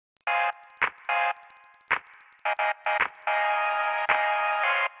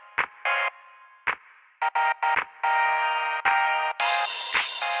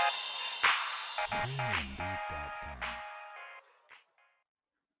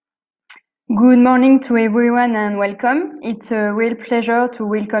Good morning to everyone and welcome. It's a real pleasure to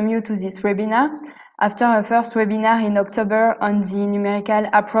welcome you to this webinar. After our first webinar in October on the numerical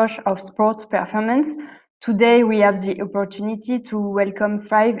approach of sport performance, today we have the opportunity to welcome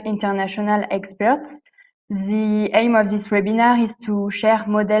 5 international experts. The aim of this webinar is to share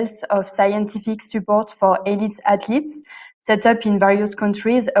models of scientific support for elite athletes set up in various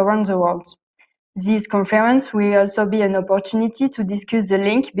countries around the world. This conference will also be an opportunity to discuss the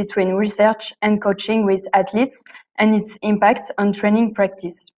link between research and coaching with athletes and its impact on training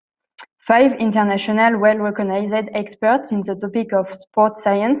practice. 5 international well-recognized experts in the topic of sports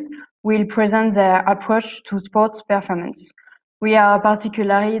science will present their approach to sports performance. We are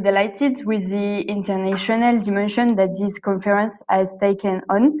particularly delighted with the international dimension that this conference has taken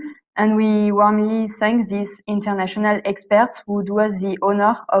on, and we warmly thank these international experts who do us the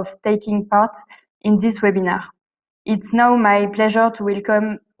honor of taking part in this webinar. It's now my pleasure to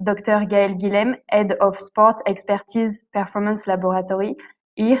welcome Dr. Gaël Guillem, Head of Sport Expertise Performance Laboratory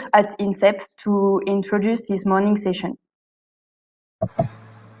here at INSEP, to introduce this morning session.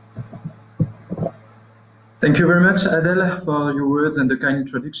 Thank you very much, Adele, for your words and the kind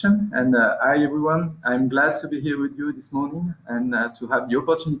introduction. And hi, everyone. I'm glad to be here with you this morning and to have the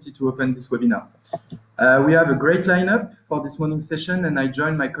opportunity to open this webinar. We have a great lineup for this morning session, and I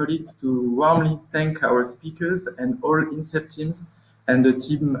join my colleagues to warmly thank our speakers and all INSEP teams and the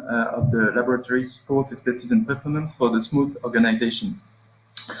team of the Laboratory Sport Expertise and Performance for the smooth organization.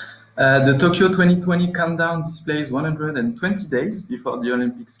 The Tokyo 2020 countdown displays 120 days before the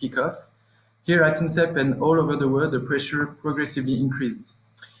Olympics kickoff. Here at INSEP and all over the world, the pressure progressively increases.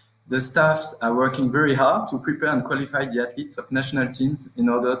 The staffs are working very hard to prepare and qualify the athletes of national teams in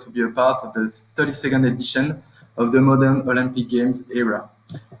order to be a part of the 32nd edition of the modern Olympic Games era.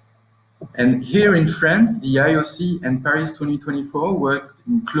 And here in France, the IOC and Paris 2024 worked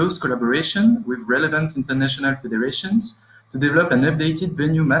in close collaboration with relevant international federations to develop an updated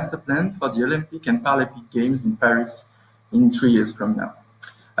venue master plan for the Olympic and Paralympic Games in Paris in 3 years from now.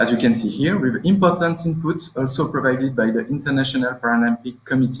 As you can see here, with important inputs also provided by the International Paralympic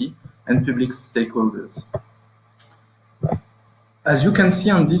Committee and public stakeholders. As you can see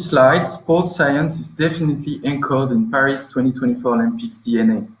on this slide, sports science is definitely anchored in Paris 2024 Olympics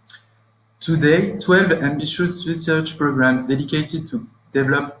DNA. Today, 12 ambitious research programs dedicated to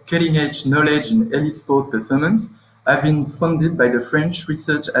develop cutting-edge knowledge in elite sport performance have been funded by the French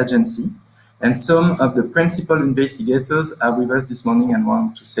Research Agency, and some of the principal investigators are with us this morning and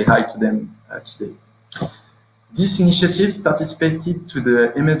want to say hi to them today. These initiatives participated to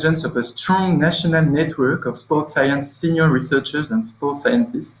the emergence of a strong national network of sports science senior researchers and sports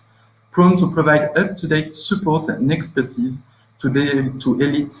scientists prone to provide up-to-date support and expertise to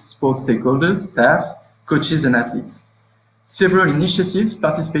elite sports stakeholders, staffs, coaches, and athletes. Several initiatives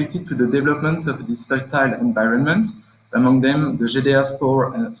participated to the development of this fertile environment, among them the GDR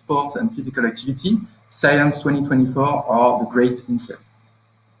Sport and Physical Activity, Science 2024, or the Great INSEP.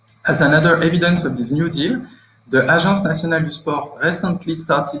 As another evidence of this new deal, the Agence Nationale du Sport recently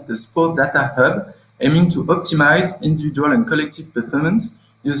started the Sport Data Hub, aiming to optimize individual and collective performance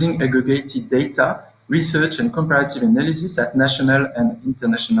using aggregated data, research, and comparative analysis at national and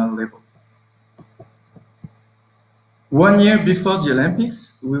international level. 1 year before the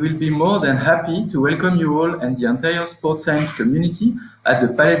Olympics, we will be more than happy to welcome you all and the entire sports science community at the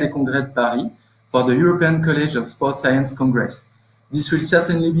Palais des Congrès de Paris for the European College of Sports Science Congress. This will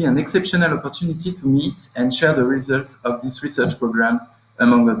certainly be an exceptional opportunity to meet and share the results of these research programs,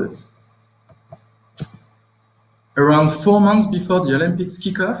 among others. Around 4 months before the Olympics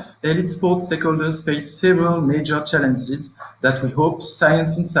kickoff, elite sports stakeholders face several major challenges that we hope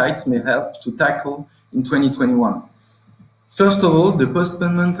Science Insights may help to tackle in 2021. First of all, the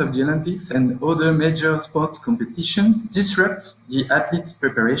postponement of the Olympics and other major sports competitions disrupt the athletes'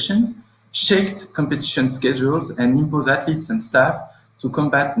 preparations, shaped competition schedules, and impose athletes and staff to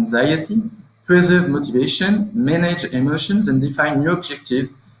combat anxiety, preserve motivation, manage emotions, and define new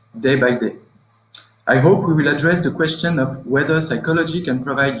objectives day by day. I hope we will address the question of whether psychology can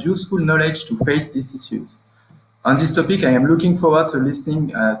provide useful knowledge to face these issues. On this topic, I am looking forward to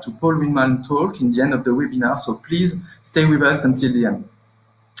listening to Paul Wylleman talk in the end of the webinar, so please stay with us until the end.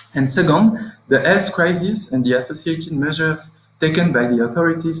 And second, the health crisis and the associated measures taken by the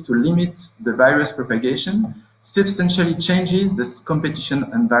authorities to limit the virus propagation substantially changes the competition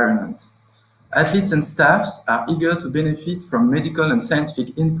environment. Athletes and staffs are eager to benefit from medical and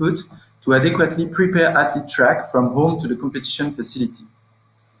scientific input to adequately prepare athlete track from home to the competition facility.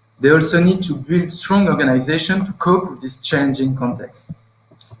 They also need to build strong organization to cope with this challenging context.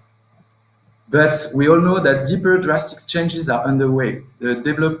 But we all know that deeper drastic changes are underway. The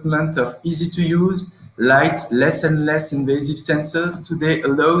development of easy-to-use, light, less and less invasive sensors today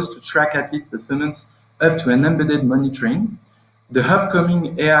allows to track athlete performance up to an embedded monitoring. The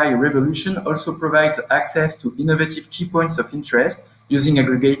upcoming AI revolution also provides access to innovative key points of interest using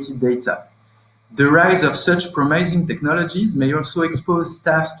aggregated data. The rise of such promising technologies may also expose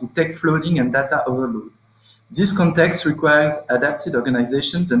staffs to tech flooding and data overload. This context requires adapted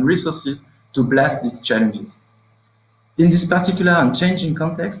organizations and resources to blast these challenges. In this particular and changing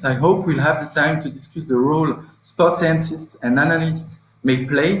context, I hope we'll have the time to discuss the role sports scientists and analysts may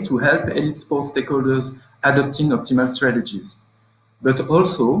play to help elite sports stakeholders adopting optimal strategies. But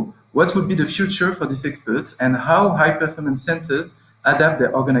also, what would be the future for these experts and how high-performance centers adapt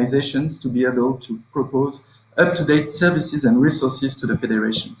their organizations to be able to propose up-to-date services and resources to the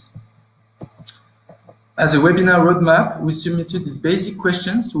federations. As a webinar roadmap, we submitted these basic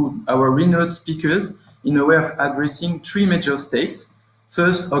questions to our renowned speakers in a way of addressing three major stakes.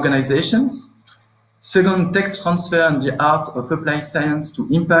 First, organizations. Second, tech transfer and the art of applied science to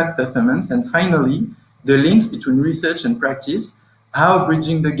impact performance. And finally, the links between research and practice, how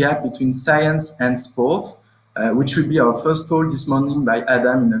bridging the gap between science and sports, which will be our first talk this morning by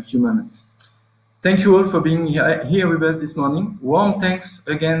Adam in a few moments. Thank you all for being here with us this morning. Warm thanks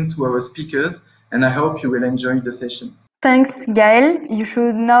again to our speakers, and I hope you will enjoy the session. Thanks, Gaël. You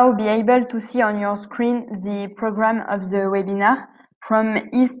should now be able to see on your screen the program of the webinar. From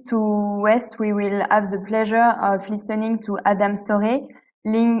east to west, we will have the pleasure of listening to Adam Storey,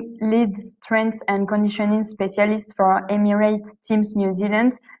 lead strength and conditioning specialist for Emirates Teams New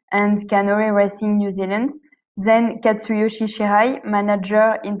Zealand and Canoe Racing New Zealand. Then Katsuyoshi Shirai,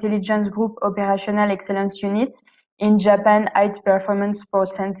 manager Intelligence Group Operational Excellence Unit in Japan High Performance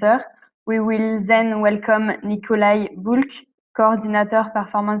Sport Center. We will then welcome Nicolai Böhlke, coordinator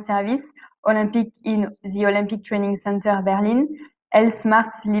Performance Service, Olympique in the Olympic Training Center Berlin,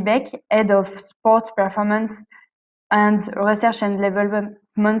 Else-Marthe Sørlie Lybekk, head of Sport Performance and Research and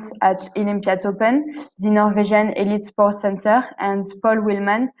Development at Olympic Open, the Norwegian Elite Sports Center, and Paul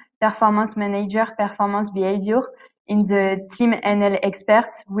Wylleman, Performance Manager, Performance Behavior in the Team NL Expert.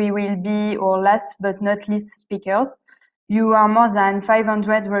 We will be our last but not least speakers. You are more than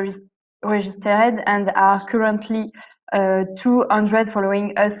 500 registered and are currently 200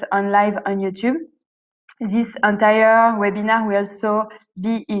 following us on live on YouTube. This entire webinar will also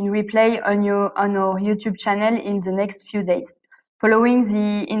be in replay on our YouTube channel in the next few days. Following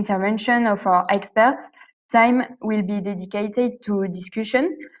the intervention of our experts, time will be dedicated to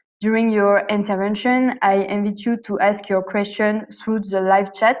discussion. During your intervention, I invite you to ask your question through the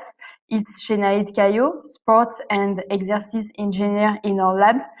live chat. It's Shenaid Kayo, sports and exercise engineer in our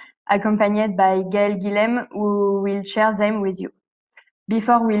lab, accompanied by Gaël Guillem, who will share them with you.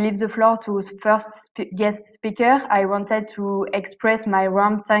 Before we leave the floor to first guest speaker, I wanted to express my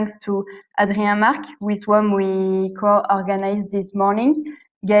warm thanks to Adrien Marc, with whom we co-organized this morning,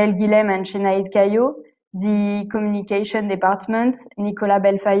 Gaël Guillem and Shenaid Kayo, the communication department, Nicolas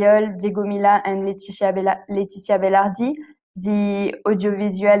Bellefayol, Diego Mila and Laetitia Velardi, the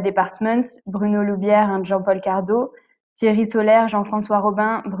audiovisual department, Bruno Loubière and Jean-Paul Cardo, Thierry Solaire, Jean-François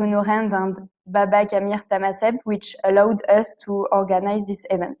Robin, Bruno Rend and Baba Kamir Tamaseb, which allowed us to organize this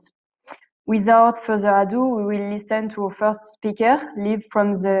event. Without further ado, we will listen to our first speaker, live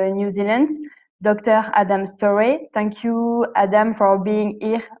from the New Zealand, Dr. Adam Storey. Thank you, Adam, for being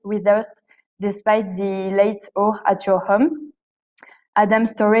here with us despite the late hour at your home. Adam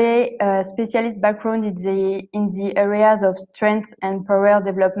Storey, specialist background in the areas of strength and power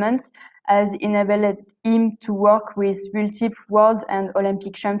development, has enabled him to work with multiple world and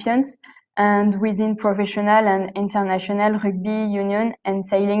Olympic champions and within professional and international rugby union and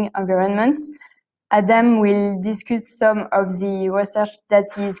sailing environments. Adam will discuss some of the research that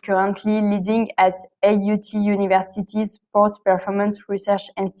he is currently leading at AUT University's Sport Performance Research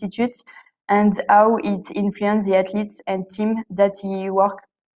Institute and how it influenced the athletes and team that he worked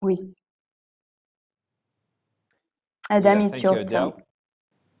with. Adam, it's your turn.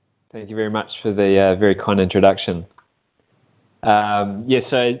 Thank you very much for the very kind introduction. So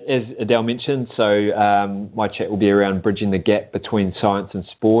as Adele mentioned, my chat will be around bridging the gap between science and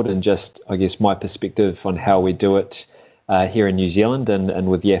sport and just, I guess, my perspective on how we do it here in New Zealand and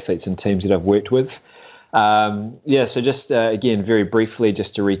with the athletes and teams that I've worked with. Again, very briefly,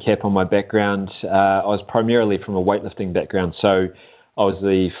 just to recap on my background, I was primarily from a weightlifting background. So I was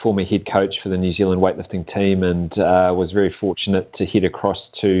the former head coach for the New Zealand weightlifting team and was very fortunate to head across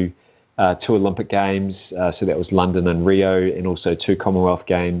to 2 Olympic Games, so that was London and Rio, and also 2 Commonwealth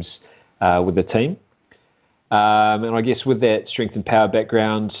Games with the team. And I guess with that strength and power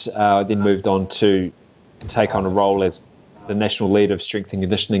background, I then moved on to take on a role as the National Lead of Strength and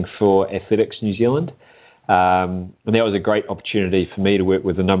Conditioning for Athletics New Zealand. And that was a great opportunity for me to work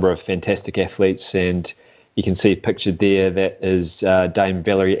with a number of fantastic athletes, and you can see pictured there that is Dame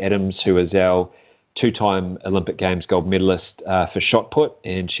Valerie Adams, who is our 2-time Olympic Games gold medalist for shot put,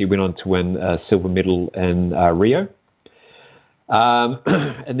 and she went on to win a silver medal in Rio.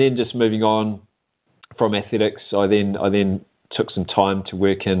 And then just moving on from athletics, I then took some time to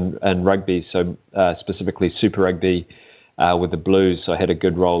work in rugby, so specifically Super Rugby with the Blues. So I had a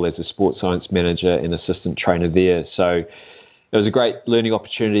good role as a sports science manager and assistant trainer there. So it was a great learning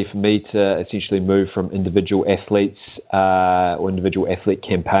opportunity for me to essentially move from individual athletes or individual athlete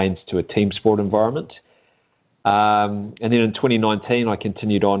campaigns to a team sport environment. And then in 2019, I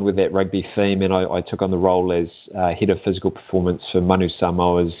continued on with that rugby theme, and I took on the role as head of physical performance for Manu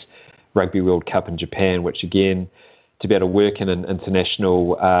Samoa's Rugby World Cup in Japan, which again, to be able to work in an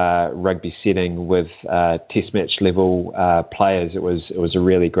international rugby setting with test match level players, it was a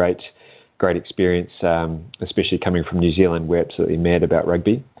really great experience, especially coming from New Zealand. We're absolutely mad about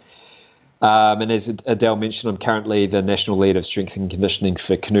rugby. And as Adele mentioned, I'm currently the National Lead of Strength and Conditioning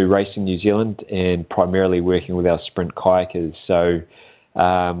for Canoe Racing New Zealand, and primarily working with our sprint kayakers. So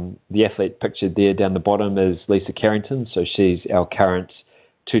the athlete pictured there down the bottom is Lisa Carrington. So she's our current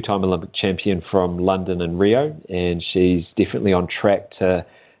 2-time Olympic champion from London and Rio, and she's definitely on track to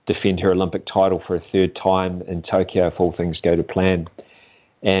defend her Olympic title for a 3rd time in Tokyo if all things go to plan.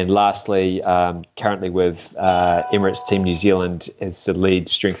 And lastly, currently with Emirates Team New Zealand as the lead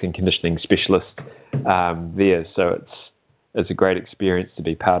strength and conditioning specialist there. So it's a great experience to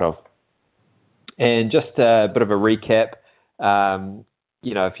be part of. And just a bit of a recap, if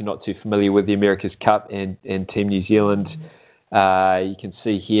you're not too familiar with the America's Cup and Team New Zealand, you can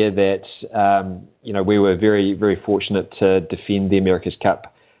see here that, we were very, very fortunate to defend the America's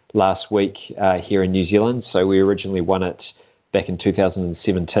Cup last week here in New Zealand. So we originally won it back in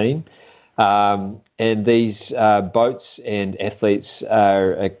 2017. And these boats and athletes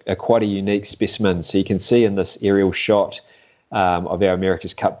are quite a unique specimen. So you can see in this aerial shot of our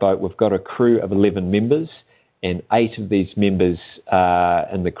America's Cup boat, we've got a crew of 11 members, and 8 of these members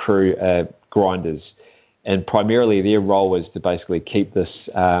in the crew are grinders. And primarily their role is to basically keep this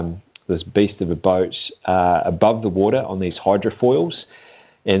beast of a boat above the water on these hydrofoils.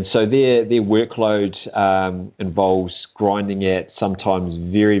 And so their workload involves grinding at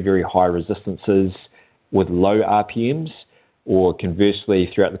sometimes very, very high resistances with low RPMs, or conversely,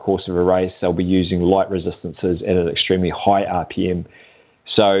 throughout the course of a race, they'll be using light resistances at an extremely high RPM.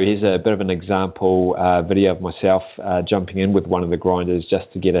 So here's a bit of an example video of myself jumping in with one of the grinders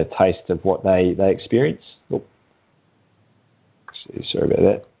just to get a taste of what they experience. Oh. Sorry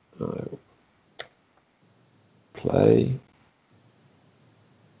about that. Play.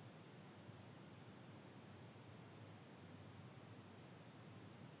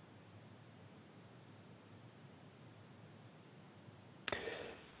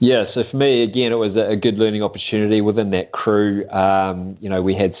 Yeah, so for me, again, it was a good learning opportunity within that crew.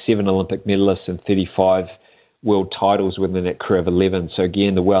 We had 7 Olympic medalists and 35 world titles within that crew of 11. So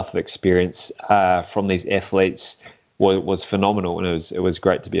again, the wealth of experience from these athletes was phenomenal, and it was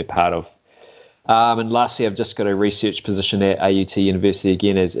great to be a part of. And lastly, I've just got a research position at AUT University,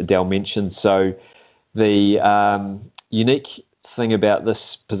 again, as Adele mentioned. So the unique thing about this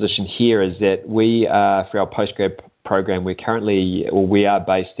position here is that we, for our postgrad program, we are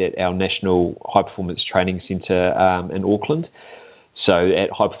based at our National High Performance Training Centre in Auckland, so at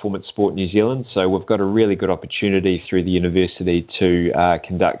High Performance Sport New Zealand. So we've got a really good opportunity through the university to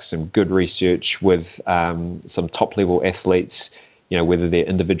conduct some good research with some top-level athletes, whether they're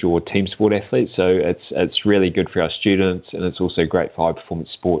individual or team sport athletes. So it's really good for our students, and it's also great for High Performance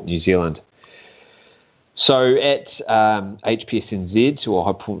Sport New Zealand. So at HPSNZ, or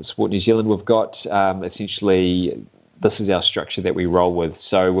High Performance Sport New Zealand, we've got essentially, this is our structure that we roll with.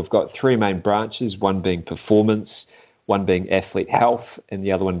 So we've got 3 main branches, one being performance, one being athlete health, and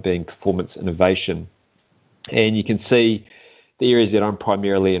the other one being performance innovation. And you can see the areas that I'm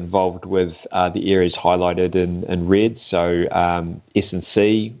primarily involved with are the areas highlighted in red. So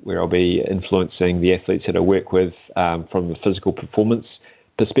S&C, where I'll be influencing the athletes that I work with from the physical performance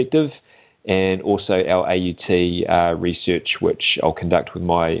perspective, and also our AUT research, which I'll conduct with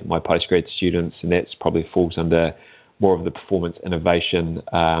my postgrad students, and that's probably falls under more of the performance innovation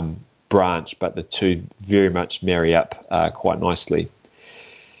branch, but the two very much marry up quite nicely.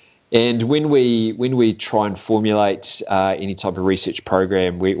 And when we try and formulate any type of research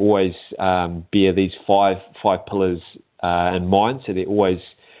program, we always bear these five pillars in mind. So they're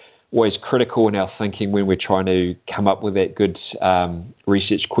always critical in our thinking when we're trying to come up with that good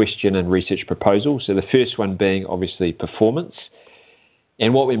research question and research proposal. So the first one being obviously performance.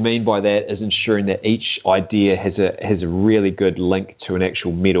 And what we mean by that is ensuring that each idea has a really good link to an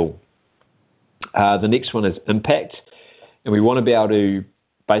actual medal. The next one is impact. And we want to be able to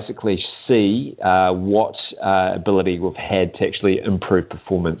basically see what ability we've had to actually improve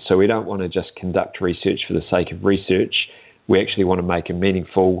performance. So we don't want to just conduct research for the sake of research. We actually want to make a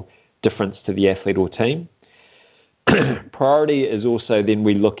meaningful difference to the athlete or team. Priority is also then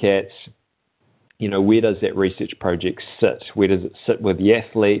we look at, where does that research project sit? Where does it sit with the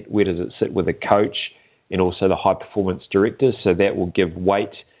athlete? Where does it sit with the coach and also the high performance director? So that will give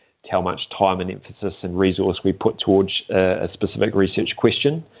weight to how much time and emphasis and resource we put towards a specific research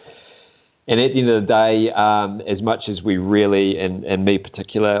question. And at the end of the day, as much as we really, and me in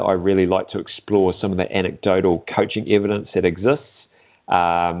particular, I really like to explore some of the anecdotal coaching evidence that exists.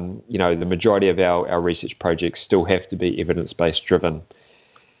 The majority of our research projects still have to be evidence-based driven.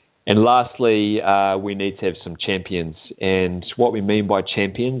 And lastly, we need to have some champions. And what we mean by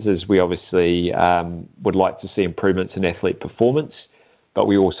champions is we obviously would like to see improvements in athlete performance, but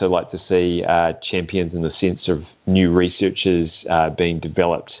we also like to see champions in the sense of new researchers being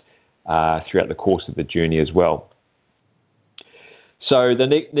developed throughout the course of the journey as well. So the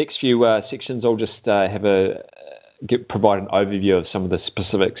next few sections, I'll just provide an overview of some of the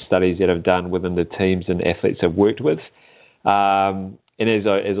specific studies that I've done within the teams and athletes I've worked with. And as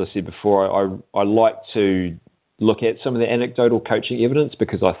I said before, I like to look at some of the anecdotal coaching evidence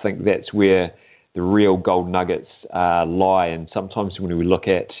because I think that's where the real gold nuggets lie. And sometimes when we look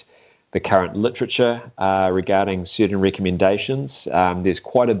at the current literature regarding certain recommendations, there's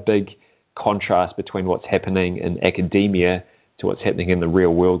quite a big contrast between what's happening in academia to what's happening in the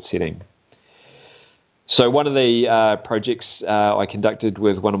real world setting. So one of the projects I conducted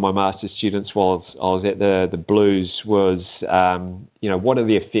with one of my master's students while I was at the Blues was, what are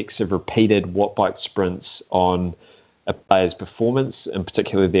the effects of repeated watt bike sprints on a player's performance, in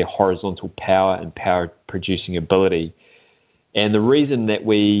particular their horizontal power and power producing ability. And the reason that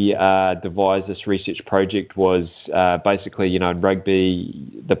we devised this research project was basically, in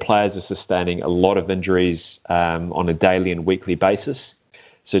rugby, the players are sustaining a lot of injuries on a daily and weekly basis.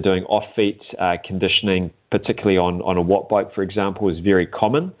 So doing off-feet conditioning, particularly on a watt bike, for example, is very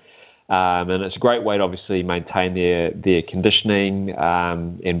common. And it's a great way to obviously maintain their conditioning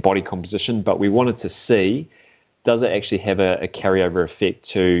and body composition. But we wanted to see, does it actually have a carryover effect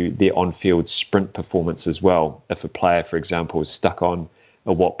to their on-field sprint performance as well, if a player, for example, is stuck on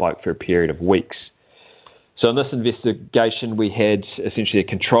a watt bike for a period of weeks? So in this investigation, we had essentially a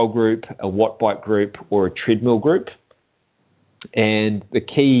control group, a watt bike group, or a treadmill group. And the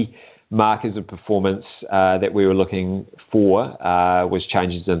key markers of performance that we were looking for was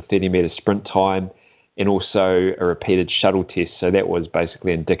changes in 30-metre sprint time and also a repeated shuttle test. So that was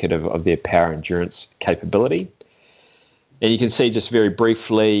basically indicative of their power endurance capability. And you can see just very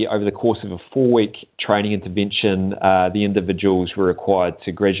briefly, over the course of a 4-week training intervention, the individuals were required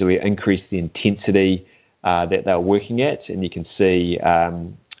to gradually increase the intensity that they were working at. And you can see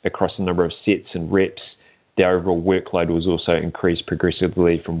across a number of sets and reps, their overall workload was also increased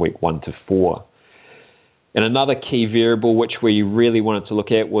progressively from week 1 to 4. And another key variable which we really wanted to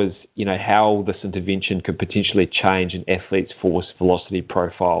look at was, how this intervention could potentially change an athlete's force velocity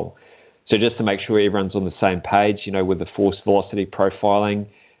profile. So just to make sure everyone's on the same page, with the force velocity profiling,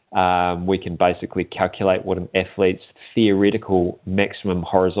 we can basically calculate what an athlete's theoretical maximum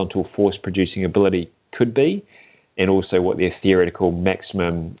horizontal force producing ability could be, and also what their theoretical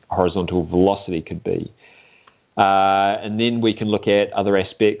maximum horizontal velocity could be. And then we can look at other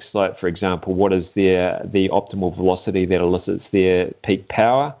aspects, like, for example, what is the optimal velocity that elicits their peak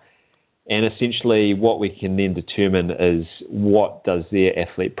power? And essentially what we can then determine is, what does their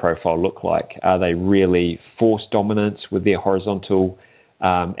athlete profile look like? Are they really force dominant with their horizontal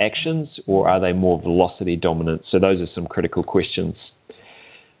actions, or are they more velocity dominant? So those are some critical questions.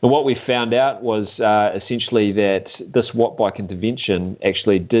 And what we found out was essentially that this watt bike intervention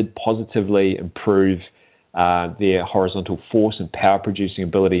actually did positively improve their horizontal force and power producing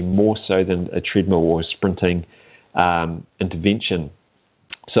ability more so than a treadmill or a sprinting intervention.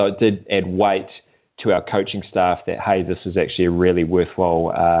 So it did add weight to our coaching staff that, hey, this is actually a really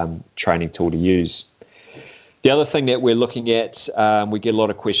worthwhile training tool to use. The other thing that we're looking at, we get a lot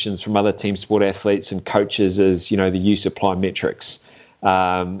of questions from other team sport athletes and coaches, is, the use of plyometrics.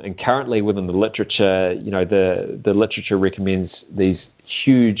 And currently within the literature, the literature recommends these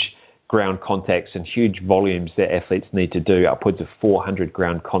huge ground contacts and huge volumes that athletes need to do, upwards of 400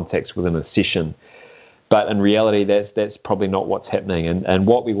 ground contacts within a session. But in reality, that's probably not what's happening. And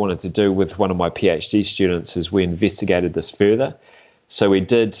what we wanted to do with one of my PhD students is we investigated this further. So we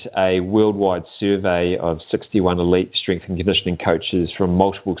did a worldwide survey of 61 elite strength and conditioning coaches from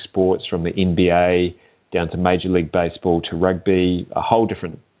multiple sports, from the NBA down to Major League Baseball to rugby, a whole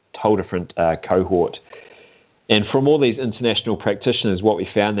different cohort. And from all these international practitioners, what we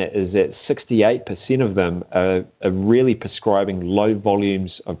found is that 68% of them are really prescribing low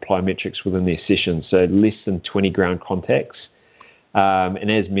volumes of plyometrics within their sessions, so less than 20 ground contacts. And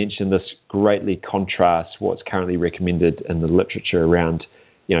as mentioned, this greatly contrasts what's currently recommended in the literature around,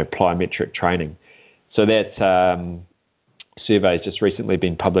 plyometric training. So that survey has just recently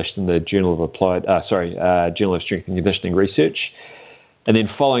been published in the Journal of Journal of Strength and Conditioning Research. And then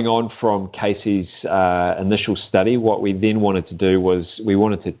following on from Casey's initial study, what we then wanted to do was we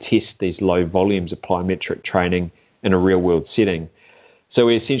wanted to test these low volumes of plyometric training in a real-world setting. So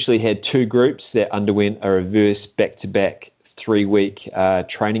we essentially had two groups that underwent a reverse back-to-back 3-week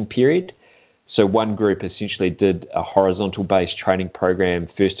training period. So one group essentially did a horizontal-based training program,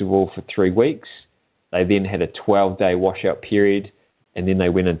 first of all, for 3 weeks. They then had a 12-day washout period, and then they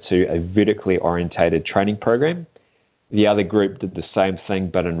went into a vertically orientated training program. The other group did the same thing,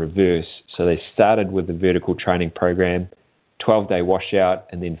 but in reverse. So they started with the vertical training program, 12-day washout,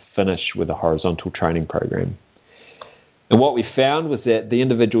 and then finished with a horizontal training program. And what we found was that the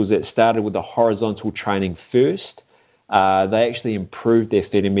individuals that started with the horizontal training first, they actually improved their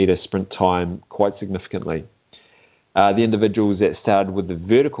 30-meter sprint time quite significantly. The individuals that started with the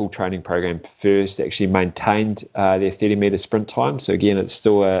vertical training program first actually maintained their 30-meter sprint time. So again, it's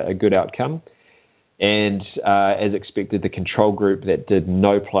still a good outcome. And as expected, the control group that did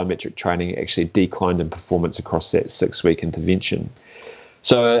no plyometric training actually declined in performance across that 6-week intervention.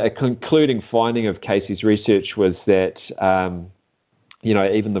 So a concluding finding of Casey's research was that,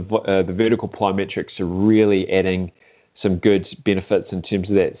 even the vertical plyometrics are really adding some good benefits in terms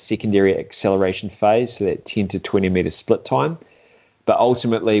of that secondary acceleration phase, so that 10 to 20 meter split time. But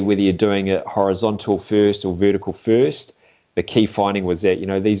ultimately, whether you're doing it horizontal first or vertical first, the key finding was that,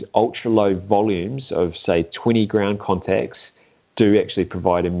 these ultra-low volumes of, say, 20 ground contacts do actually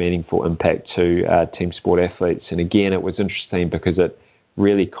provide a meaningful impact to team sport athletes. And again, it was interesting because it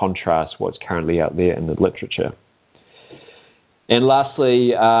really contrasts what's currently out there in the literature. And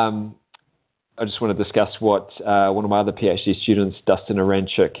lastly, I just want to discuss what one of my other PhD students, Dustin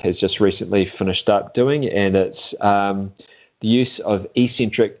Aranchik, has just recently finished up doing, and it's the use of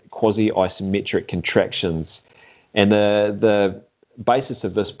eccentric quasi-isometric contractions. And the basis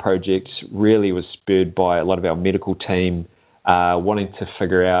of this project really was spurred by a lot of our medical team wanting to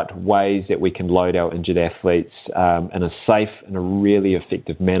figure out ways that we can load our injured athletes in a safe and a really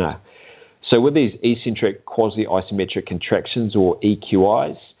effective manner. So with these eccentric quasi-isometric contractions, or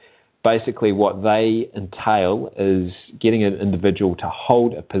EQIs, basically what they entail is getting an individual to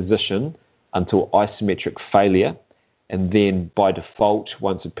hold a position until isometric failure. And then by default,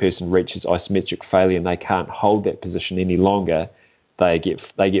 once a person reaches isometric failure and they can't hold that position any longer, they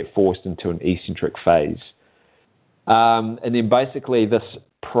get forced into an eccentric phase. And then basically this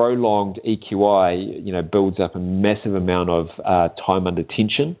prolonged EQI, builds up a massive amount of time under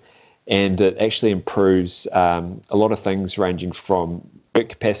tension, and it actually improves a lot of things ranging from grip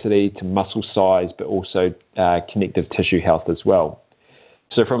capacity to muscle size, but also connective tissue health as well.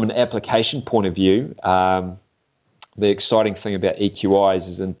 So from an application point of view, the exciting thing about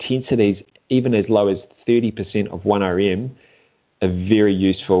EQIs is intensities even as low as 30% of 1 RM are very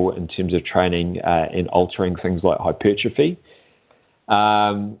useful in terms of training and altering things like hypertrophy.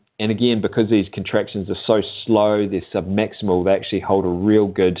 And again, because these contractions are so slow, they're submaximal, they actually hold a real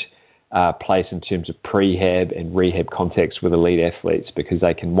good place in terms of prehab and rehab contexts with elite athletes, because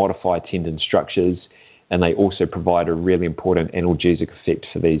they can modify tendon structures and they also provide a really important analgesic effect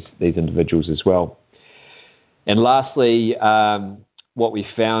for these individuals as well. And lastly, what we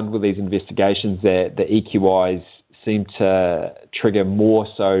found with these investigations, that the EQIs seem to trigger more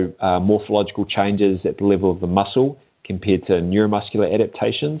so morphological changes at the level of the muscle compared to neuromuscular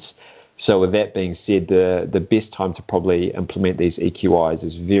adaptations. So with that being said, the best time to probably implement these EQIs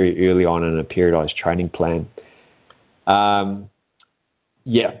is very early on in a periodized training plan. As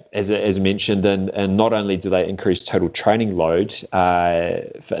mentioned, and not only do they increase total training load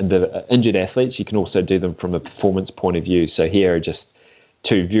for injured athletes, you can also do them from a performance point of view. So here are just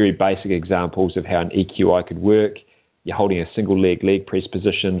two very basic examples of how an EQI could work. You're holding a single leg press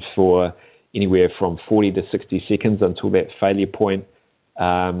position for anywhere from 40 to 60 seconds until that failure point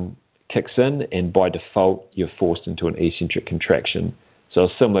kicks in, and by default, you're forced into an eccentric contraction. So a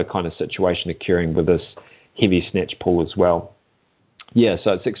similar kind of situation occurring with this heavy snatch pull as well. Yeah,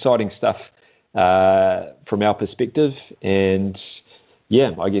 so it's exciting stuff from our perspective, and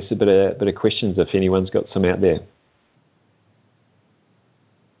yeah, I guess a bit of questions if anyone's got some out there.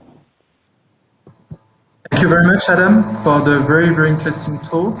 Thank you very much, Adam, for the very, very interesting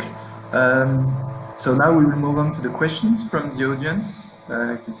talk. So now we will move on to the questions from the audience.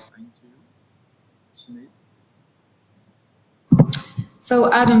 It's going to you.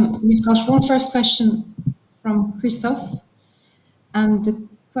 So Adam, we've got one first question from Christophe, and the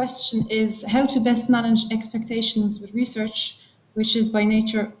question is how to best manage expectations with research, which is by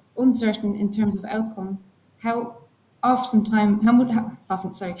nature uncertain in terms of outcome. Often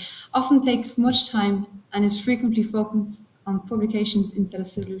takes much time and is frequently focused on publications instead of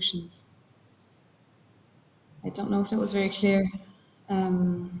solutions. I don't know if that was very clear.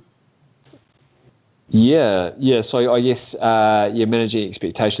 Yeah. So I guess managing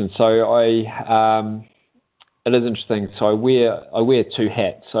expectations. So it is interesting. So I wear two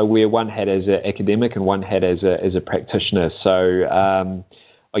hats. I wear one hat as an academic and one hat as a practitioner. So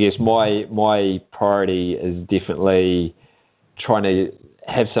I guess my priority is definitely trying to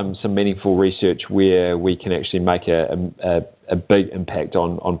have some meaningful research where we can actually make a big impact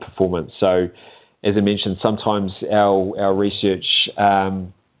on performance. So as I mentioned, sometimes our research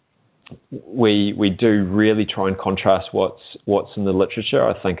we do really try and contrast what's in the literature.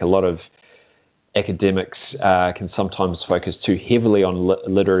 I think a lot of academics can sometimes focus too heavily on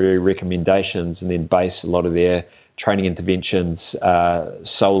literary recommendations and then base a lot of their training interventions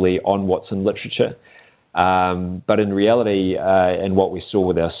solely on what's in literature. But in reality, and what we saw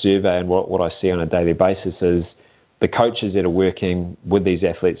with our survey and what I see on a daily basis is the coaches that are working with these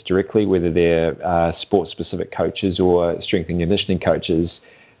athletes directly, whether they're sport-specific coaches or strength and conditioning coaches,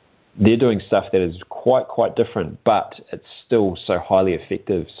 they're doing stuff that is quite different, but it's still so highly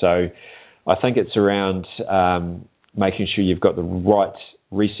effective. So I think it's around making sure you've got the right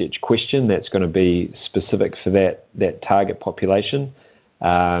research question that's going to be specific for that target population.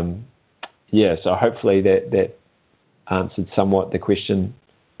 So hopefully that answered somewhat the question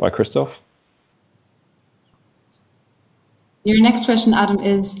by Christophe. Your next question, Adam,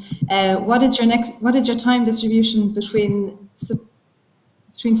 is what is your time distribution between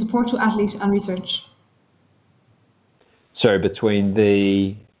support to athlete and research? Sorry, between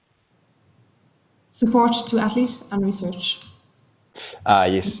the support to athlete and research.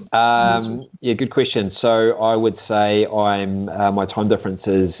 Yes. Yeah, good question. So I would say my time difference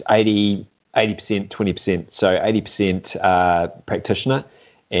is 80%, 20%. So 80% practitioner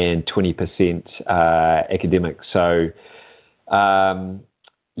and 20% academic. So I'm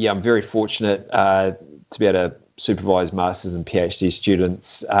very fortunate to be able to supervise masters and PhD students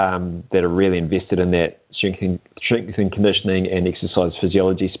that are really invested in that strength and conditioning and exercise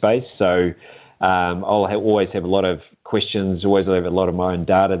physiology space. So I'll always have a lot of questions, always have a lot of my own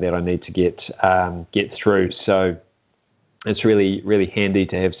data that I need to get through. So it's really, really handy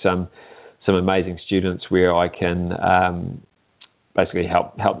to have some amazing students where I can basically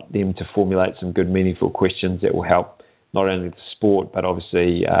help them to formulate some good, meaningful questions that will help not only the sport, but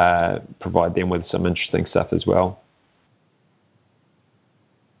obviously provide them with some interesting stuff as well.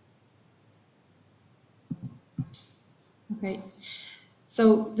 Okay.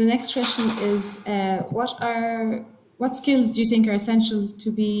 So the next question is, what skills do you think are essential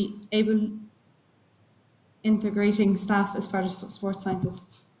to be able integrating staff as part of sports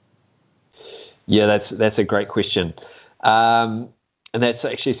scientists? Yeah, that's a great question. And that's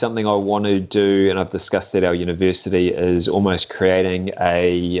actually something I want to do, and I've discussed at our university, is almost creating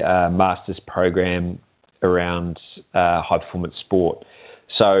a master's program around high-performance sport.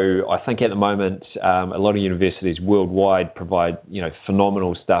 So I think at the moment, a lot of universities worldwide provide,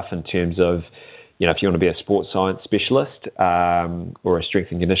 phenomenal stuff in terms of, if you want to be a sports science specialist or a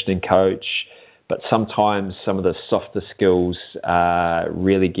strength and conditioning coach, but sometimes some of the softer skills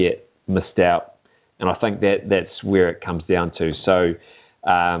really get missed out. And I think that's where it comes down to. So,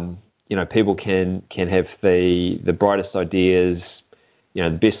 people can have the brightest ideas, the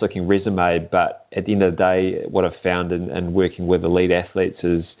best looking resume, but at the end of the day, what I've found in working with elite athletes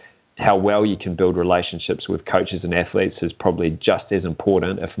is how well you can build relationships with coaches and athletes is probably just as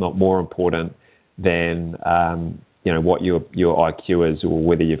important, if not more important, than what your IQ is, or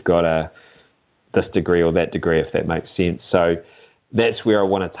whether you've got this degree or that degree, if that makes sense. So that's where I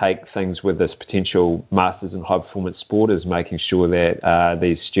want to take things with this potential masters in high performance sport, is making sure that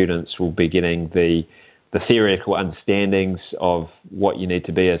these students will be getting the theoretical understandings of what you need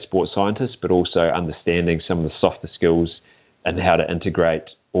to be a sports scientist, but also understanding some of the softer skills and how to integrate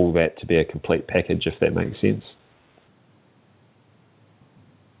all that to be a complete package, if that makes sense.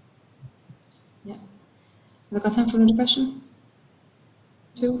 Have I got time for another question?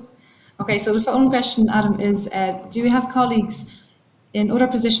 2? Okay, so the following question, Adam, is do you have colleagues in other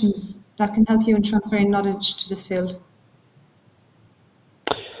positions that can help you in transferring knowledge to this field?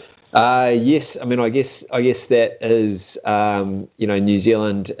 Yes, I mean, I guess that is, New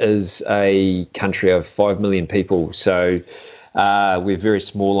Zealand is a country of 5 million people, so we're very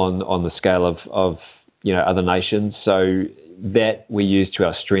small on the scale of other nations. So that we use to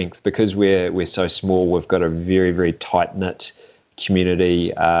our strength because we're so small. We've got a very, very tight knit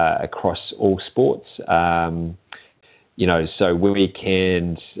community across all sports. So we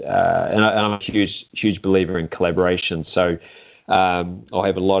can, and I'm a huge believer in collaboration. So I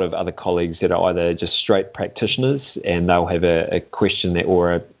have a lot of other colleagues that are either just straight practitioners and they'll have a question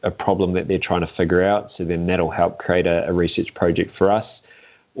or a problem that they're trying to figure out. So then that'll help create a research project for us,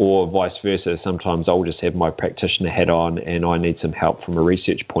 or vice versa. Sometimes I'll just have my practitioner hat on and I need some help from a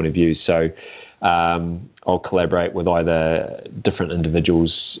research point of view. So I'll collaborate with either different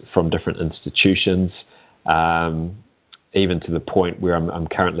individuals from different institutions, even to the point where I'm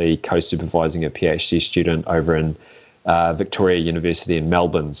currently co-supervising a PhD student over in Victoria University in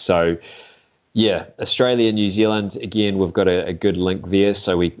Melbourne. So yeah, Australia and New Zealand, again, we've got a good link there,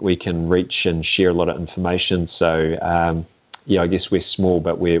 so we can reach and share a lot of information. So I guess we're small,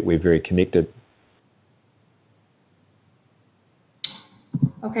 but we're very connected.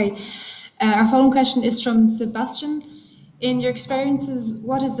 Okay, our following question is from Sebastian. In your experiences,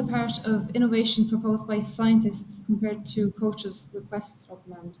 what is the part of innovation proposed by scientists compared to coaches' requests or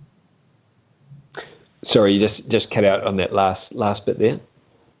command? Sorry, you just cut out on that last bit there.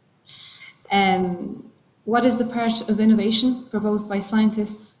 What is the part of innovation proposed by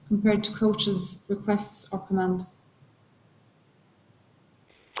scientists compared to coaches' requests or command?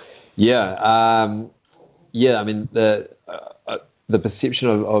 I mean, the perception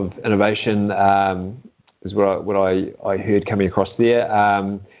of innovation is what I heard coming across there.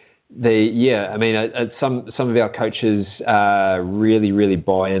 Some of our coaches really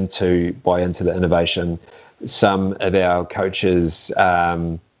buy into the innovation. Some of our coaches,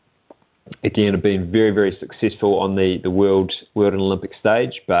 again, have been very successful on the world and Olympic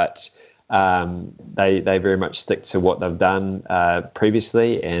stage, but they very much stick to what they've done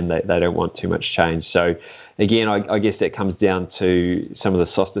previously, and they don't want too much change. So again, I guess that comes down to some of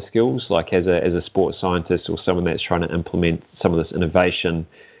the softer skills, like as a sports scientist or someone that's trying to implement some of this innovation.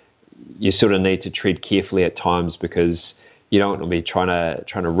 You sort of need to tread carefully at times because you don't want to be trying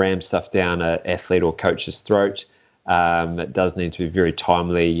to ram stuff down an athlete or coach's throat. It does need to be very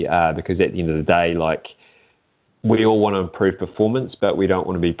timely because at the end of the day, like, we all want to improve performance, but we don't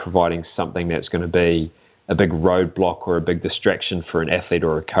want to be providing something that's going to be a big roadblock or a big distraction for an athlete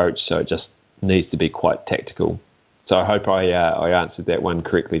or a coach. So it just needs to be quite tactical. So I hope I answered that one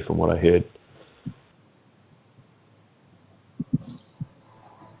correctly from what I heard.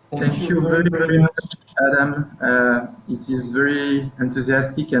 Thank you very much, Adam. It is very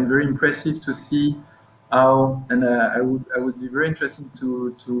enthusiastic and very impressive to see how, and I would be very interested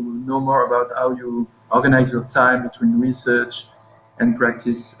to know more about how you organize your time between research and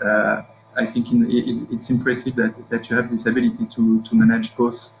practice. I think it's impressive that you have this ability to manage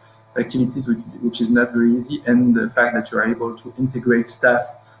both activities, which is not very easy, and the fact that you are able to integrate staff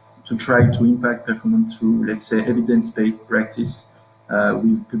to try to impact performance through, let's say, evidence-based practice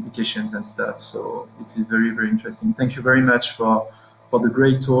with publications and stuff. So it is very interesting. Thank you very much for the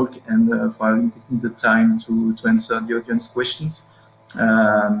great talk and for taking the time to answer the audience questions.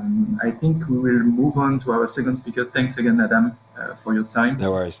 I think we will move on to our second speaker. Thanks again, Adam, for your time.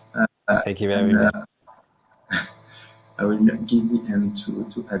 No worries. Thank you very much. I will give the end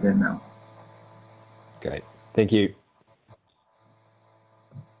to Adam now. Great. Thank you.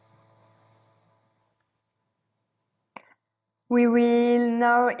 We will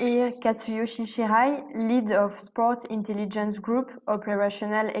now hear Katsuyoshi Shirai, lead of Sport Intelligence Group,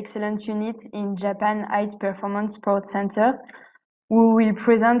 Operational Excellence Unit in Japan High Performance Sport Center, who will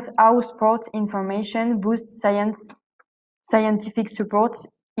present how sport information boosts scientific support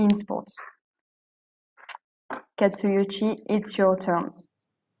in sports. Katsuyoshi, it's your turn.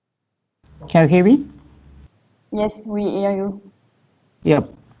 Can you hear me? Yes, we hear you.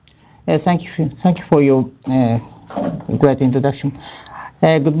 Yep. Thank you for your great introduction.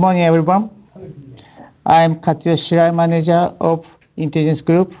 Good morning, everyone. I'm Katsuyoshi Shirai, manager of Intelligence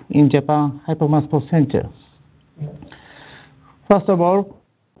Group in Japan High Performance Sport Center. First of all,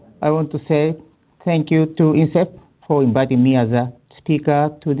 I want to say thank you to INSEP for inviting me as a speaker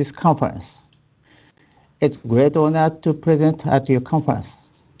to this conference. It's a great honor to present at your conference.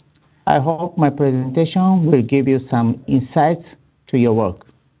 I hope my presentation will give you some insights to your work.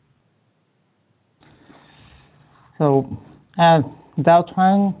 So, the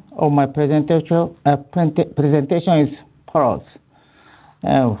outline of my presentation is follows.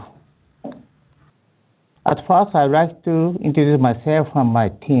 At first, I'd like to introduce myself and my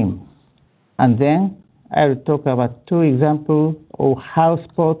team, and then I will talk about two examples of how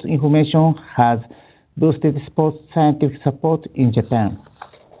sports information has boosted sports scientific support in Japan.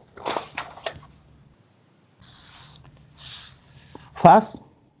 First,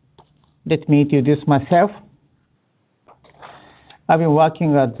 let me introduce myself. I've been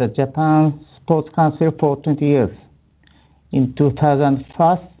working at the Japan Sports Council for 20 years. In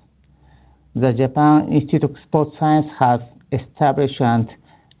 2001, the Japan Institute of Sports Science has established, and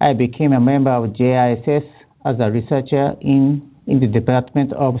I became a member of JISS as a researcher in the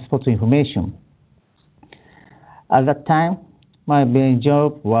Department of Sports Information. At that time, my main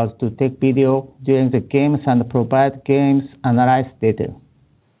job was to take video during the games and provide games analyzed data.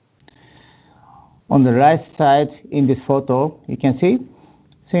 On the right side in this photo, you can see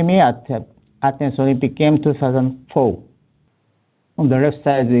me at Athens Olympic Games 2004. On the left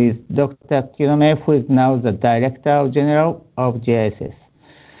side is Dr. Kirome, who is now the Director General of JISS.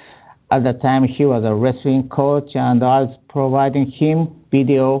 At the time, he was a wrestling coach, and I was providing him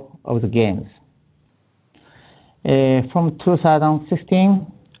video of the games. From 2016,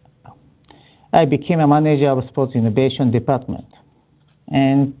 I became a manager of Sports Innovation Department.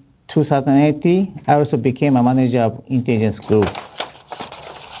 And 2018, I also became a manager of Intelligence Group.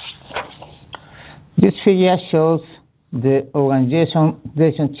 This figure shows the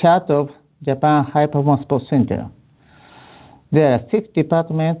organization chart of Japan High Performance Sports Center. There are 6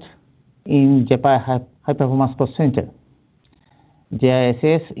 departments in Japan High Performance Sports Center.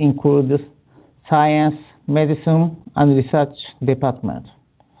 JISS includes Science, Medicine, and Research Department.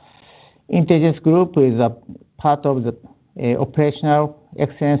 Intelligence Group is a part of the Operational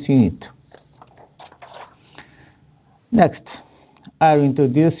Excellence Unit. Next, I'll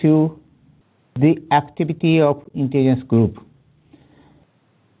introduce you the activity of Intelligence Group.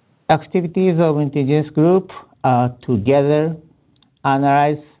 Activities of Intelligence Group are to gather,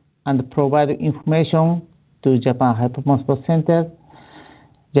 analyze, and provide information to Japan High Performance Sports Center,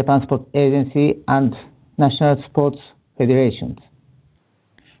 Japan Sports Agency, and National Sports Federations.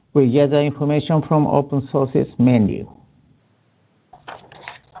 We gather information from open sources mainly.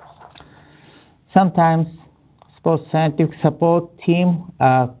 Sometimes sports scientific support teams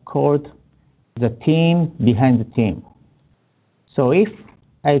are called the team behind the team. So if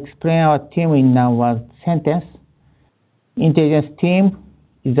I explain our team in one sentence, intelligence team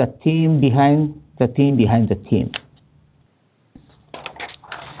is a team behind the team behind the team.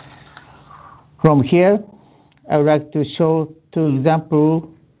 From here, I would like to show 2 examples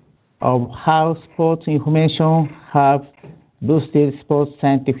of how sports information have boosted sports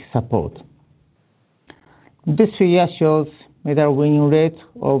scientific support. This figure shows medal winning rate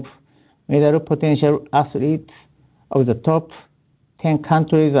of medal potential athletes of the top 10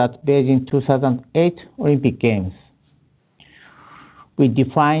 countries at Beijing 2008 Olympic Games. We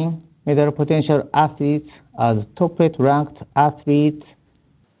define medal potential athletes as top-ranked athletes,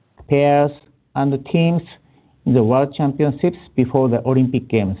 pairs, and teams in the World Championships before the Olympic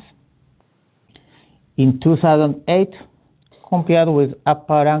Games. In 2008, compared with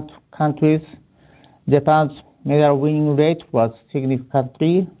upper-ranked countries, Japan's medal winning rate was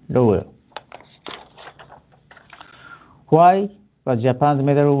significantly lower. Why was Japan's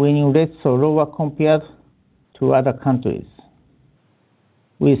medal winning rate so lower compared to other countries?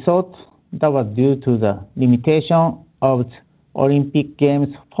 We thought that was due to the limitation of the Olympic Games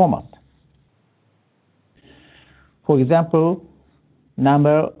format. For example,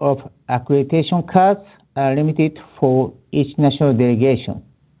 number of accreditation cards are limited for each national delegation.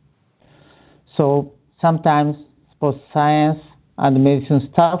 So sometimes sports science and medicine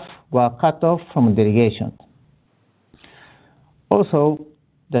staff were cut off from delegation. Also,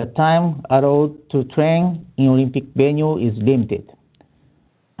 the time allowed to train in Olympic venue is limited,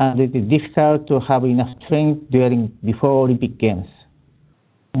 and it is difficult to have enough training before Olympic Games.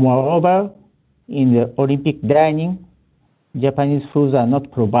 Moreover, in the Olympic dining, Japanese foods are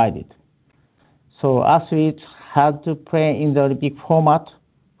not provided. So athletes had to play in the Olympic format,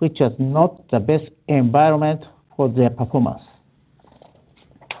 which was not the best environment for their performance.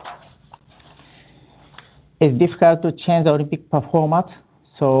 It's difficult to change the Olympic format,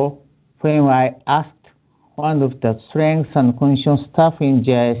 so when I asked one of the strength and condition staff in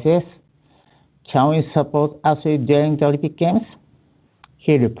JISS, can we support athletes during the Olympic Games?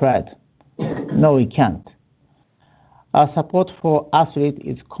 He replied, no, we can't. Our support for athletes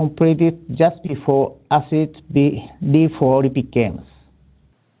is completed just before athletes leave for Olympic Games.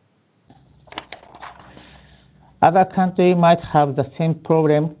 Other countries might have the same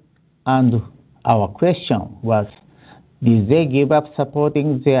problem, and our question was, did they give up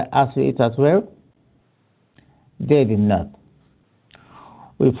supporting their athletes as well? They did not.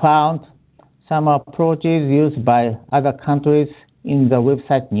 We found some approaches used by other countries in the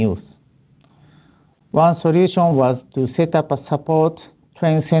website news. One solution was to set up a support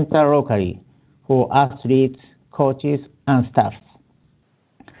training center locally for athletes, coaches, and staff.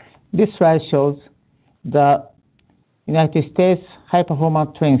 This slide shows the United States High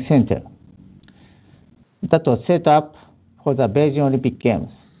Performance Training Center that was set up for the Beijing Olympic Games.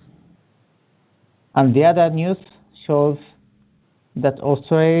 And the other news shows that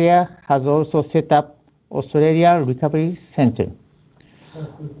Australia has also set up Australia Recovery Center.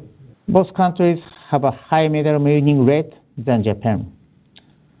 Both countries have a high medal winning rate than Japan.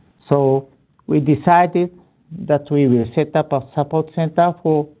 So we decided that we will set up a support center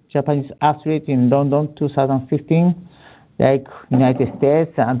for Japanese athletes in London 2015, like United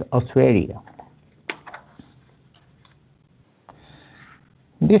States and Australia.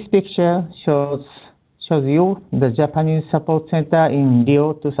 This picture shows you the Japanese support center in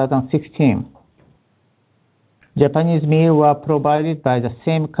Rio 2016. Japanese meals were provided by the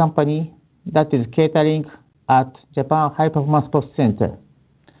same company that is catering at Japan High Performance Sports Center.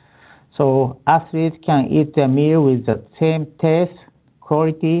 So athletes can eat their meal with the same taste,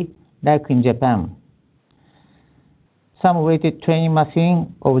 quality, like in Japan. Some weighted training machines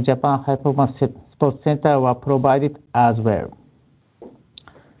of Japan High Performance Sports Center were provided as well.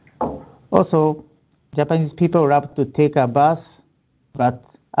 Also, Japanese people love to take a bath, but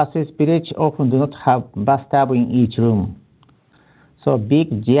athletes' village often do not have bathtub in each room. So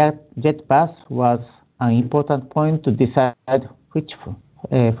big jet bath was an important point to decide which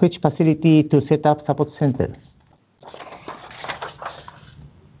facility to set up support centers.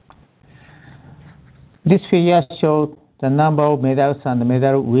 This figure shows the number of medals and the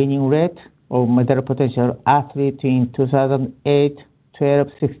medal winning rate of medal potential athletes in 2008, 12,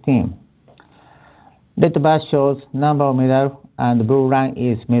 16. Red bar shows number of medals and the blue line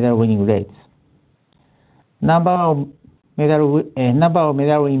is medal winning rates. Number of medal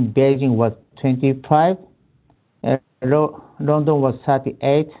in Beijing was 25, London was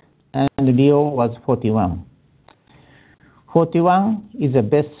 38, and Rio was 41. 41 is the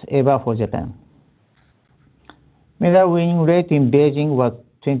best ever for Japan. Medal winning rate in Beijing was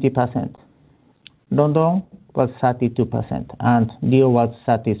 20%. London was 32%, and Rio was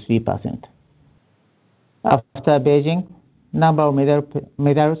 33%. After Beijing, number of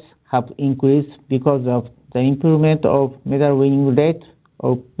medals have increased because of the improvement of medal winning rate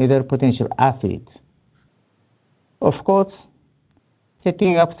of medal potential athletes. Of course,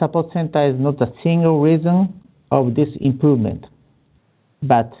 setting up support center is not the single reason of this improvement,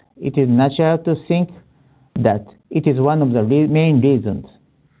 but it is natural to think that it is one of the main reasons.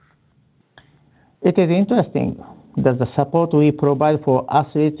 It is interesting that the support we provide for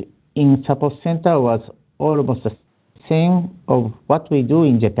athletes in support center was almost the same of what we do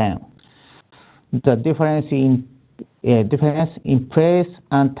in Japan. The difference in pace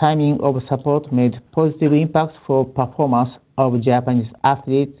and timing of support made positive impacts for performance of Japanese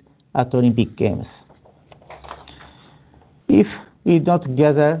athletes at Olympic Games. If we don't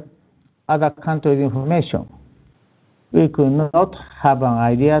gather other countries' information, we could not have an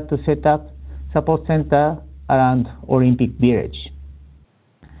idea to set up support center around Olympic Village.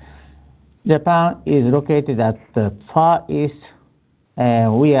 Japan is located at the far east.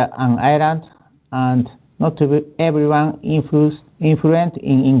 We are an island, and not everyone influent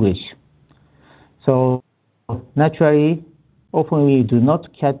in English. So naturally, often we do not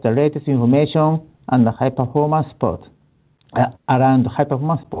catch the latest information on the high-performance sport, around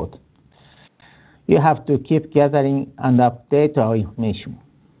high-performance sport. You have to keep gathering and update our information.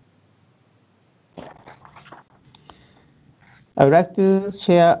 I would like to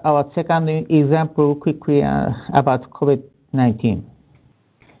share our second example quickly about COVID-19.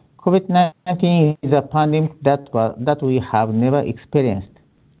 COVID-19 is a pandemic that we have never experienced.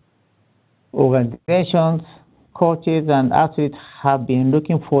 Organizations, coaches, and athletes have been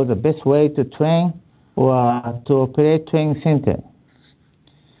looking for the best way to train or to operate training center.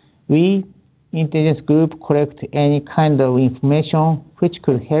 We, intelligence group, collect any kind of information which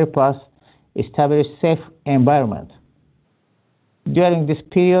could help us establish safe environment. During this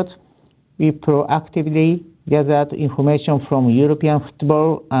period, we proactively gathered information from European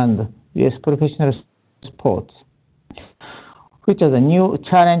football and US professional sports, which was a new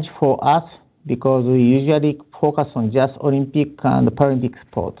challenge for us because we usually focus on just Olympic and Paralympic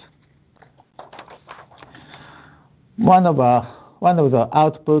sports. One of one of the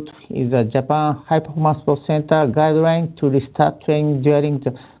outputs is the Japan High Performance Sports Center guideline to restart training during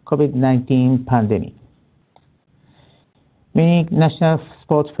the COVID-19 pandemic. Many national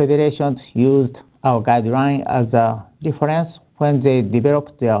sports federations used our guideline as a reference when they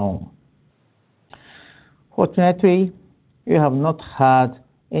developed their own. Fortunately, we have not had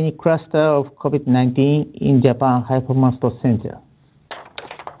any cluster of COVID-19 in Japan High Performance Sports Center.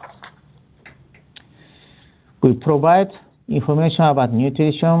 We provide information about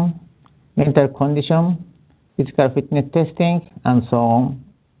nutrition, mental condition, physical fitness testing, and so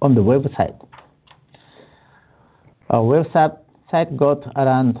on the website. Our website got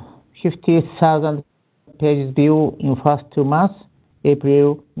around 50,000 pages view in first 2 months,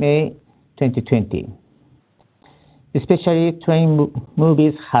 April, May 2020. Especially training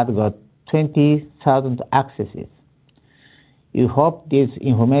movies had got 20,000 accesses. We hope this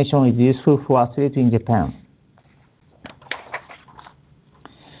information is useful for athletes in Japan.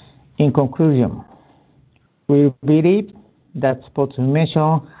 In conclusion, we believe that sports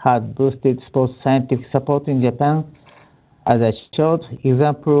information had boosted sports scientific support in Japan, as I showed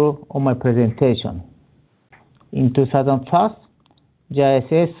example on my presentation. In 2001,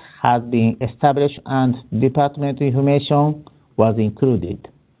 JISS had been established and department information was included.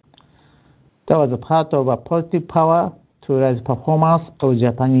 That was a part of a positive power to raise performance of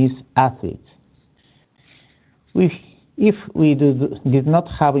Japanese athletes. If we did not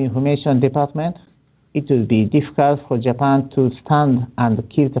have information department, it would be difficult for Japan to stand and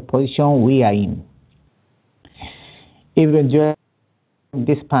keep the position we are in. Even during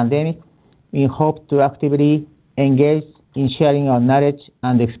this pandemic, we hope to actively engage in sharing our knowledge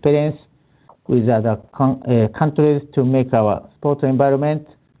and experience with other countries to make our sport environment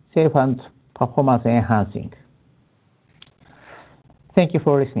safe and performance enhancing. Thank you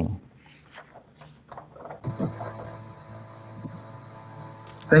for listening.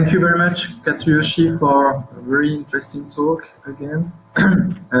 Thank you very much, Katsuyoshi, for a very interesting talk again.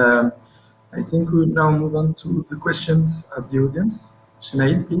 I think we'll now move on to the questions of the audience.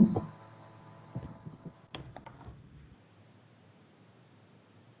 Sinead, please.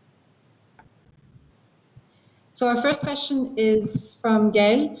 So our first question is from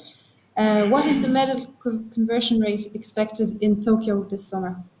Gail. What is the medal conversion rate expected in Tokyo this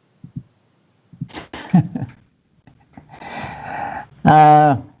summer?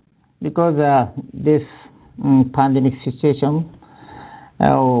 Because this pandemic situation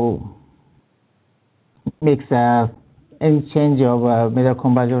makes any change of medal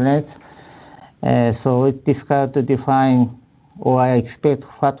conversion rate, so it's difficult to define or I expect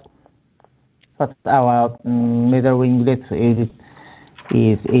what our medal winning rate is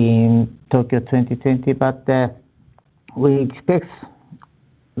in Tokyo 2020, but we expect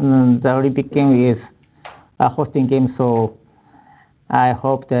the Olympic game is a hosting game, so I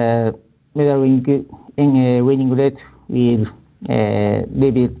hope the medal winning rate will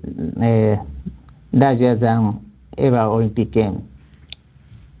be larger than ever Olympic game.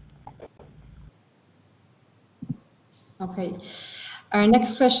 Okay. Our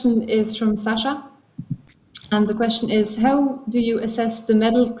next question is from Sasha. And the question is, how do you assess the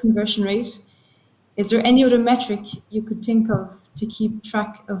medal conversion rate? Is there any other metric you could think of to keep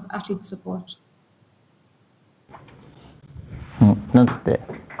track of athlete support? Not there.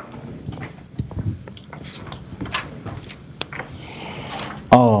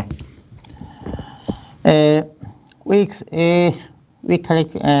 Oh, we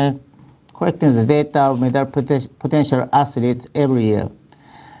collecting the data of medal potential athletes every year.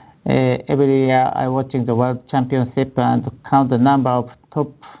 Every year, I watching the World Championship and count the number of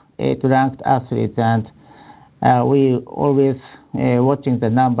top 8 ranked athletes, and we always watching the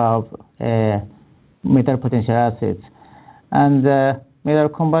number of medal potential athletes. And medal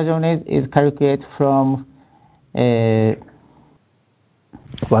conversion rate is calculated from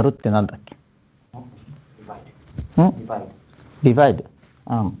divide.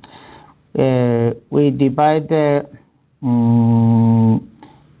 We divide the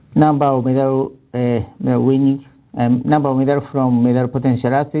number of medal winning number of medal from medal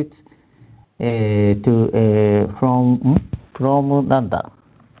potential athletes to from Lambda.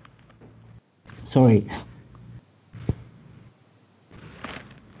 Sorry.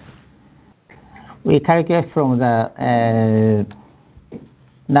 We calculate from the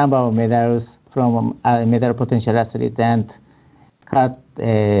number of medals from medal potential athletes and cut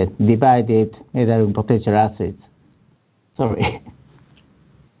divided medal potential athletes. Sorry.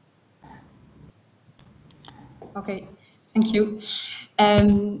 Okay, thank you.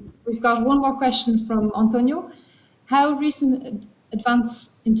 We've got one more question from Antonio. How recent advance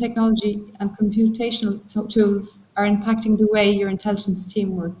in technology and computational tools are impacting the way your intelligence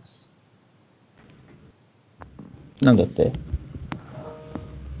team works? なんだって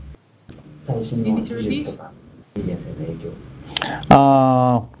You need me to repeat?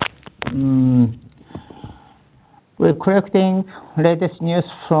 We're collecting latest news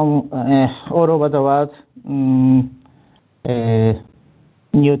from all over the world,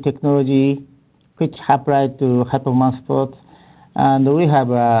 new technology which applied to high-performance sports, and we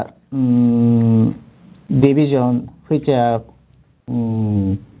have a division which are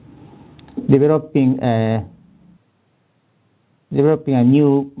developing a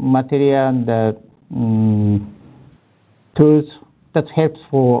new material and tools that helps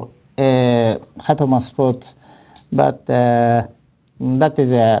for high-performance sports. But that is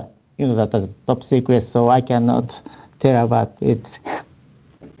that is top secret, so I cannot tell about it.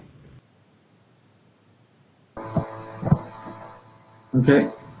 Okay,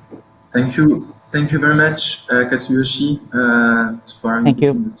 thank you very much, Katsuyoshi, for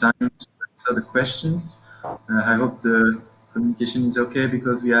taking the time to answer the questions. I hope the communication is okay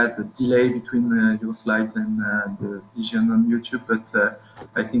because we had a delay between your slides and the vision on YouTube, but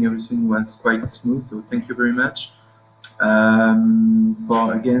I think everything was quite smooth, so thank you very much.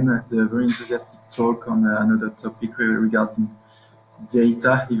 For again the very enthusiastic talk on another topic regarding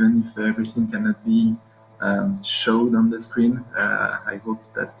data, even if everything cannot be showed on the screen. I hope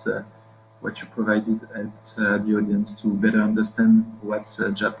that what you provided helped the audience to better understand what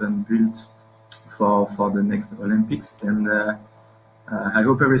Japan built for the next Olympics, and I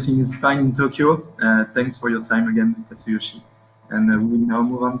hope everything is fine in Tokyo. Thanks for your time again, Katsuyoshi, and we will now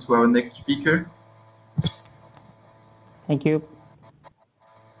move on to our next speaker. Thank you.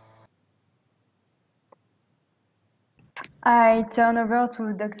 I turn over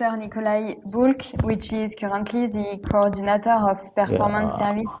to Dr. Nicolai Böhlke, which is currently the coordinator of performance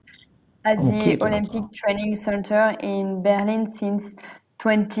service at the Olympic Training Center in Berlin since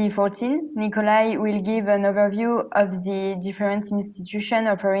 2014. Nicolai will give an overview of the different institutions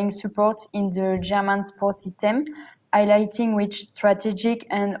offering support in the German sport system, highlighting which strategic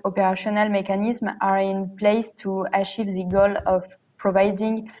and operational mechanisms are in place to achieve the goal of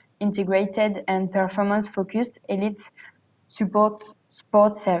providing integrated and performance-focused elite support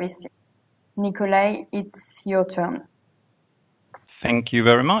sports services. Nicolai, it's your turn. Thank you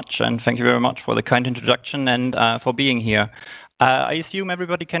very much, and thank you very much for the kind introduction and for being here. I assume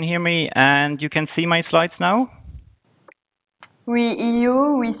everybody can hear me and you can see my slides now? We hear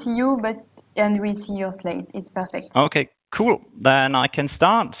you, we see you, and we see your slide. It's perfect. Okay, cool. Then I can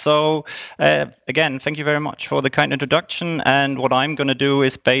start. So again, thank you very much for the kind introduction. And what I'm going to do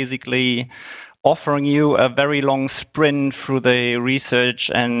is basically offering you a very long sprint through the research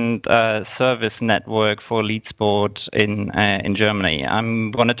and service network for elite sport in Germany. I'm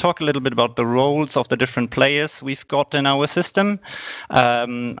going to talk a little bit about the roles of the different players we've got in our system.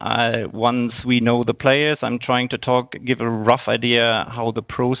 Once we know the players, I'm trying to give a rough idea how the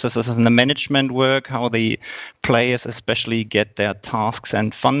processes and the management work, how the players especially get their tasks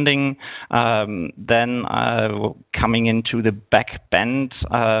and funding. Then coming into the back bend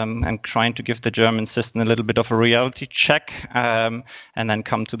and trying to give the German system a little bit of a reality check, and then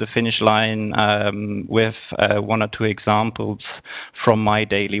come to the finish line with one or two examples from my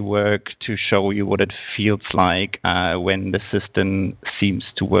daily work to show you what it feels like when the system seems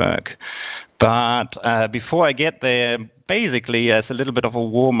to work. But before I get there, basically as a little bit of a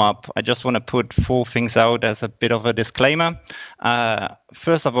warm-up, I just want to put 4 things out as a bit of a disclaimer.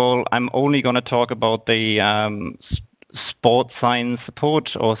 First of all, I'm only going to talk about the sport science support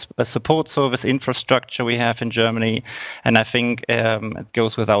or a support service infrastructure we have in Germany. And I think it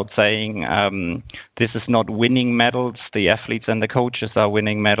goes without saying, this is not winning medals. The athletes and the coaches are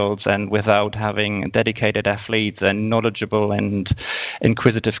winning medals, and without having dedicated athletes and knowledgeable and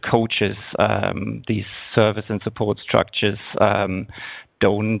inquisitive coaches, these service and support structures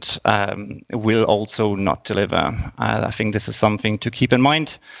will also not deliver. I think this is something to keep in mind.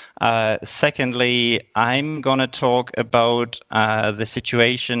 Secondly, I'm going to talk about the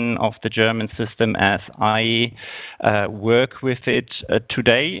situation of the German system as I work with it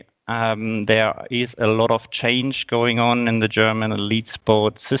today. There is a lot of change going on in the German elite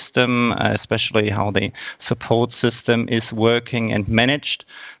sport system, especially how the support system is working and managed.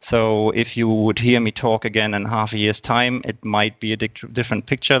 So if you would hear me talk again in half a year's time, it might be a different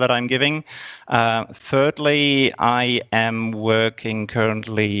picture that I'm giving. Thirdly, I am working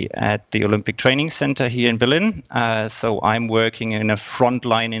currently at the Olympic Training Center here in Berlin. So I'm working in a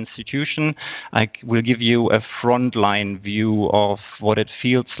frontline institution. I will give you a frontline view of what it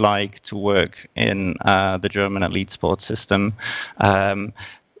feels like to work in the German elite sports system.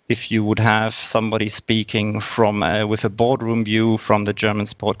 If you would have somebody speaking from with a boardroom view from the German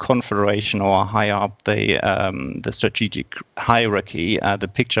Sport Confederation or higher up the strategic hierarchy, the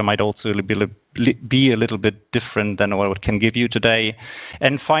picture might also be a little bit different than what I can give you today.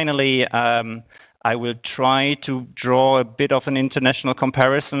 And finally, I will try to draw a bit of an international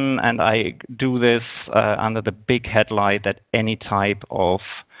comparison, and I do this under the big headlight that any type of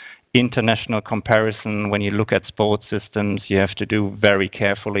international comparison, when you look at sports systems, you have to do very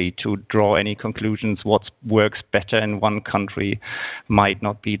carefully to draw any conclusions. What works better in one country might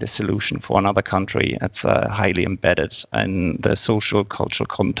not be the solution for another country. It's highly embedded in the social, cultural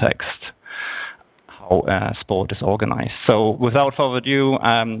context, how sport is organized. So without further ado,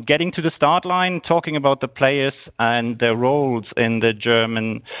 getting to the start line, talking about the players and their roles in the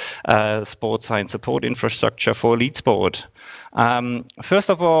German sports science support infrastructure for elite sport. First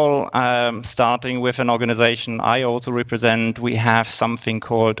of all, starting with an organization I also represent, we have something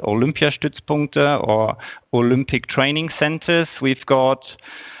called Olympiastützpunkte or Olympic training centers. We've got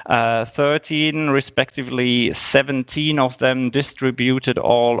 13, respectively 17 of them distributed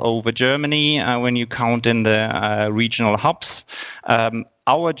all over Germany when you count in the regional hubs.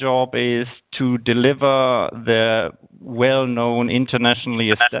 Our job is to deliver the well-known,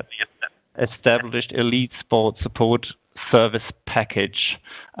 internationally established elite sport support service package,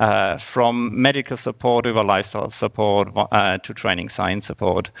 from medical support over lifestyle support to training science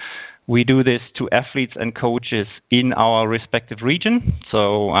support. We do this to athletes and coaches in our respective region.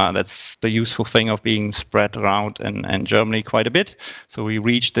 So that's the useful thing of being spread around in Germany quite a bit. So we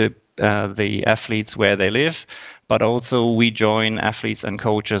reach the athletes where they live, but also we join athletes and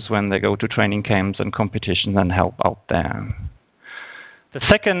coaches when they go to training camps and competitions and help out there. The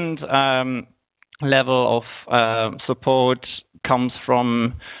second level of support comes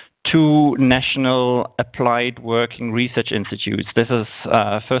from two national applied working research institutes. This is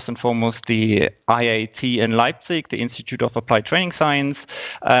first and foremost the IAT in Leipzig, the Institute of Applied Training Science,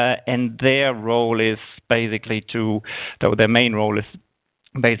 and their role is basically their main role is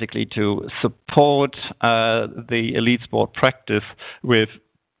basically to support the elite sport practice with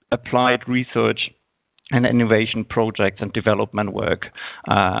applied research and innovation projects and development work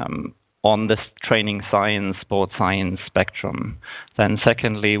on this training science, sport science spectrum. Then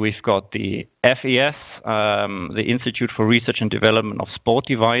secondly, we've got the FES, the Institute for Research and Development of Sport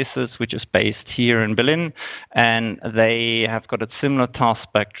Devices, which is based here in Berlin. And they have got a similar task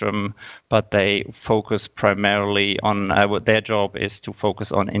spectrum, but they focus primarily on, what their job is to focus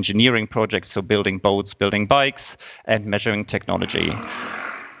on engineering projects, so building boats, building bikes, and measuring technology.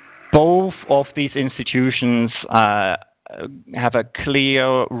 Both of these institutions have a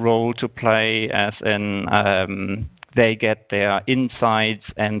clear role to play, as in they get their insights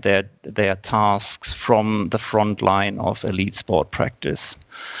and their tasks from the front line of elite sport practice,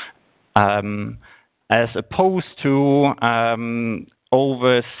 as opposed to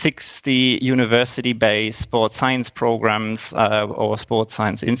over 60 university-based sports science programs or sports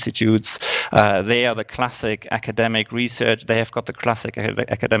science institutes. They are the classic academic research. They have got the classic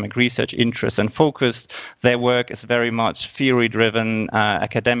academic research interest and focus. Their work is very much theory-driven,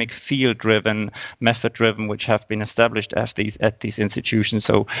 academic field-driven, method-driven, which have been established at these institutions.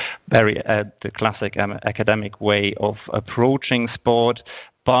 So very the classic academic way of approaching sport.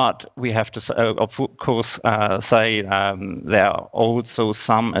 But we have to, of course, say there are also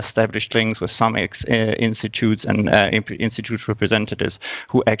some established links with some institutes and institute representatives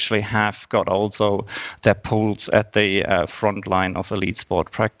who actually have got also their pulse at the front line of elite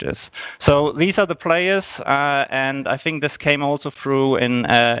sport practice. So these are the players, and I think this came also through in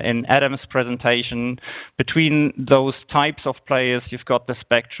Adam's presentation. Between those types of players, you've got the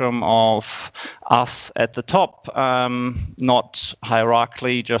spectrum of us at the top, not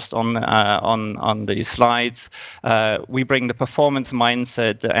hierarchically, just on the slides. We bring the performance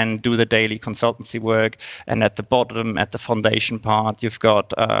mindset and do the daily consultancy work. And at the bottom, at the foundation part, you've got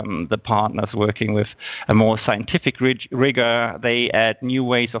the partners working with a more scientific rigor. They add new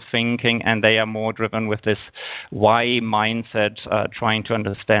ways of thinking, and they are more driven with this why mindset, trying to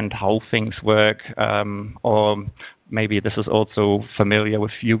understand how things work, or maybe this is also familiar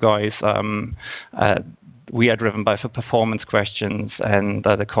with you guys. we are driven by performance questions, and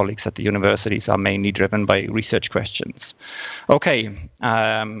the colleagues at the universities are mainly driven by research questions. Okay,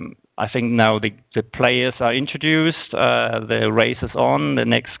 I think now the players are introduced, the race is on. The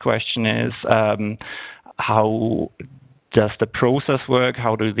next question is, how does the process work?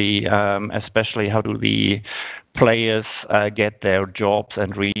 How do the, especially how do the players get their jobs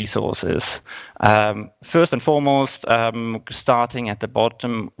and resources? First and foremost, starting at the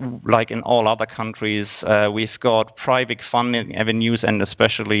bottom, like in all other countries, we've got private funding avenues and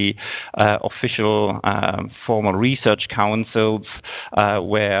especially official formal research councils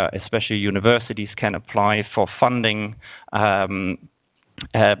where especially universities can apply for funding.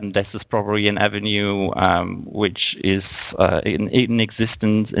 This is probably an avenue which is in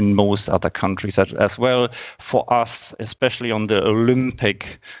existence in most other countries as well. For us, especially on the Olympic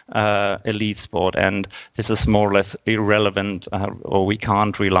elite sport, and this is more or less irrelevant, or we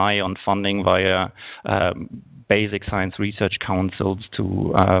can't rely on funding via basic science research councils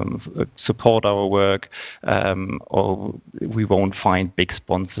to support our work, or we won't find big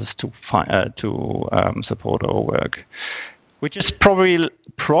sponsors to support our work. Which is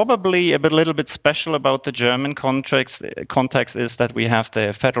probably a little bit special about the German context is that we have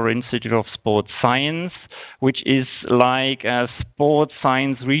the Federal Institute of Sports Science, which is like a sports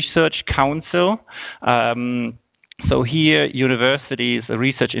science research council. So here, universities,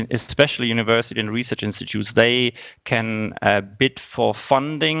 especially university and research institutes, they can bid for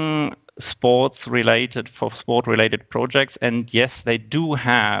funding sport-related projects, and yes, they do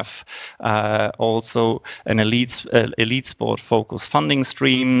have also an elite sport-focused funding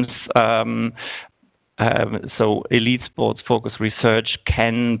streams. So elite sports-focused research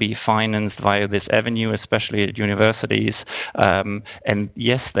can be financed via this avenue, especially at universities. And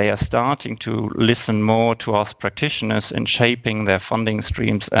yes, they are starting to listen more to us practitioners in shaping their funding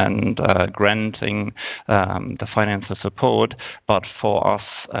streams and granting the financial support. But for us,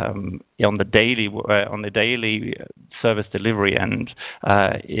 on the daily service delivery end,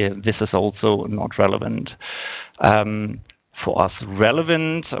 this is also not relevant. For us,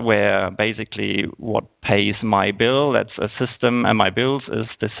 relevant, where basically what pays my bill, that's a system, and my bills is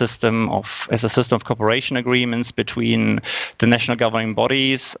a system of cooperation agreements between the national governing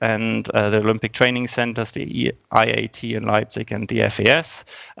bodies and the Olympic training centers, the IAT in Leipzig and the FES.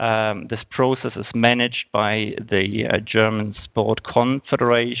 This process is managed by the German Sport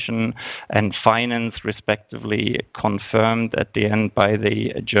Confederation and financed, respectively, confirmed at the end by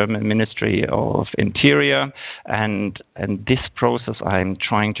the German Ministry of Interior. And this process, I'm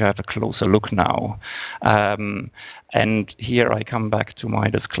trying to have a closer look now. And here I come back to my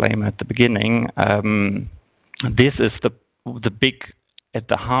disclaimer at the beginning. This is the big at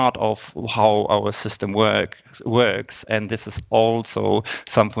the heart of how our system works, and this is also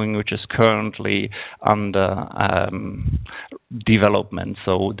something which is currently under development.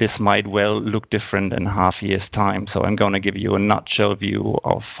 So this might well look different in half a year's time. So I'm going to give you a nutshell view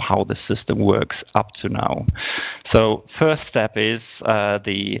of how the system works up to now. So first step is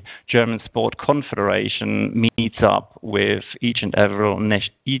the German Sport Confederation meets up with each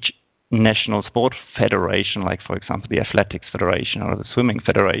national sport federation, like for example the Athletics Federation or the Swimming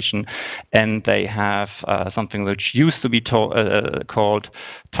Federation, and they have something which used to be called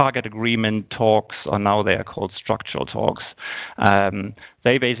target agreement talks, or now they are called structural talks.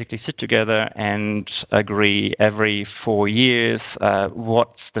 They basically sit together and agree every 4 years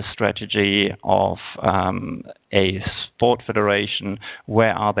what's the strategy of a sport federation,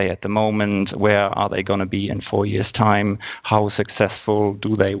 where are they at the moment, where are they going to be in 4 years' time, how successful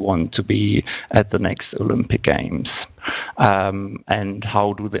do they want to be at the next Olympic Games, and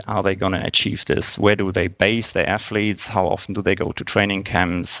how are they going to achieve this, where do they base their athletes, how often do they go to training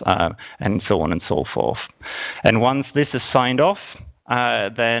camps, and so on and so forth. And once this is signed off,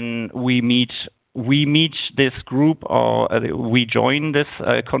 then we meet this group, or we join this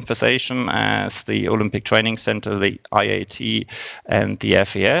conversation as the Olympic Training Center, the IAT, and the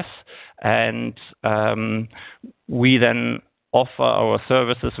FES, and we then offer our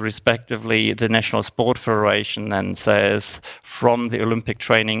services respectively. The National Sport Federation then says, from the Olympic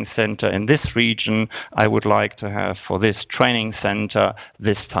Training Center in this region, I would like to have for this training center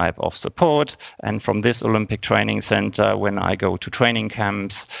this type of support. And from this Olympic Training Center, when I go to training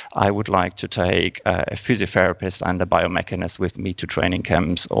camps, I would like to take a physiotherapist and a biomechanist with me to training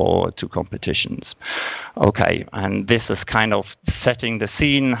camps or to competitions. Okay, and this is kind of setting the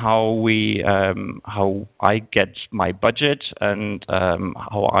scene, how I get my budget and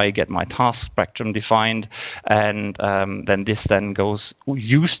how I get my task spectrum defined, and then this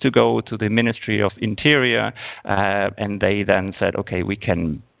used to go to the Ministry of Interior, and they then said, okay, we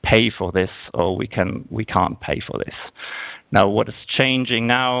can pay for this, or we can't pay for this. Now, what is changing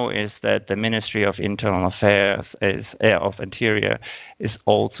now is that the Ministry of Internal Affairs of Interior is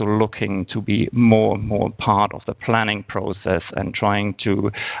also looking to be more and more part of the planning process and trying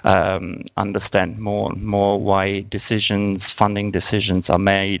to understand more and more why funding decisions are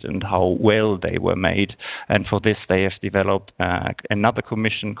made and how well they were made. And for this, they have developed another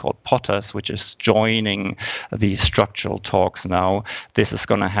commission called Potters, which is joining the structural talks now. This is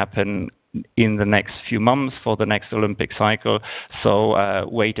going to happen in the next few months for the next Olympic cycle. So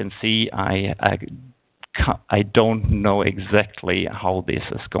wait and see. I don't know exactly how this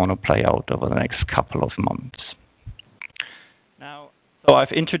is going to play out over the next couple of months. Now, so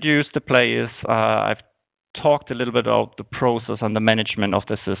I've introduced the players. I've talked a little bit about the process and the management of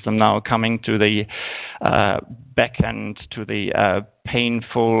the system. Now coming to the back end, to the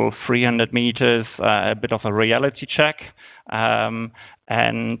painful 300 meters, a bit of a reality check.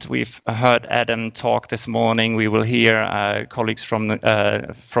 And we've heard Adam talk this morning. We will hear colleagues from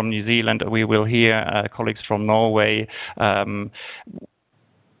New Zealand. We will hear colleagues from Norway.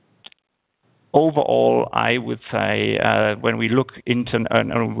 Overall, I would say when we look into,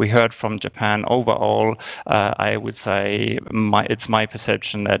 we heard from Japan, overall, I would say it's my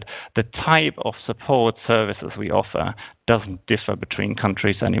perception that the type of support services we offer doesn't differ between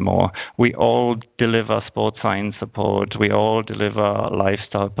countries anymore. We all deliver sports science support. We all deliver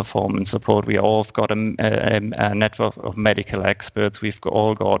lifestyle performance support. We all got a network of medical experts. We've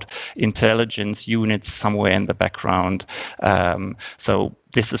all got intelligence units somewhere in the background. So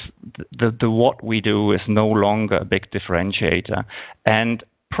this is the what we do is no longer a big differentiator. And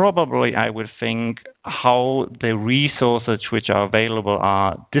probably I would think how the resources which are available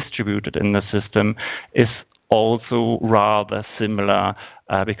are distributed in the system is also rather similar,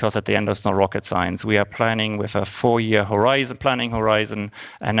 because at the end, there's no rocket science. We are planning with a 4-year planning horizon,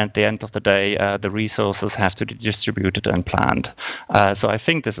 and at the end of the day, the resources have to be distributed and planned. So I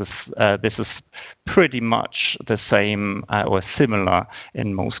think this is pretty much the same or similar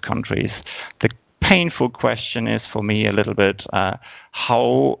in most countries. The painful question is for me a little bit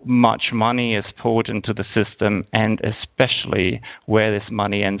how much money is poured into the system, and especially where this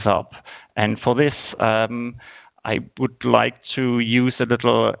money ends up. And for this, I would like to use a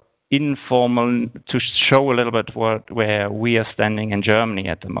little informal, to show a little bit where we are standing in Germany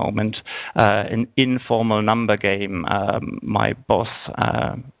at the moment, an informal number game my boss,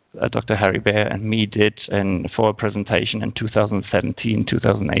 Dr. Harry Baer, and me did for a presentation in 2017,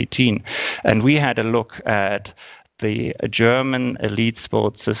 2018. And we had a look at the German elite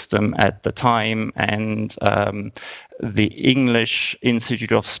sports system at the time and the English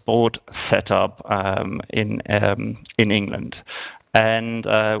Institute of Sport setup in England. And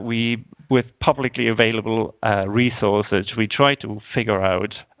we, with publicly available resources, we try to figure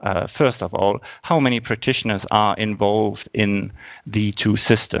out, first of all, how many practitioners are involved in the two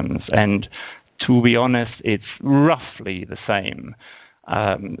systems. And to be honest, it's roughly the same.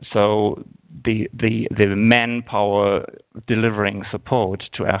 So the manpower delivering support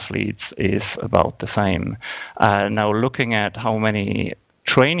to athletes is about the same. Now looking at how many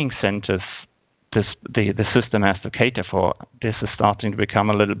training centers the system has to cater for, this is starting to become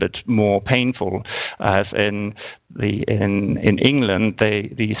a little bit more painful. As in England,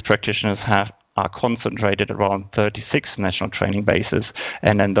 these practitioners are concentrated around 36 national training bases,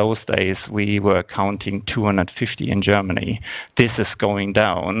 and in those days we were counting 250 in Germany. This is going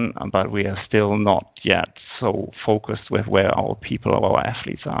down, but we are still not yet so focused with where our people, our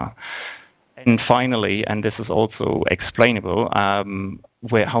athletes are. And finally, and this is also explainable,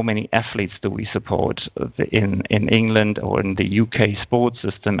 how many athletes do we support? In England or in the UK sports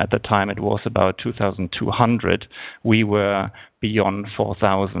system at the time, it was about 2,200. We were beyond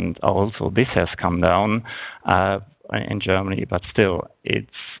 4,000. Also, this has come down in Germany, but still,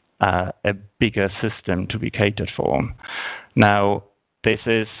 it's a bigger system to be catered for. Now, this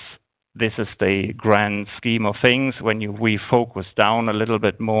is the grand scheme of things. When we focus down a little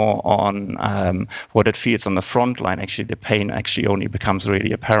bit more on what it feels on the front line, actually the pain actually only becomes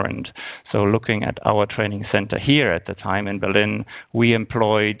really apparent. So looking at our training center here at the time in Berlin, we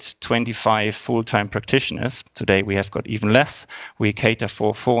employed 25 full-time practitioners. Today we have got even less. We cater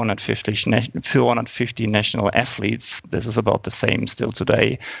for 450 national athletes. This is about the same still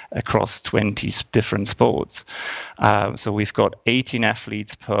today across 20 different sports. So we've got 18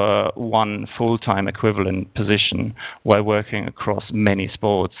 athletes per one full-time equivalent position while working across many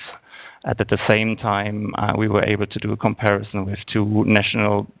sports. At the same time, we were able to do a comparison with two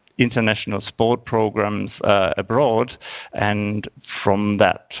international sport programs abroad, and from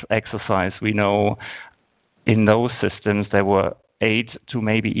that exercise we know in those systems there were 8 to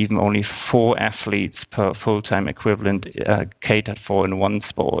maybe even only 4 athletes per full-time equivalent catered for in one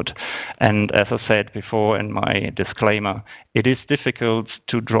sport. And as I said before in my disclaimer, it is difficult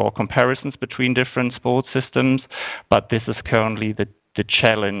to draw comparisons between different sports systems, but this is currently the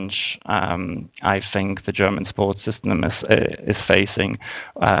challenge I think the German sports system is facing.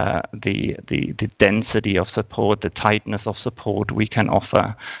 The density of support, the tightness of support we can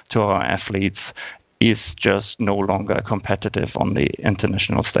offer to our athletes is just no longer competitive on the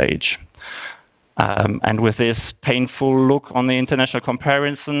international stage. And with this painful look on the international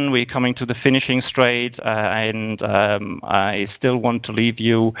comparison, we're coming to the finishing straight, and I still want to leave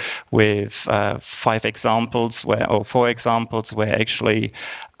you with 4 examples where actually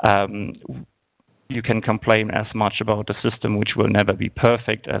you can complain as much about a system which will never be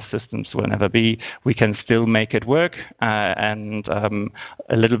perfect as systems will never be. We can still make it work, and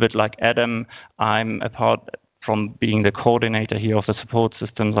a little bit like Adam, I'm apart from being the coordinator here of the support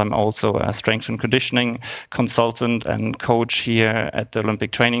systems, I'm also a strength and conditioning consultant and coach here at the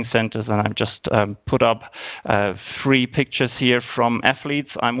Olympic training centers. And I've just put up 3 pictures here from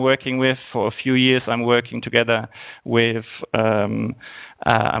athletes I'm working with. For a few years, I'm working together with 2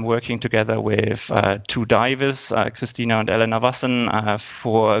 divers, Christina and Elena Wassen,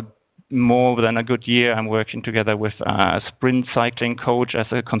 for more than a good year. I'm working together with a sprint cycling coach as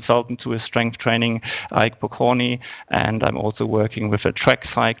a consultant to his strength training, Ike Pokorny, and I'm also working with a track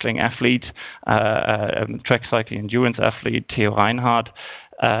cycling athlete, track cycling endurance athlete, Theo Reinhardt.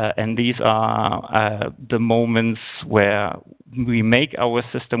 And these are the moments where we make our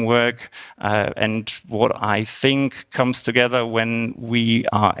system work, and what I think comes together when we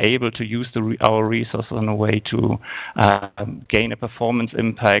are able to use our resources in a way to gain a performance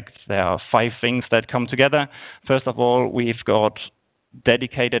impact. There are 5 things that come together. First of all, we've got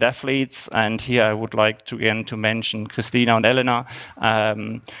dedicated athletes, and here I would like to again to mention Christina and Elena.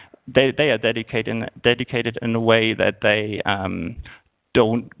 They are dedicated in a way that they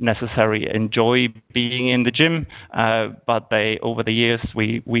don't necessarily enjoy being in the gym, but they over the years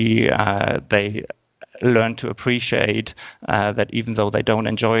they learn to appreciate that even though they don't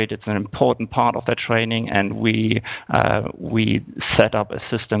enjoy it, it's an important part of their training, and we set up a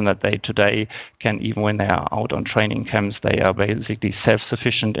system that they today can, even when they are out on training camps, they are basically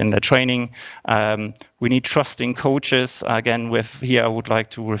self-sufficient in their training. We need trusting coaches. Again, here I would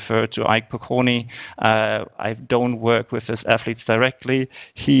like to refer to Ike Pokorny. I don't work with his athletes directly.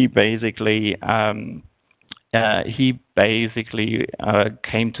 He basically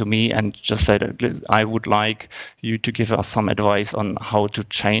came to me and just said, I would like you to give us some advice on how to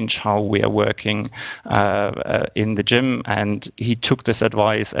change how we are working in the gym. And he took this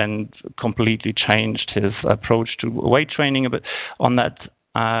advice and completely changed his approach to weight training a bit on that.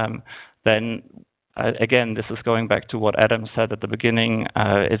 Again, this is going back to what Adam said at the beginning.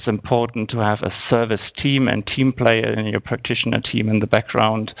 It's important to have a service team and team player in your practitioner team in the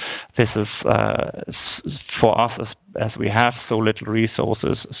background. This is, for us, as we have so little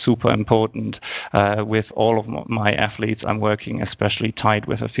resources, super important. With all of my athletes, I'm working especially tight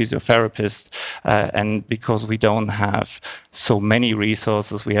with a physiotherapist. And because we don't have so many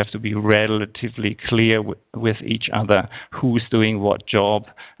resources, we have to be relatively clear with each other who's doing what job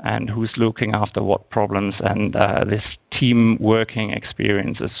and who's looking after what problems. And this team working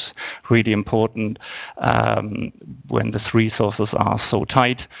experience is really important when the resources are so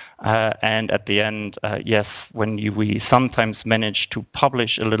tight. And at the end, yes, when we sometimes manage to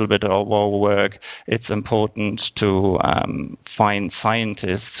publish a little bit of our work, it's important to find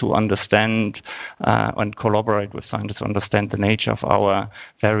scientists who understand and collaborate with scientists who understand the nature of our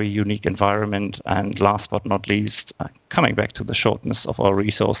very unique environment. And last but not least, coming back to the shortness of our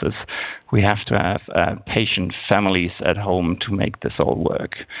resources, we have to have patient families at home to make this all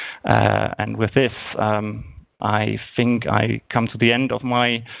work. And with this, I think I come to the end of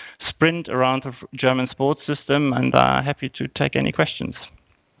my sprint around the German sports system, and happy to take any questions.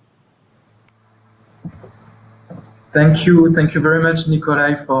 Thank you very much,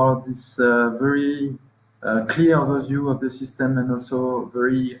 Nicolai, for this very clear overview of the system and also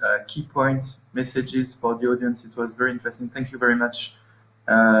very key points, messages for the audience. It was very interesting. Thank you very much,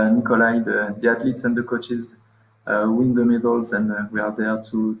 Nicolai. The athletes and the coaches win the medals, and we are there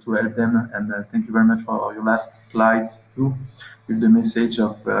to help them. And thank you very much for your last slides too, with the message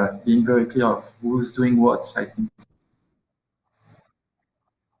of being very clear of who's doing what, I think.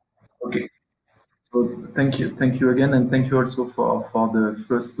 Okay. So thank you again, and thank you also for the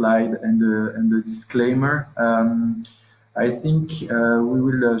first slide and the disclaimer. I think we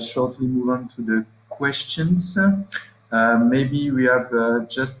will shortly move on to the questions. Maybe we have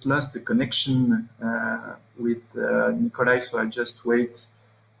just lost the connection with Nicolai, so I'll just wait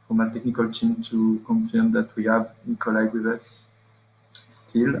for my technical team to confirm that we have Nicolai with us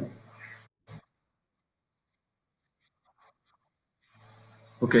still.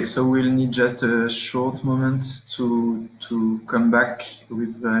 Okay, so we'll need just a short moment to come back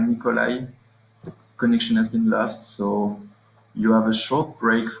with Nicolai. The connection has been lost, so you have a short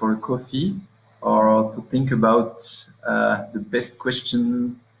break for a coffee or to think about the best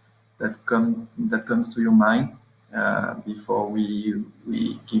question that comes to your mind before we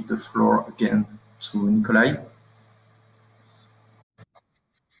give the floor again to Nicolai.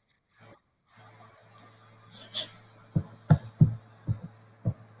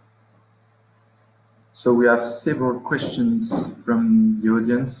 So we have several questions from the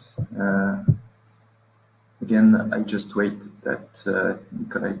audience. Again, I just wait that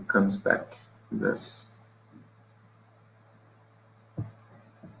Nicolai comes back with us.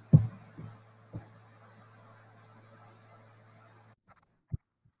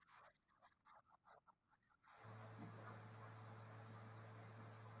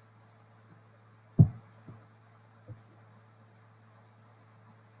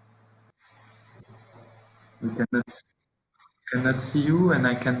 We cannot see you, and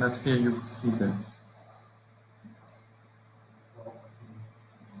I cannot hear you either.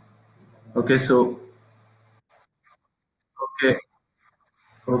 Okay, so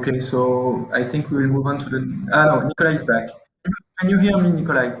okay, so I think we will move on to the. Ah no, Nicolai is back. Can you hear me,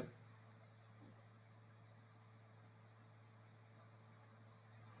 Nicolai?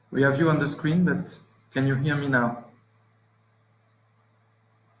 We have you on the screen, but can you hear me now?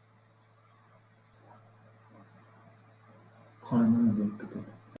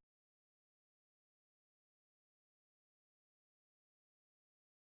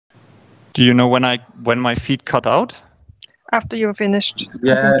 Do you know when my feed cut out? After you're finished.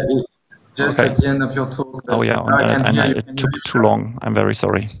 Yeah, just Okay. at the end of your talk. Oh yeah, it took too long. I'm very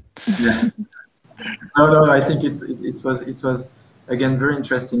sorry. Yeah. No, I think it was again very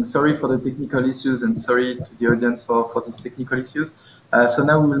interesting. Sorry for the technical issues, and sorry to the audience for these technical issues. So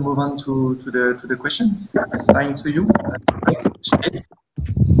now we will move on to the questions. If it's fine to you.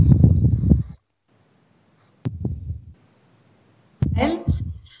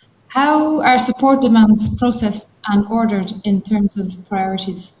 How are support demands processed and ordered in terms of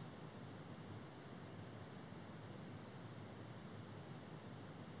priorities?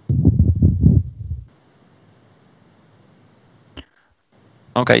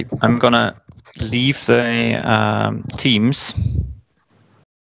 Okay, I'm gonna leave the Teams.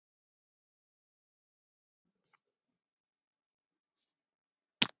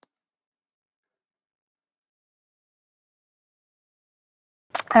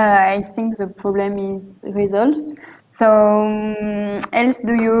 I think the problem is resolved. So, Else,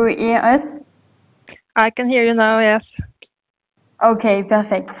 do you hear us? I can hear you now, yes. Okay,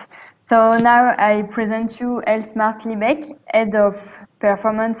 perfect. So now I present you Else-Marthe Sørlie Lybekk, Head of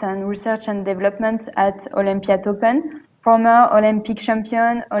Performance and Research and Development at Olympique Open, former Olympic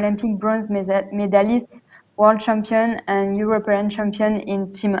champion, Olympic bronze medalist, world champion and European champion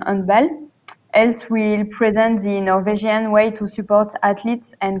in team handball. Else will present the Norwegian way to support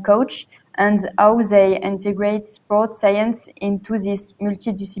athletes and coach and how they integrate sport science into this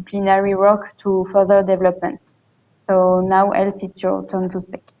multidisciplinary work to further development. So now, Else, it's your turn to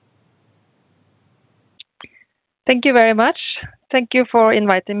speak. Thank you very much. Thank you for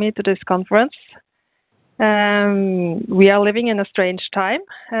inviting me to this conference. We are living in a strange time.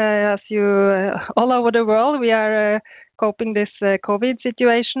 As you, all over the world, we are coping this COVID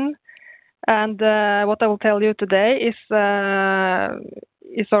situation. And what I will tell you today is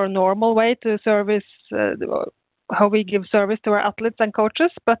our normal way to service, how we give service to our athletes and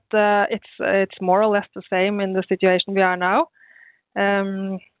coaches, but it's more or less the same in the situation we are now.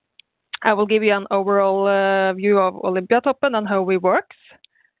 I will give you an overall view of Olympic Open and how we work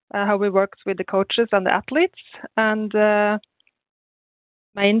with the coaches and the athletes, and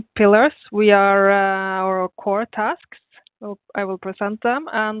main pillars. We are our core tasks. So I will present them,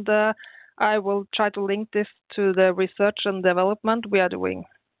 and I will try to link this to the research and development we are doing.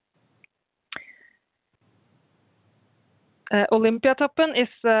 Olympiatoppen is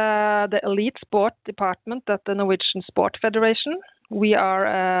the elite sport department at the Norwegian Sport Federation. We are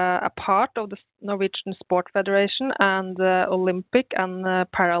a part of the Norwegian Sport Federation and the Olympic and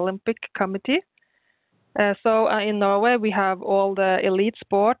Paralympic Committee. So in Norway, we have all the elite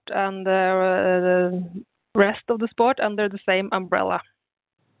sport and the rest of the sport under the same umbrella.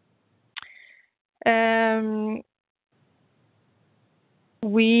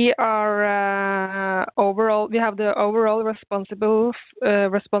 We are overall. We have the overall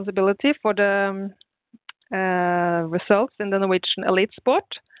responsibility for the results in the Norwegian elite sport,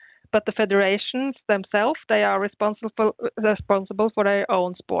 but the federations themselves, they are responsible for their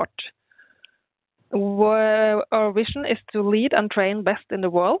own sport. Our vision is to lead and train best in the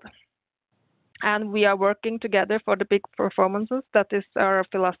world, and we are working together for the big performances. That is our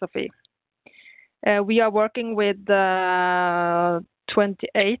philosophy. We are working with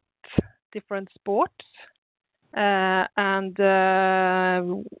 28 different sports, and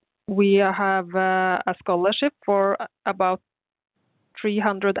we have a scholarship for about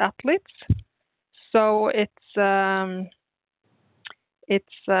 300 athletes. So it's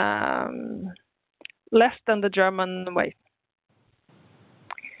less than the German way.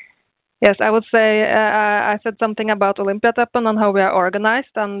 Yes, I would say I said something about Olympiatoppen and how we are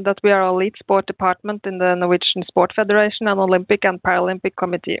organized, and that we are a elite sport department in the Norwegian Sport Federation and Olympic and Paralympic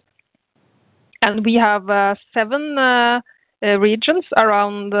Committee. And we have 7 regions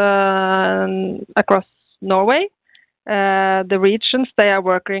around across Norway. The regions, they are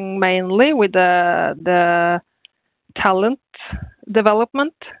working mainly with the talent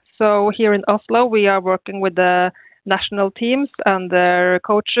development. So here in Oslo, we are working with the national teams and their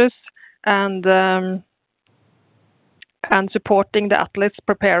coaches, and supporting the athletes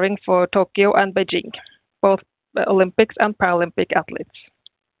preparing for Tokyo and Beijing, both Olympics and Paralympic athletes.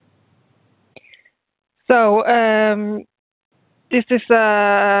 So this is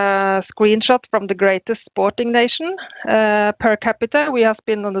a screenshot from the greatest sporting nation. Per capita, we have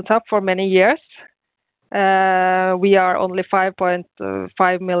been on the top for many years. We are only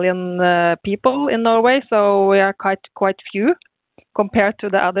 5.5 million people in Norway, so we are quite few compared to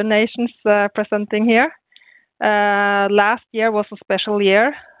the other nations presenting here. Last year was a special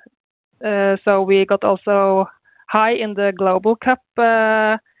year, so we got also high in the Global Cup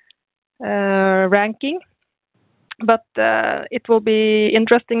ranking. But it will be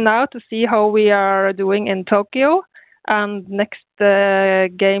interesting now to see how we are doing in Tokyo and next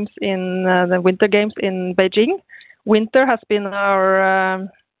games in the Winter Games in Beijing. Winter has been our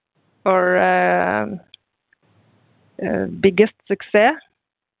biggest success.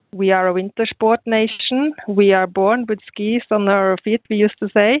 We are a winter sport nation. We are born with skis on our feet, we used to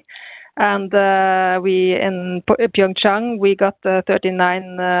say. And we in Pyeongchang, we got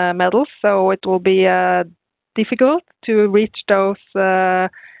 39 medals, so it will be difficult to reach those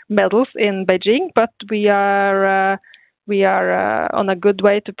medals in Beijing, but we are on a good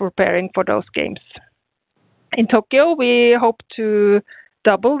way to preparing for those games. In Tokyo, we hope to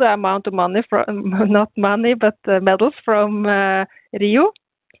double the amount of money not money, but medals from Rio.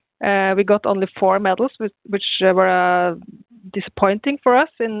 We got only 4 medals, which were disappointing for us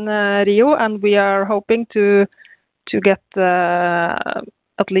in Rio, and we are hoping to get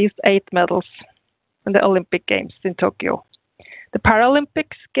at least 8 medals in the Olympic Games in Tokyo. The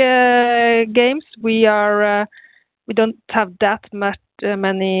Paralympics games, we don't have that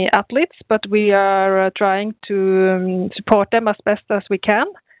many athletes, but we are trying to support them as best as we can.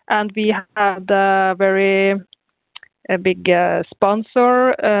 And we have a very big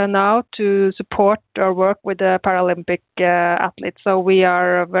sponsor now to support our work with the Paralympic athletes. So we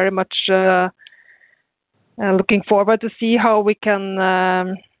are very much looking forward to see how we can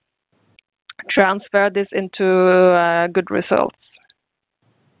transfer this into good results.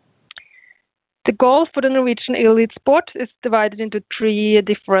 The goal for the Norwegian elite sport is divided into 3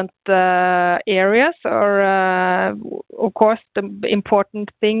 different areas. Of course, the important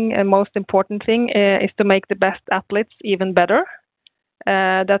thing and most important thing is to make the best athletes even better.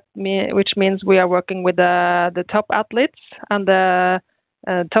 Which means we are working with the top athletes and the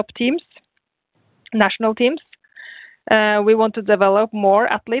top teams, national teams. We want to develop more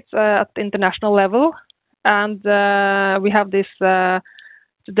athletes at the international level, and we have this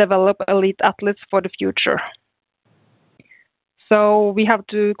to develop elite athletes for the future. So we have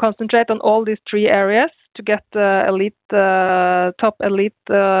to concentrate on all these 3 areas to get top elite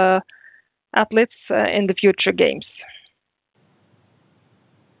athletes in the future games.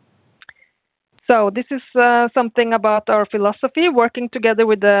 So this is something about our philosophy, working together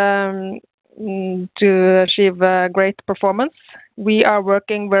with to achieve great performance. We are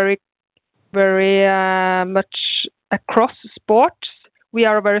working very, very much across sports. We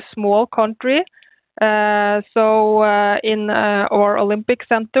are a very small country, so in our Olympic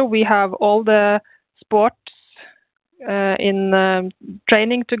Center we have all the sports in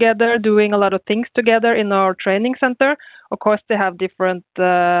training together, doing a lot of things together in our training center. Of course, they have different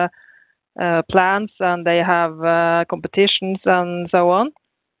plans and they have competitions and so on.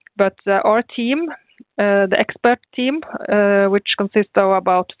 But our team, the expert team, which consists of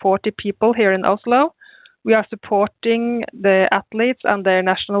about 40 people here in Oslo, we are supporting the athletes and their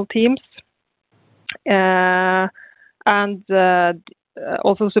national teams and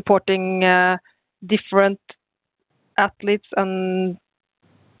also supporting different athletes and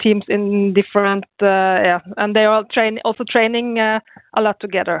teams in different and they are also training a lot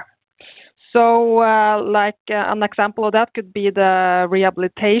together. So like an example of that could be the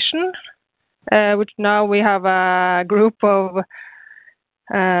rehabilitation, which now we have a group of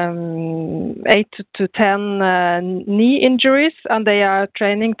 8 to 10 knee injuries, and they are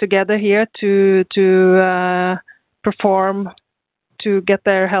training together here to perform, to get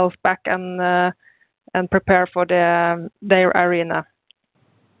their health back and prepare for their arena.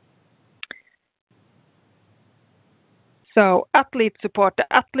 So athlete support. The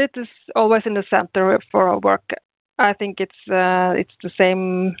athlete is always in the center for our work. I think it's the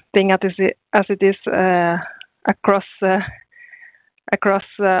same thing as it is across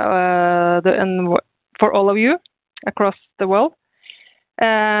and for all of you across the world.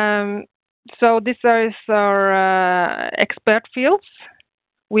 So these are our expert fields.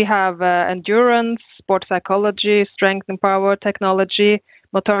 We have endurance, sports psychology, strength and power, technology,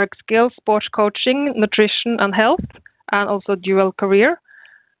 motoric skills, sports coaching, nutrition and health, and also dual career.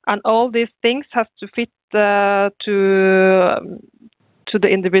 And all these things have to fit to the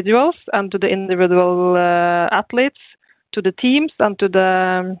individuals and to the individual athletes, to the teams and to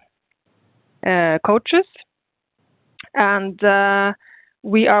the coaches. And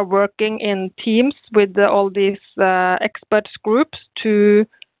we are working in teams with all these experts groups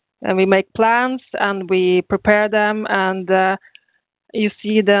and we make plans and we prepare them. And you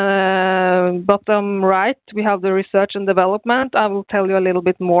see the bottom right, we have the research and development. I will tell you a little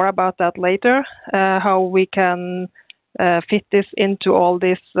bit more about that later, how we can fit this into all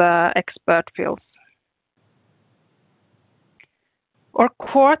these expert fields. Our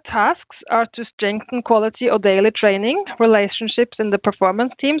core tasks are to strengthen quality of daily training, relationships in the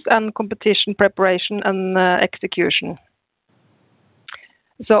performance teams, and competition preparation and execution.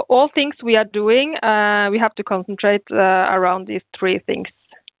 So all things we are doing, we have to concentrate around these three things.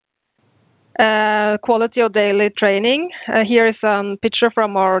 Quality of daily training. Here is a picture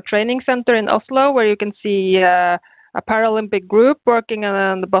from our training center in Oslo, where you can see a Paralympic group working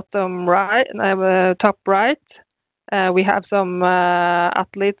on the bottom right, top right. We have some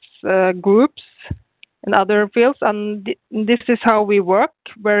athletes groups in other fields, and this is how we work.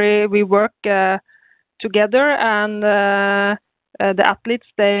 We work together, and the athletes,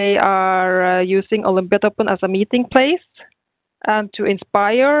 they are using Olympiatoppen as a meeting place and to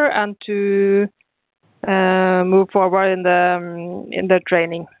inspire and to move forward in the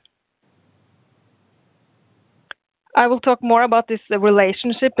training. I will talk more about this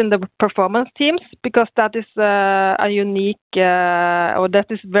relationship in the performance teams, because that is a unique, or that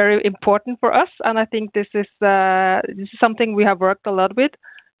is very important for us, and I think this is something we have worked a lot with,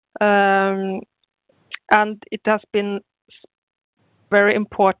 and it has been very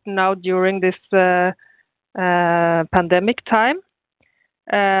important now during this pandemic time.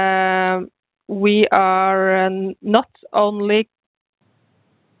 We are not only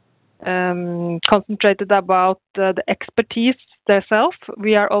concentrated about the expertise themselves.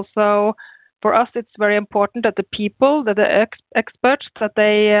 We are also, for us, it's very important that the people, that the experts, that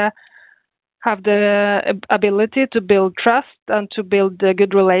they have the ability to build trust and to build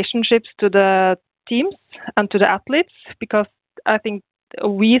good relationships to the teams and to the athletes, because I think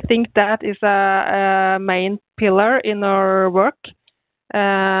we think that is a main pillar in our work.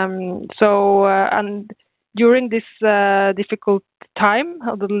 And during this difficult time,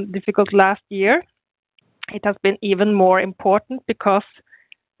 the difficult last year, it has been even more important, because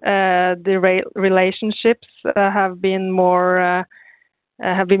the relationships have been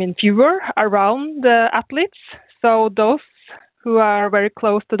fewer around the athletes. So those who are very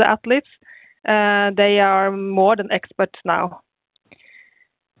close to the athletes, they are more than experts now.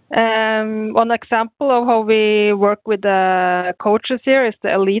 One example of how we work with the coaches here is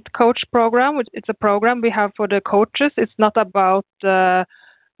the Elite Coach program. It's a program we have for the coaches. It's not about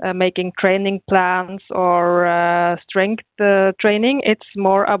making training plans or strength training. It's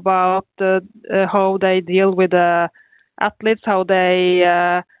more about how they deal with the athletes, how they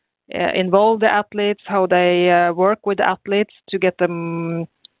involve the athletes, how they work with the athletes to get them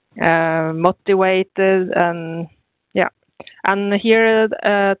motivated, and yeah. And here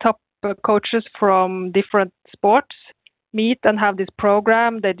top coaches from different sports meet and have this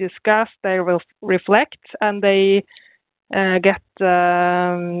program. They discuss, they will reflect, and they get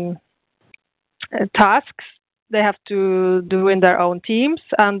tasks they have to do in their own teams,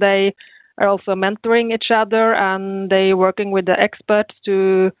 and they are also mentoring each other, and they working with the experts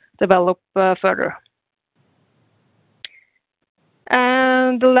to develop further.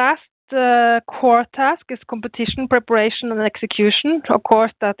 And the last core task is competition preparation and execution. Of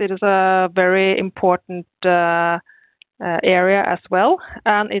course, that it is a very important area as well,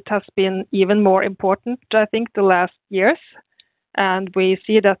 and it has been even more important, I think, the last years. And we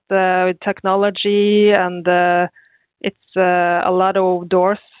see that with technology and it's a lot of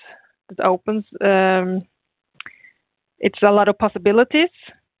doors that opens. It's a lot of possibilities,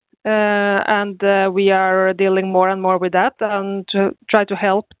 and we are dealing more and more with that and to try to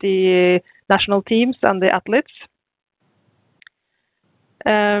help the national teams and the athletes.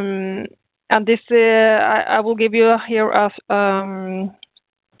 And this, I will give you here a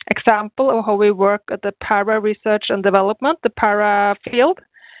example of how we work at the para research and development, the para field.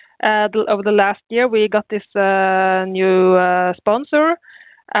 Over the last year, we got this new sponsor,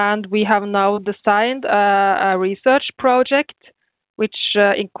 and we have now designed a research project which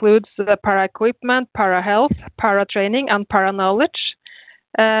includes para equipment, para health, para training, and para knowledge.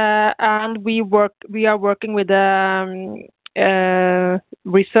 And we are working with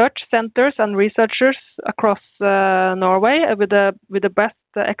research centers and researchers across Norway with the best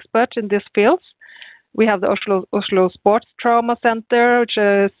experts in these fields. We have the Oslo Sports Trauma Center, which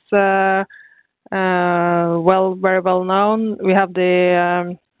is very well known. We have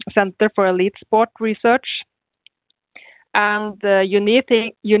the Center for Elite Sport Research. And the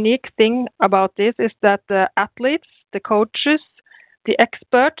unique thing about this is that the athletes, the coaches, the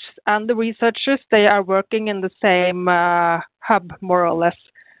experts, and the researchers, they are working in the same hub, more or less.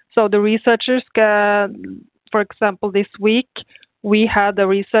 So the researchers, for example, this week, we had a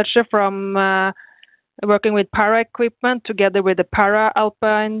researcher from working with para equipment together with the para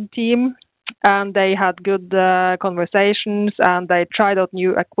alpine team, and they had good conversations, and they tried out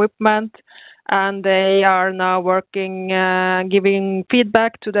new equipment, and they are now working, giving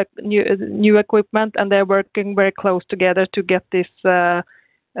feedback to the new equipment, and they're working very close together to get this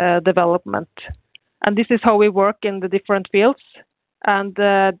development. And this is how we work in the different fields, and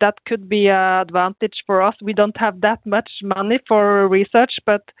that could be an advantage for us. We don't have that much money for research,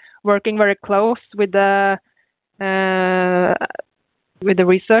 but working very close with the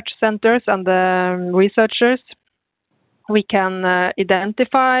research centers and the researchers, we can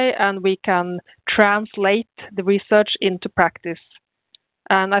identify and we can translate the research into practice.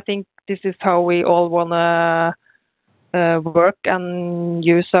 And I think this is how we all want to work and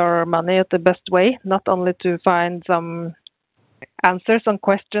use our money at the best way, not only to find some answers on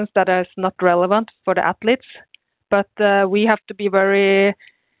questions that is not relevant for the athletes, but we have to be very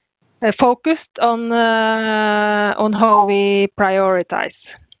focused on how we prioritize.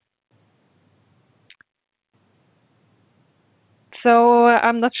 So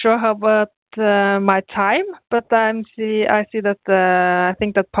I'm not sure how about my time, but I see that I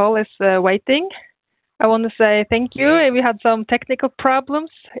think that Paul is waiting. I want to say thank you. We had some technical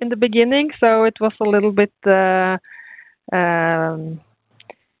problems in the beginning, so it was a little bit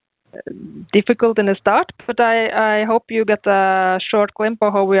difficult in the start, but I hope you get a short glimpse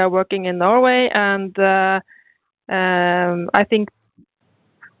of how we are working in Norway, and I think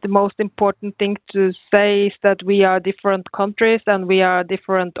the most important thing to say is that we are different countries and we are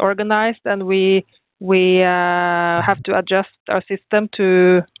different organized, and we have to adjust our system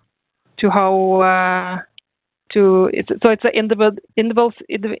to how so it's an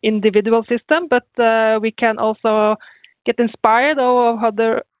individual system, but we can also get inspired of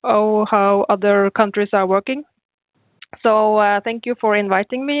how other countries are working. So thank you for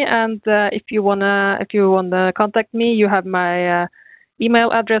inviting me, and if you wanna contact me, you have my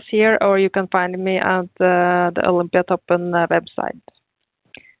email address here, or you can find me at the Olympiatoppen website.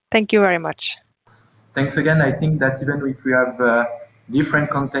 Thank you very much. Thanks again. I think that even if we have different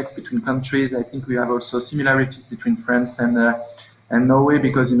contexts between countries, I think we have also similarities between France and Norway,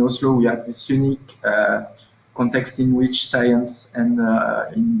 because in Oslo we have this unique context in which science and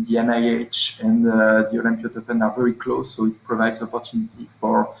in the NIH and the Olympiatoppen are very close, so it provides opportunity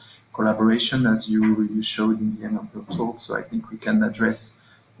for collaboration, as you showed in the end of your talk. So I think we can address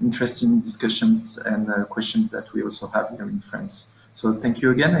interesting discussions and questions that we also have here in France. So thank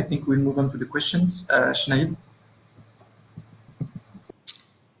you again. I think we'll move on to the questions. Sinead?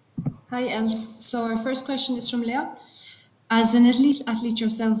 Hi, Else. So our first question is from Leah. As an athlete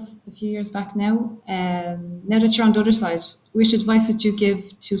yourself a few years back now, now that you're on the other side, which advice would you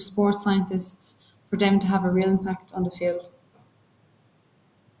give to sports scientists for them to have a real impact on the field?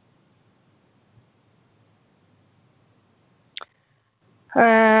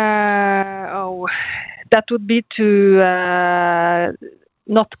 That would be to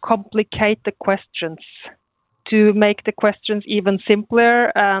not complicate the questions, to make the questions even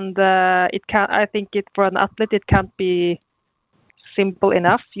simpler, and I think for an athlete it can't be simple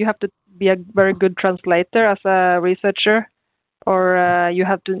enough. You have to be a very good translator as a researcher, or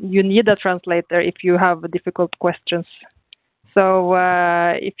you need a translator if you have difficult questions. So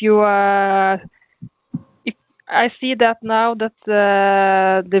if I see that now that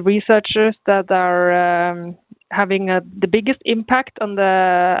the researchers that are having the biggest impact on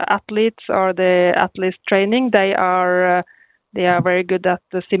the athletes or the athletes training, they are very good at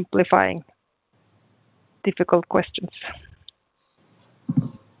simplifying difficult questions.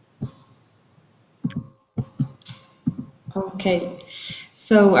 Okay,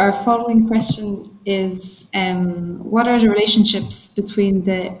 so our following question is, what are the relationships between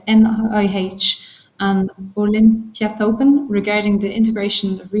the NIH and Olympique regarding the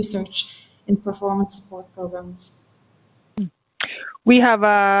integration of research in performance support programs? We have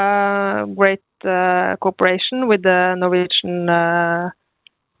a great cooperation with the Norwegian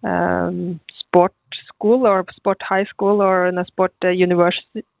sport school or sport high school or in a sport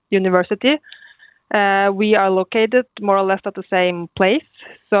university. We are located more or less at the same place.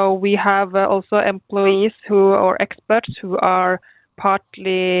 So we have also employees or experts who are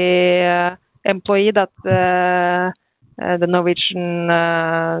partly employed at the Norwegian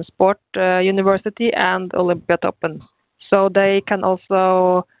Sport University and Olympiatoppen. So they can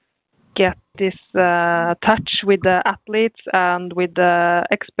also get this touch with the athletes and with the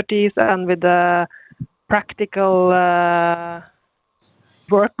expertise and with the practical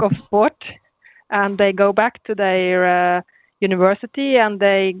work of sport. And they go back to their university and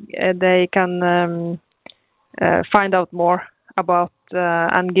they can find out more about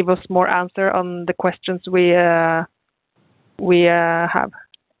and give us more answer on the questions we have.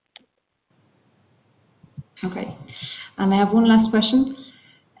 Okay, and I have one last question.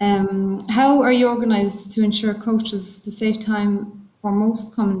 How are you organized to ensure coaches to save time for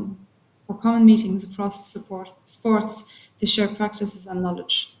common meetings across the sports to share practices and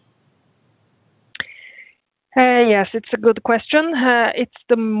knowledge? Yes, it's a good question. It's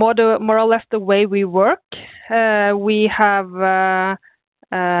more or less the way we work. We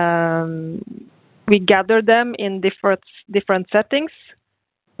gather them in different settings.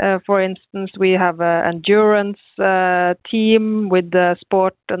 For instance, we have an endurance team with the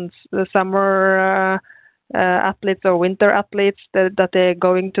sport and the summer athletes or winter athletes that they're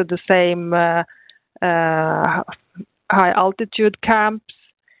going to the same high altitude camps.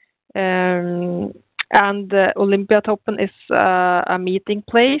 And Olympiatoppen is a meeting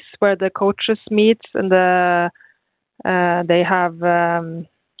place where the coaches meet and they have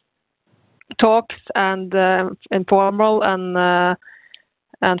talks and informal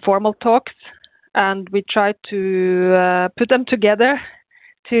and formal talks, and we try to put them together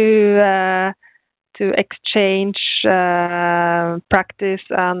to exchange practice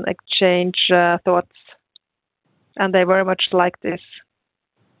and exchange thoughts, and they very much like this.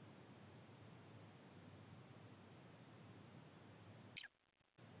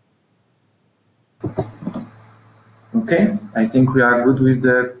 Okay, I think we are good with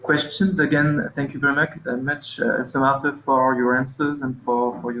the questions. Again, thank you very much, Else-Marthe, for your answers and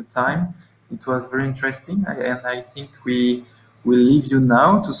for your time. It was very interesting, and I think we will leave you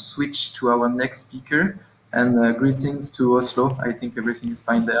now to switch to our next speaker. And greetings to Oslo. I think everything is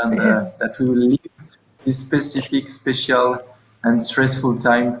fine there, and that we will leave this specific, special, and stressful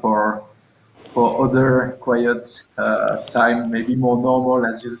time for other quiet time, maybe more normal,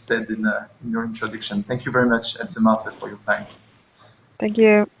 as you said in your introduction. Thank you very much, Else-Marthe, for your time. Thank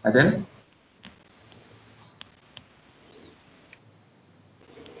you. Adele?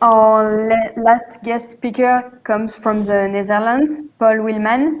 Our last guest speaker comes from the Netherlands, Paul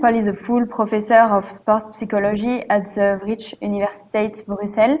Wylleman. Paul is a full professor of sport psychology at the Vrije Universiteit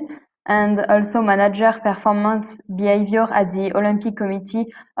Brussels and also manager performance behavior at the Olympic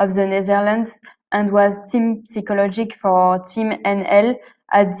Committee of the Netherlands and was team psychologic for Team NL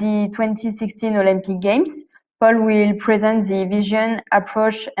at the 2016 Olympic Games. Paul will present the vision,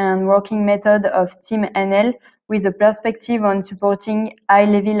 approach and working method of Team NL with a perspective on supporting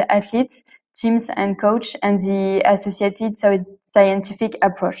high-level athletes, teams and coach, and the associated scientific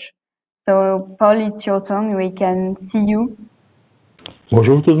approach. So, Paul, it's your turn. We can see you.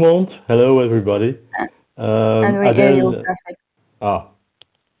 Bonjour tout le monde. Hello, everybody. And we hear you perfect.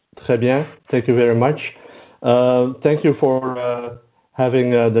 Très bien. Thank you very much. Thank you for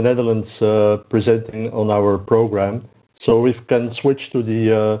having the Netherlands presenting on our program. So we can switch to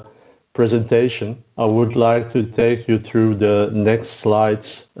the presentation. I would like to take you through the next slides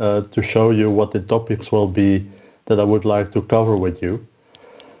to show you what the topics will be that I would like to cover with you.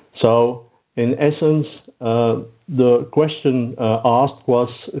 So in essence, the question asked was,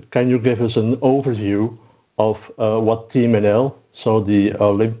 can you give us an overview of what Team NL, so the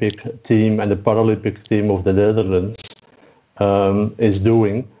Olympic team and the Paralympic team of the Netherlands is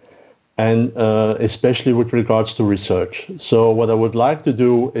doing, and especially with regards to research. So what I would like to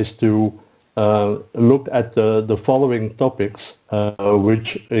do is to look at the following topics, which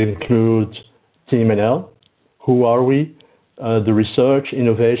include Team NL, who are we, the research,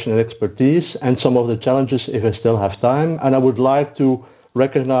 innovation and expertise, and some of the challenges if I still have time. And I would like to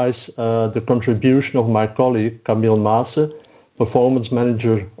recognize the contribution of my colleague Camille Maasse, Performance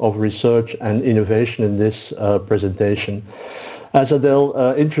Manager of Research and Innovation in this presentation. As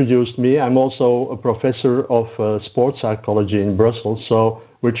Adele introduced me, I'm also a professor of sports psychology in Brussels, so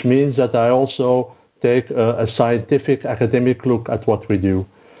which means that I also take a scientific academic look at what we do.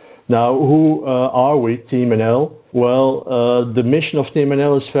 Now, who are we, Team NL? Well, the mission of Team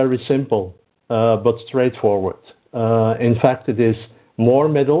NL is very simple, but straightforward. In fact, it is more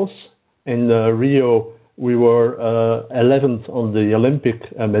medals. In Rio, we were 11th on the Olympic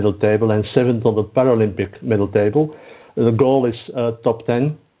medal table and 7th on the Paralympic medal table. The goal is top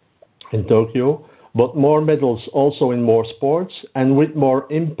 10 in Tokyo, but more medals also in more sports and with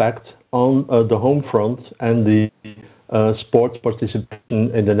more impact on the home front and the sports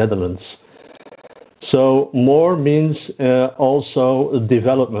participation in the Netherlands. So more means also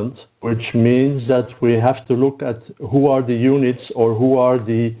development, which means that we have to look at who are the units or who are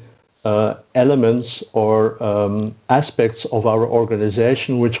the elements or aspects of our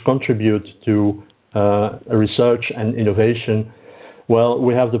organization which contribute to research and innovation. Well,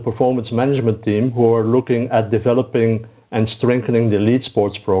 we have the performance management team who are looking at developing and strengthening the elite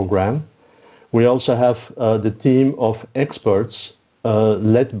sports program. We also have the team of experts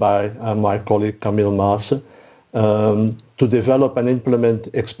led by my colleague Camille Maasse to develop and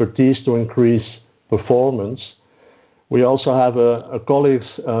implement expertise to increase performance. We also have colleagues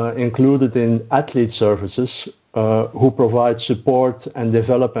included in athlete services who provide support and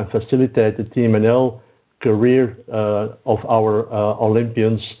develop and facilitate the Team NL career of our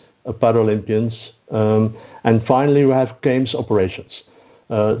Olympians, Paralympians. And finally, we have games operations.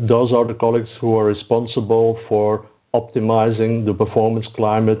 Those are the colleagues who are responsible for optimizing the performance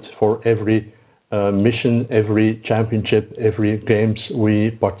climate for every mission, every championship, every games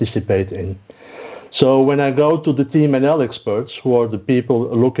we participate in. So when I go to the Team NL experts, who are the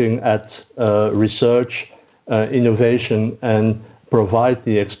people looking at research, innovation, and provide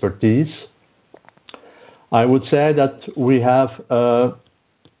the expertise, I would say that we have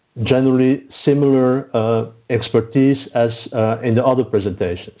generally similar expertise as in the other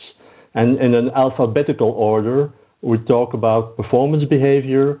presentations. And in an alphabetical order, we talk about performance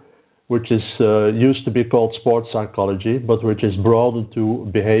behavior, which is used to be called sports psychology, but which is broadened to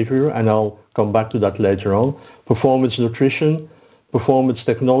behavior, and I'll come back to that later on. Performance nutrition, performance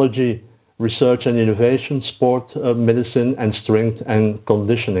technology, research and innovation, sport medicine, and strength and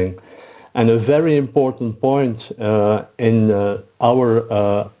conditioning. And a very important point in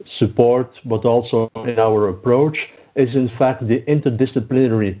our support, but also in our approach, is in fact the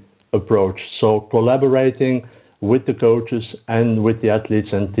interdisciplinary approach. So collaborating with the coaches and with the athletes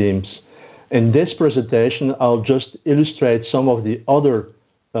and teams. In this presentation, I'll just illustrate some of the other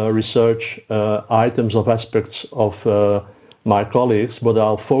research items of aspects of my colleagues, but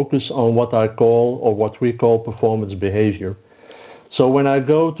I'll focus on what I call, or what we call, performance behavior. So when I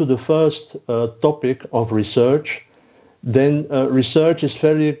go to the first topic of research, then research is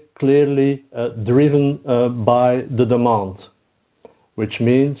very clearly driven by the demand, which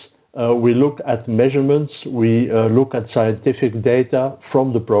means we look at measurements, we look at scientific data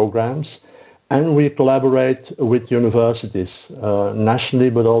from the programs, and we collaborate with universities, nationally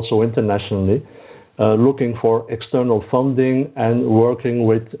but also internationally, looking for external funding and working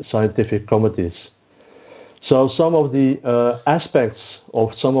with scientific committees. So some of the aspects of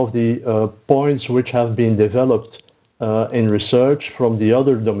some of the points which have been developed in research from the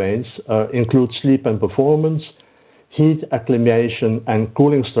other domains include sleep and performance, heat acclimation and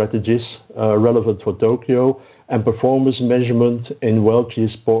cooling strategies relevant for Tokyo, and performance measurement in wheelchair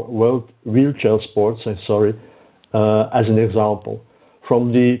sports, as an example.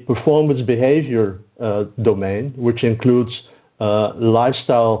 From the performance behavior domain, which includes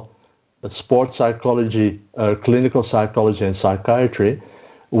lifestyle, sports psychology, clinical psychology, and psychiatry,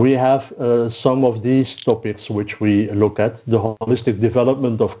 we have some of these topics which we look at: the holistic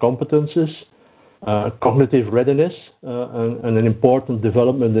development of competences, cognitive readiness, and an important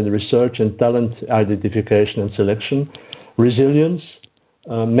development in research and talent identification and selection, resilience,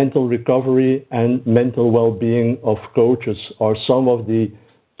 mental recovery, and mental well-being of coaches are some of the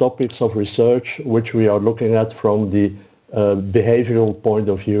topics of research which we are looking at from the behavioral point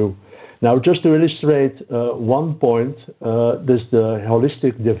of view. Now, just to illustrate one point, there's the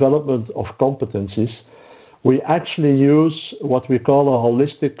holistic development of competencies. We actually use what we call a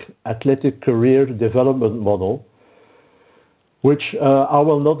holistic athletic career development model, which I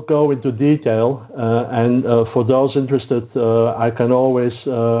will not go into detail, and for those interested, I can always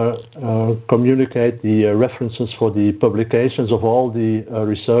communicate the references for the publications of all the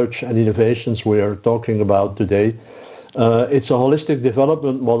research and innovations we are talking about today. It's a holistic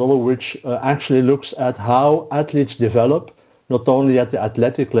development model which actually looks at how athletes develop, not only at the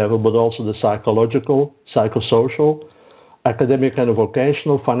athletic level, but also the psychological, psychosocial, academic and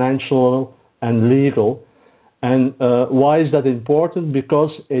vocational, financial and legal. And why is that important?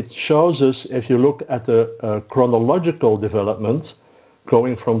 Because it shows us, if you look at the chronological development,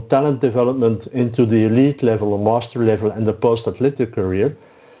 going from talent development into the elite level or master level and the post-athletic career,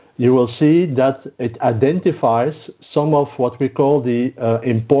 you will see that it identifies some of what we call the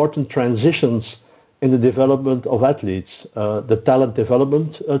important transitions in the development of athletes. The talent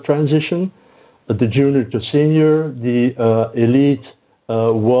development transition, the junior to senior, the elite,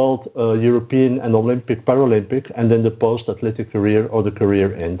 world, European and Olympic, Paralympic, and then the post-athletic career or the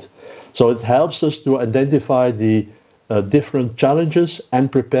career end. So it helps us to identify the different challenges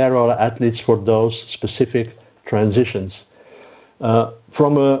and prepare our athletes for those specific transitions.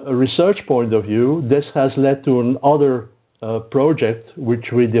 From a research point of view, this has led to another project which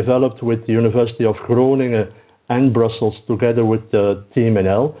we developed with the University of Groningen and Brussels together with the team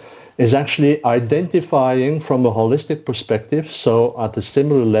NL, is actually identifying from a holistic perspective, so at a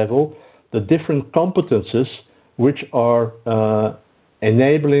similar level, the different competences which are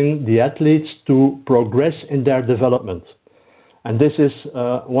enabling the athletes to progress in their development. And this is,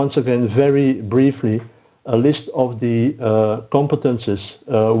 once again, very briefly, a list of the competences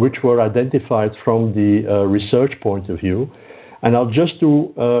which were identified from the research point of view. And I'll just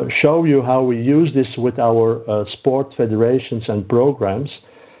to show you how we use this with our sport federations and programs.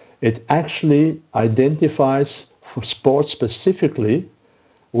 It actually identifies for sports specifically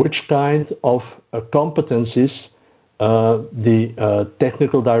which kind of competencies the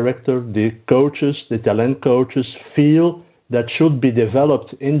technical director, the coaches, the talent coaches feel that should be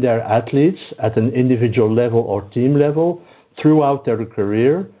developed in their athletes at an individual level or team level throughout their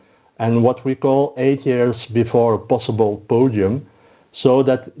career, and what we call 8 years before a possible podium, so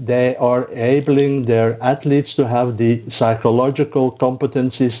that they are enabling their athletes to have the psychological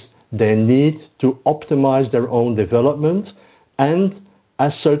competencies they need to optimize their own development and,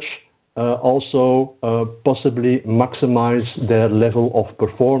 as such, also possibly maximize their level of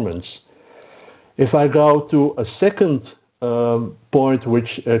performance. If I go to a second point which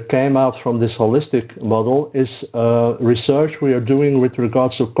came out from this holistic model is research we are doing with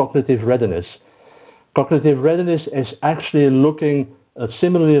regards to cognitive readiness. Cognitive readiness is actually looking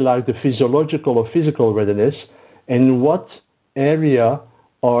similarly like the physiological or physical readiness, in what area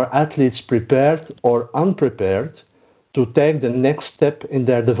are athletes prepared or unprepared to take the next step in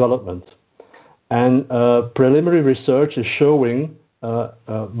their development. And preliminary research is showing,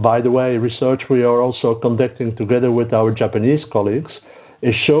 by the way, research we are also conducting together with our Japanese colleagues,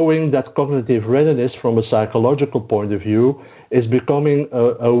 is showing that cognitive readiness from a psychological point of view is becoming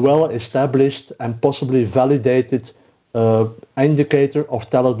a well-established and possibly validated indicator of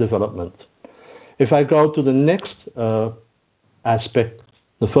talent development. If I go to the next aspect,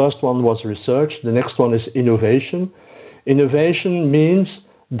 the first one was research, the next one is innovation. Innovation means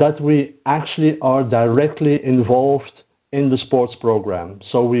that we actually are directly involved in the sports program.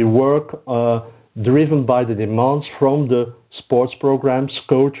 So we work driven by the demands from the sports programs,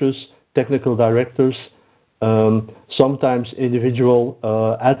 coaches, technical directors, sometimes individual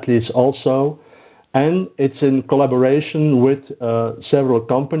athletes also. And it's in collaboration with several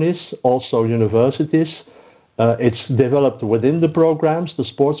companies, also universities. It's developed within the programs, the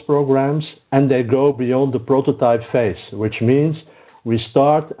sports programs, and they go beyond the prototype phase, which means we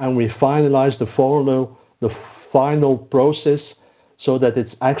start and we finalize the final process so that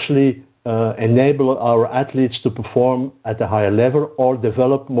it's actually enable our athletes to perform at a higher level or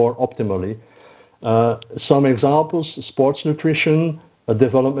develop more optimally. Some examples: sports nutrition,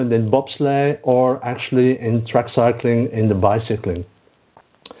 development in bobsleigh, or actually in track cycling in the bicycling.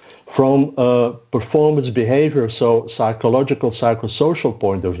 From a performance behavior, so psychological, psychosocial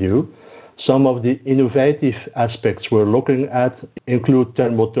point of view, some of the innovative aspects we're looking at include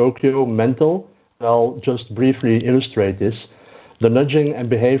Thermo Tokyo, mental. I'll just briefly illustrate this. The nudging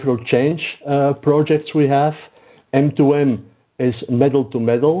and behavioral change projects we have. M2M is medal to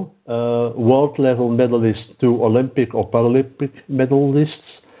medal, world level medalists to Olympic or Paralympic medalists.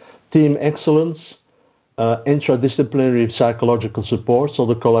 Team excellence, intradisciplinary psychological support, so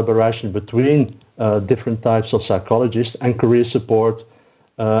the collaboration between different types of psychologists, and career support,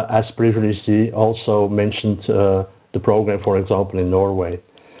 as previously also mentioned, the program, for example, in Norway.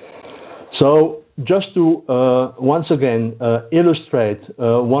 So just to once again illustrate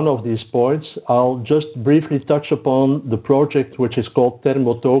one of these points, I'll just briefly touch upon the project which is called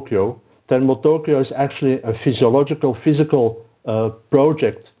Thermo Tokyo. Thermo Tokyo is actually a physical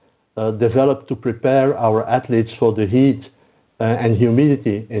project developed to prepare our athletes for the heat and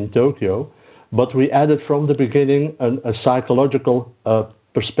humidity in Tokyo, but we added from the beginning a psychological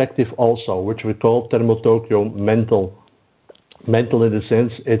perspective also, which we call Thermo Tokyo mental. Mental in the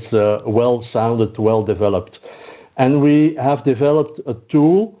sense it's well-sounded, well-developed. And we have developed a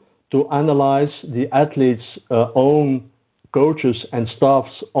tool to analyze the athletes' own coaches and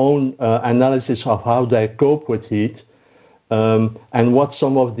staff's own analysis of how they cope with heat, and what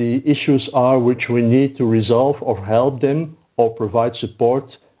some of the issues are which we need to resolve or help them or provide support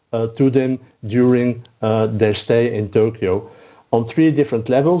to them during their stay in Tokyo. On 3 different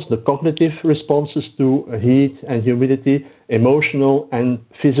levels: the cognitive responses to heat and humidity, emotional and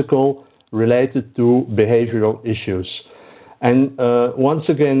physical, related to behavioral issues. And once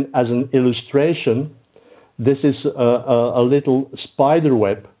again, as an illustration, this is a little spider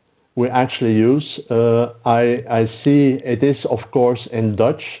web we actually use. I see it is, of course, in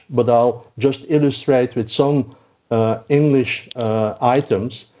Dutch, but I'll just illustrate with some English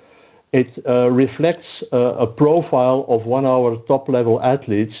items. It reflects a profile of one of our top-level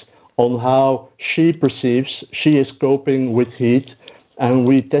athletes on how she perceives she is coping with heat, and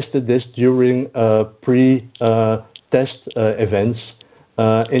we tested this during pre-test events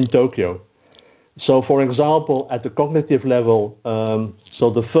in Tokyo. So, for example, at the cognitive level, so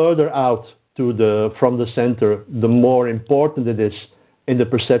the further out from the center, the more important it is in the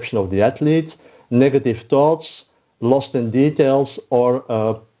perception of the athlete. Negative thoughts, lost in details,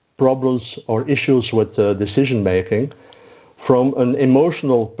 or problems or issues with decision making. From an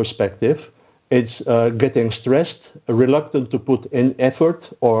emotional perspective, it's getting stressed, reluctant to put in effort,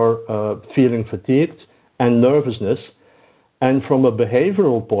 or feeling fatigued, and nervousness. And from a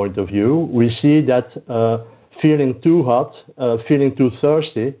behavioral point of view, we see that feeling too hot, feeling too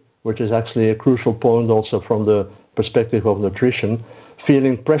thirsty, which is actually a crucial point also from the perspective of nutrition,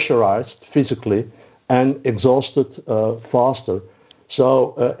 feeling pressurized physically, and exhausted faster.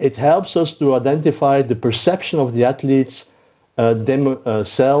 So it helps us to identify the perception of the athletes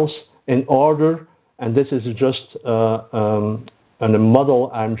themselves in order, and this is just on a model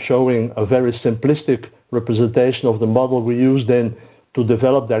I'm showing, a very simplistic representation of the model we use then to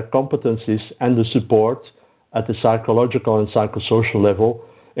develop their competencies and the support at the psychological and psychosocial level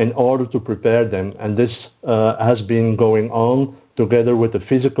in order to prepare them. And this has been going on together with the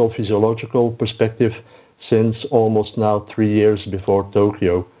physiological perspective since almost now 3 years before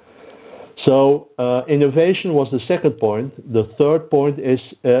Tokyo. So innovation was the second point. The third point is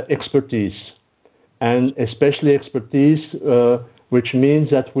expertise, and especially expertise, which means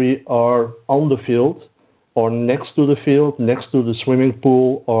that we are on the field or next to the field, next to the swimming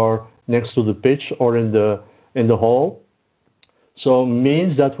pool, or next to the pitch, or in the hall. So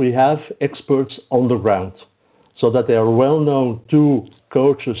means that we have experts on the ground, so that they are well known to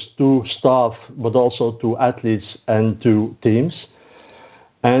coaches, to staff, but also to athletes and to teams.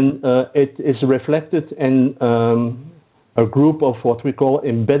 And it is reflected in a group of what we call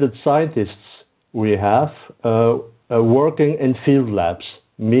embedded scientists we have working in field labs,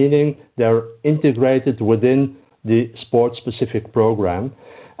 meaning they're integrated within the sport-specific program.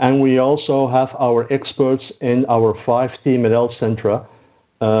 And we also have our experts in our 5 team and health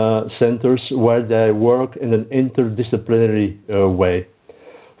centers where they work in an interdisciplinary way.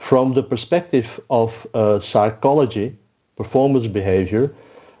 From the perspective of psychology, performance behavior,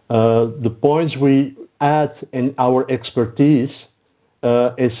 the points we add in our expertise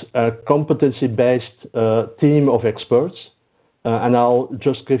is a competency-based team of experts. And I'll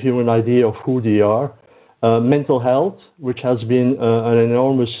just give you an idea of who they are. Mental health, which has been an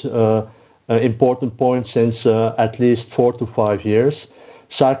enormous important point since at least 4 to 5 years.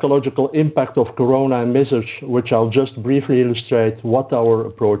 Psychological impact of corona and measures, which I'll just briefly illustrate what our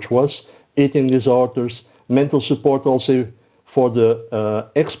approach was. Eating disorders, mental support also for the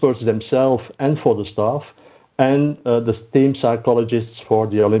experts themselves and for the staff, and the team psychologists for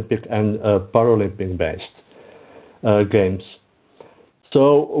the Olympic and Paralympic-based games.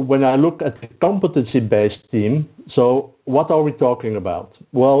 So when I look at the competency-based team, so what are we talking about?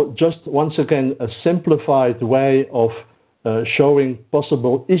 Well, just once again, a simplified way of showing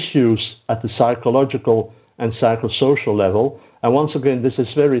possible issues at the psychological and psychosocial level. And once again, this is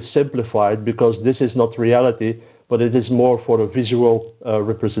very simplified because this is not reality, but it is more for a visual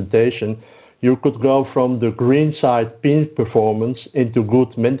representation. You could go from the green side, peak performance, into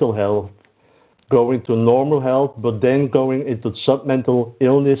good mental health, going to normal health, but then going into submental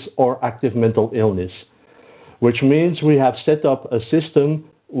illness or active mental illness, which means we have set up a system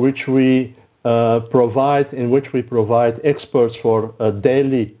which we in which we provide experts for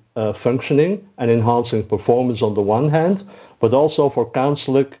daily functioning and enhancing performance on the one hand, but also for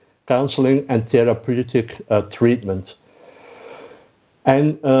counseling and therapeutic treatment.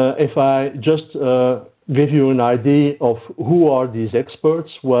 And if I just give you an idea of who are these experts,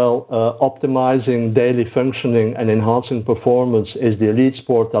 well, optimizing daily functioning and enhancing performance is the elite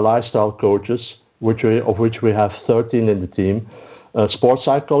sport, the lifestyle coaches, of which we have 13 in the team, sports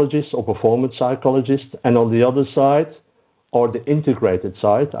psychologists or performance psychologists, and on the other side, or the integrated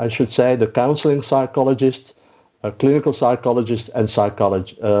side, I should say, the counseling psychologist, clinical psychologists, and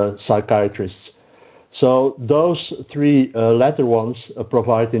psychiatrists. So those three latter ones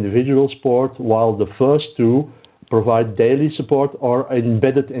provide individual support, while the first two provide daily support or are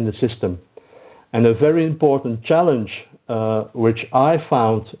embedded in the system. And a very important challenge which I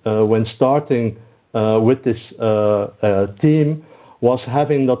found when starting with this team was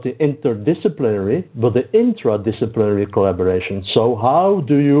having not the interdisciplinary, but the intradisciplinary collaboration. So how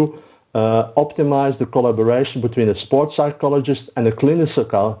do you optimize the collaboration between a sports psychologist and a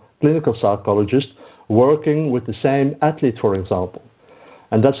clinical psychologist working with the same athlete, for example?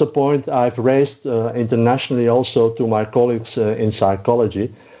 And that's a point I've raised internationally also to my colleagues in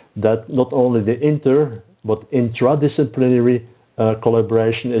psychology, that not only the inter, but intradisciplinary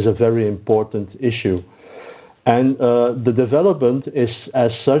collaboration is a very important issue. And the development is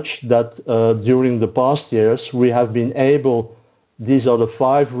as such that during the past years, we have been able, these are the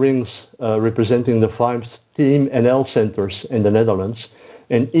 5 rings representing the 5 team NL centers in the Netherlands.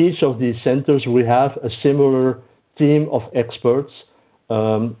 In each of these centers, we have a similar team of experts,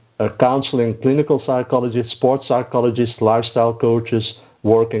 counseling clinical psychologists, sports psychologists, lifestyle coaches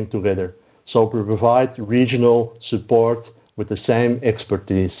working together. So we provide regional support with the same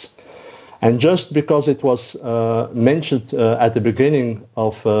expertise. And just because it was mentioned at the beginning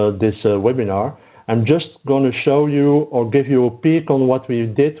of this webinar, I'm just going to show you or give you a peek on what we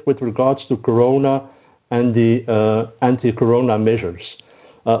did with regards to Corona and the anti-Corona measures.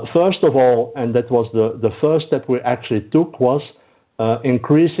 First of all, and that was the first step we actually took, was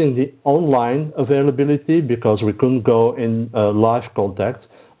increasing the online availability, because we couldn't go in live contact,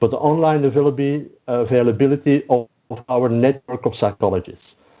 but the online availability of our network of psychologists,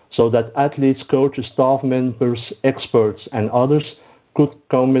 so that athletes, coaches, staff members, experts, and others could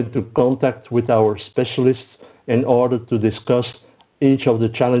come into contact with our specialists in order to discuss each of the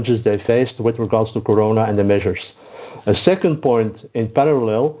challenges they faced with regards to Corona and the measures. A second point, in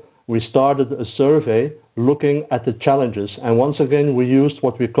parallel, we started a survey looking at the challenges, and once again we used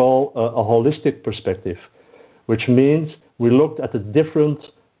what we call a holistic perspective, which means we looked at the different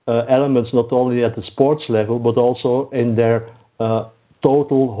elements, not only at the sports level, but also in their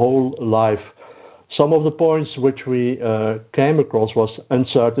total whole life. Some of the points which we came across was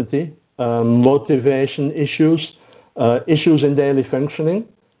uncertainty, motivation issues, issues in daily functioning.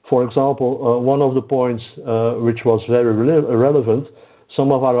 For example, one of the points which was very relevant,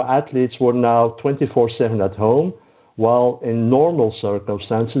 some of our athletes were now 24/7 at home, while in normal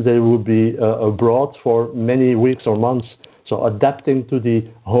circumstances they would be abroad for many weeks or months. So adapting to the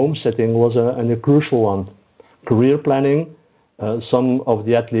home setting was a crucial one. Career planning. Some of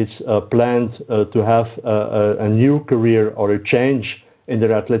the athletes planned to have a new career or a change in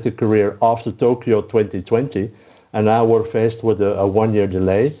their athletic career after Tokyo 2020, and now we're faced with a 1-year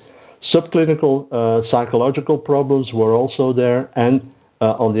delay. Subclinical psychological problems were also there, and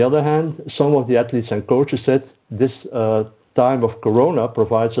on the other hand, some of the athletes and coaches said this time of Corona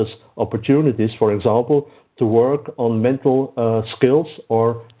provides us opportunities, for example, to work on mental skills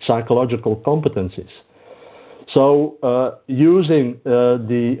or psychological competencies. So using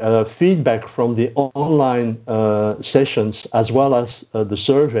the feedback from the online sessions, as well as the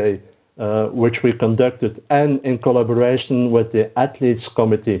survey which we conducted, and in collaboration with the athletes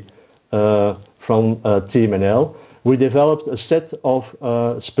committee from Team NL, we developed a set of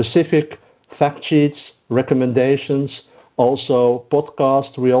specific fact sheets, recommendations, also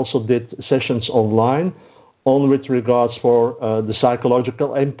podcasts. We also did sessions online on with regards for the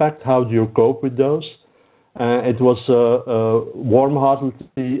psychological impact. How do you cope with those? It was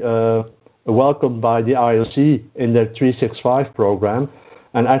warm-heartedly welcomed by the IOC in their 365 program,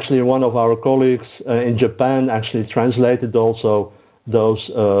 and actually one of our colleagues in Japan actually translated also those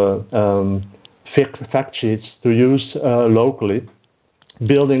fact sheets to use locally.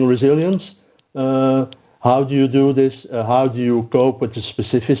 Building resilience. How do you do this? How do you cope with the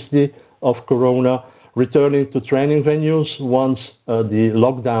specificity of Corona? Returning to training venues once the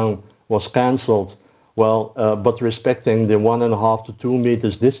lockdown was cancelled. Well, but respecting the 1.5 to 2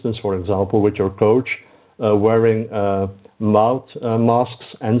 meters distance, for example, with your coach, wearing mouth masks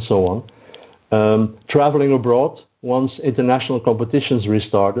and so on. Traveling abroad once international competitions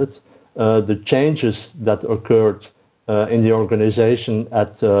restarted. The changes that occurred in the organization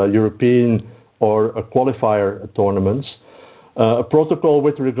at European or qualifier tournaments. A protocol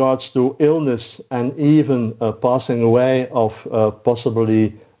with regards to illness and even passing away of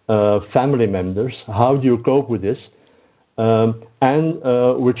possibly family members. How do you cope with this?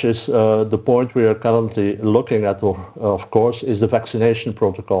 Which is the point we are currently looking at, of course, is the vaccination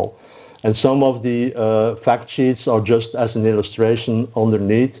protocol. And some of the fact sheets are just as an illustration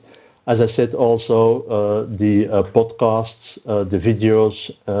underneath. As I said, also the podcasts, the videos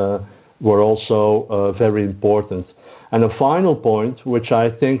were also very important. And a final point, which I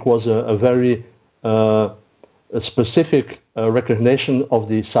think was a very specific recognition of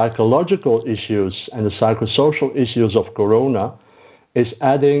the psychological issues and the psychosocial issues of Corona, is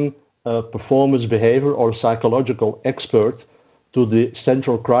adding a performance behavior or psychological expert to the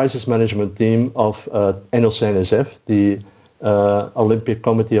central crisis management team of NOC-NSF, the Olympic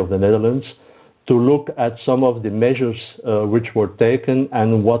Committee of the Netherlands, to look at some of the measures which were taken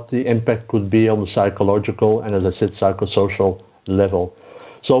and what the impact could be on the psychological and, as I said, psychosocial level.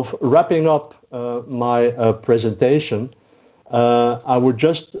 So wrapping up my presentation, I would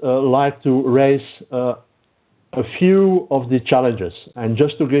just like to raise a few of the challenges. And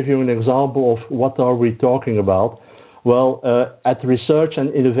just to give you an example of what are we talking about, well, at research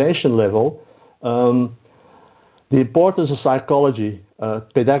and innovation level, the importance of psychology,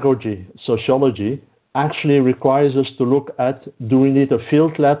 pedagogy, sociology actually requires us to look at, do we need a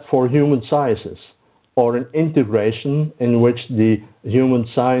field lab for human sciences or an integration in which the human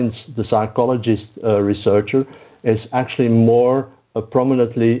science, the psychologist researcher is actually more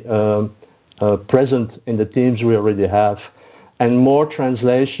prominently present in the teams we already have, and more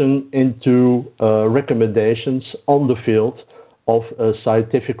translation into recommendations on the field of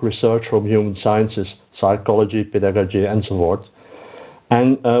scientific research from human sciences, psychology, pedagogy, and so forth.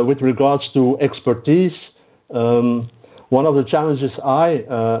 And with regards to expertise, one of the challenges I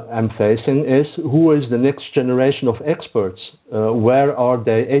am facing is, who is the next generation of experts? Where are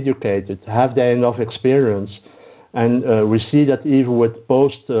they educated? Have they enough experience? And we see that even with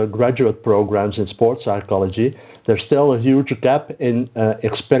postgraduate programs in sports psychology, there's still a huge gap in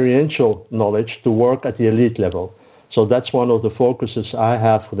experiential knowledge to work at the elite level. So that's one of the focuses I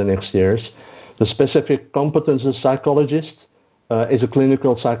have for the next years. The specific competence of psychologist, is a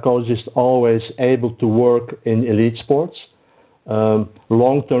clinical psychologist always able to work in elite sports?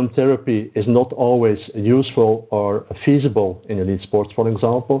 Long-term therapy is not always useful or feasible in elite sports, for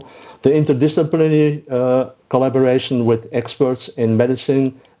example. The interdisciplinary collaboration with experts in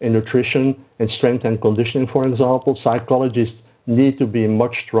medicine, in nutrition, in strength and conditioning, for example. Psychologists need to be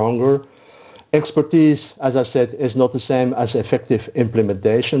much stronger. Expertise, as I said, is not the same as effective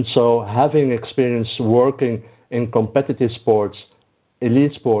implementation. So having experience working in competitive sports,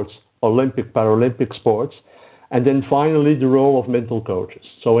 elite sports, Olympic, Paralympic sports, and then finally the role of mental coaches.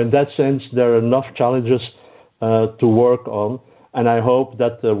 So in that sense, there are enough challenges to work on. And I hope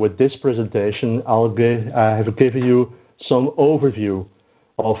that with this presentation, I have given you some overview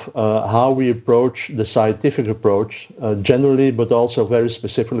of how we approach the scientific approach generally, but also very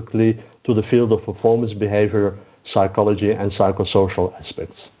specifically to the field of performance behavior, psychology, and psychosocial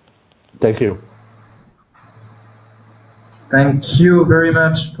aspects. Thank you. Thank you very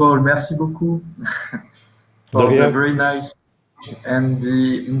much, Paul. Merci beaucoup for the very nice and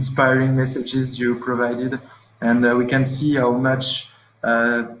the inspiring messages you provided. And we can see how much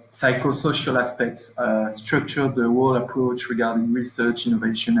psychosocial aspects structure the whole approach regarding research,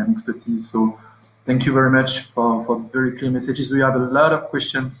 innovation, and expertise. So thank you very much for these very clear messages. We have a lot of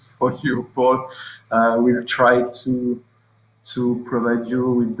questions for you, Paul. We'll try to provide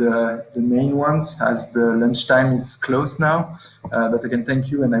you with the main ones, as the lunchtime is close now. But again,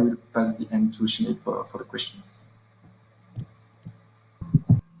 thank you, and I will pass the end to Sinead for the questions.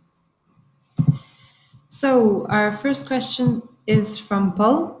 So our first question is from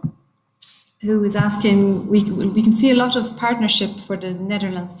Paul, who is asking, we can see a lot of partnership for the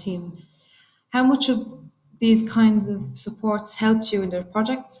Netherlands team. How much of these kinds of supports helped you in their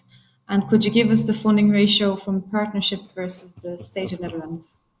projects? And could you give us the funding ratio from partnership versus the state of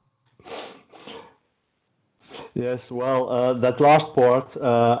Netherlands? Yes, well, that last part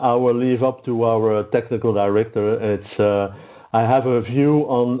I will leave up to our technical director. I have a view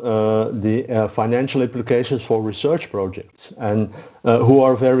on the financial implications for research projects, and who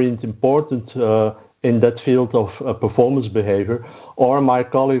are very important in that field of performance behavior, or my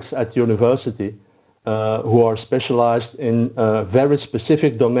colleagues at university who are specialized in very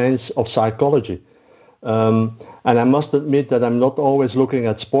specific domains of psychology. And I must admit that I'm not always looking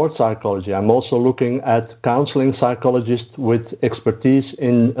at sports psychology. I'm also looking at counseling psychologists with expertise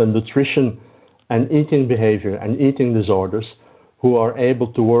in nutrition and eating behavior and eating disorders, who are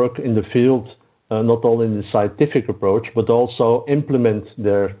able to work in the field, not only in the scientific approach, but also implement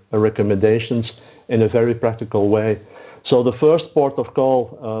their recommendations in a very practical way. So the first port of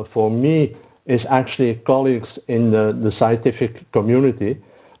call for me is actually colleagues in the scientific community.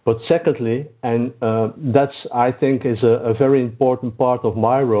 But secondly, and that's, I think, is a very important part of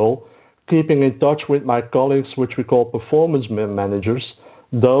my role, keeping in touch with my colleagues, which we call performance managers.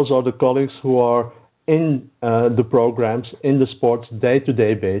 Those are the colleagues who are in the programs, in the sports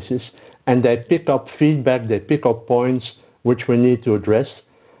day-to-day basis, and they pick up feedback, they pick up points which we need to address.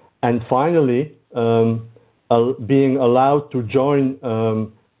 And finally, being allowed to join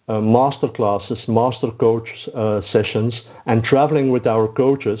master classes, master coach sessions, and traveling with our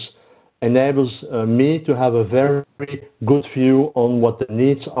coaches enables me to have a very good view on what the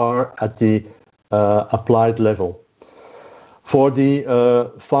needs are at the applied level. For the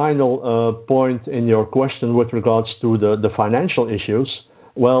final point in your question with regards to the financial issues,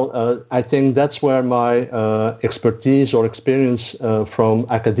 well, I think that's where my expertise or experience from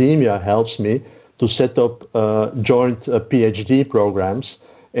academia helps me to set up joint PhD programs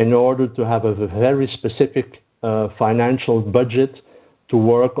in order to have a very specific financial budget to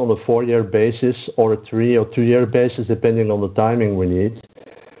work on a 4-year basis or a 3 or 2-year basis, depending on the timing we need,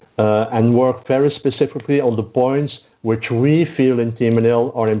 and work very specifically on the points which we feel in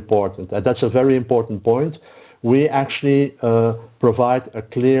TMNL are important. And that's a very important point. We actually provide a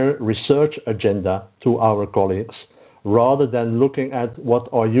clear research agenda to our colleagues, rather than looking at what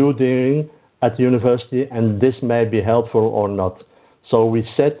are you doing at the university and this may be helpful or not. So we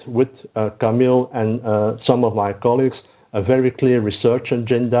set with Camille and some of my colleagues a very clear research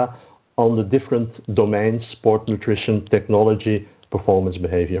agenda on the different domains: sport, nutrition, technology, performance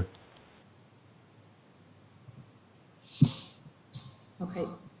behavior. Okay.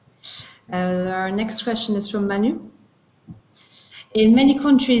 Our next question is from Manu. In many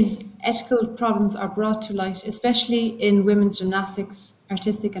countries, ethical problems are brought to light, especially in women's gymnastics,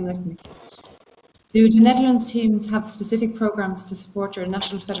 artistic and rhythmic. Do the Netherlands teams have specific programs to support your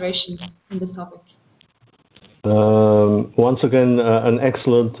national federation in this topic? Once again, an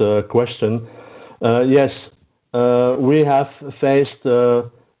excellent question. Yes, we have faced,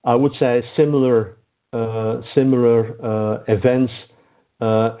 I would say, similar events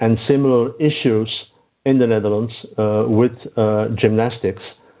and similar issues in the Netherlands with gymnastics,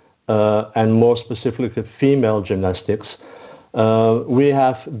 and more specifically female gymnastics. We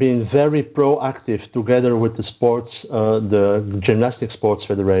have been very proactive together with the sports, the Gymnastics Sports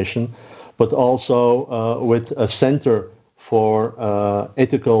Federation, but also with a Center for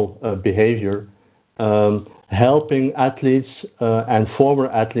Ethical Behavior, helping athletes and former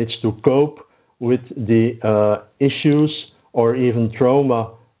athletes to cope with the issues or even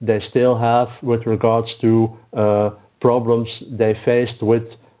trauma they still have with regards to problems they faced with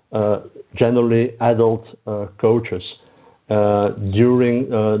generally adult coaches. During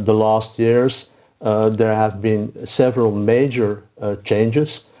the last years, there have been several major changes.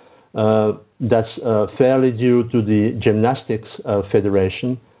 That's fairly due to the Gymnastics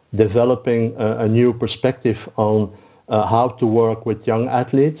Federation developing a new perspective on how to work with young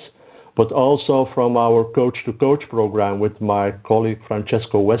athletes, but also from our coach-to-coach program with my colleague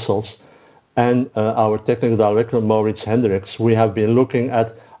Francesco Wessels and our technical director Maurits Hendricks. We have been looking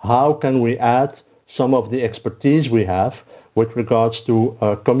at how can we add some of the expertise we have with regards to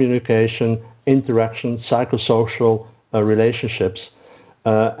communication, interaction, psychosocial relationships.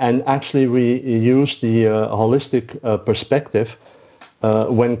 And actually we use the holistic perspective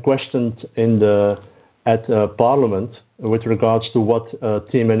when questioned at Parliament with regards to what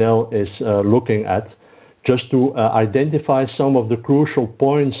TMNL is looking at, just to identify some of the crucial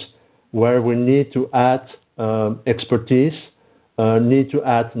points where we need to add expertise, need to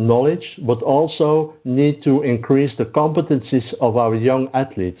add knowledge, but also need to increase the competencies of our young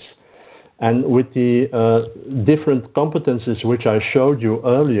athletes. And with the different competencies which I showed you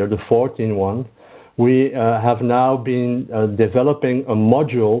earlier, the 14 one, we have now been developing a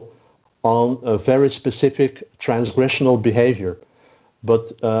module on a very specific transgressional behavior.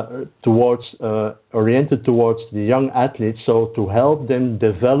 but oriented towards the young athletes, so to help them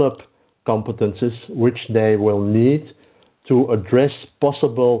develop competences which they will need to address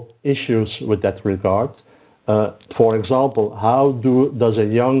possible issues with that regard. For example, how does a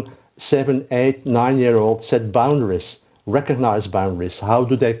young 7, 8, 9-year-old set boundaries, recognize boundaries? How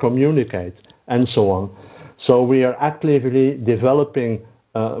do they communicate? And so on. So we are actively developing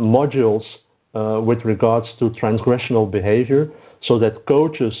modules with regards to transgressional behavior, so that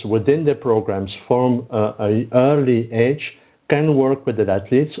coaches within their programs from an early age can work with the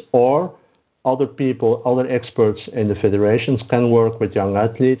athletes, or other people, other experts in the federations can work with young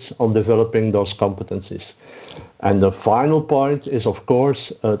athletes on developing those competencies. And the final point is, of course,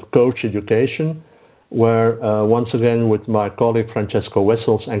 coach education, where once again with my colleague Francesco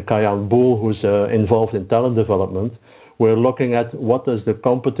Wessels and Kayan Boel, who's involved in talent development, we're looking at what is the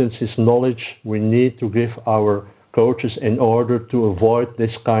competencies, knowledge we need to give our coaches in order to avoid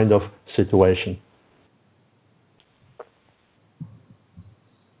this kind of situation.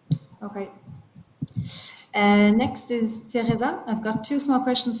 Okay. Next is Teresa. I've got 2 small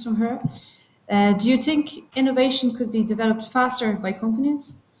questions from her. Do you think innovation could be developed faster by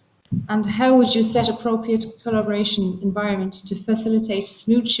companies? And how would you set appropriate collaboration environment to facilitate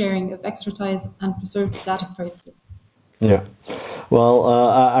smooth sharing of expertise and preserve data privacy? Yeah, well,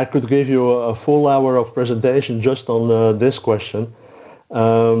 I could give you a full hour of presentation just on this question.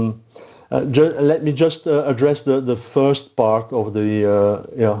 Let me just address the first part of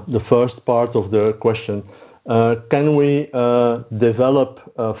the question. Can we develop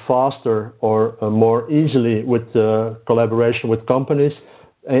faster or more easily with collaboration with companies?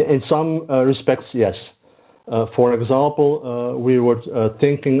 In some respects, yes. For example, we were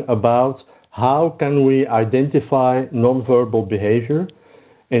thinking about how can we identify nonverbal behavior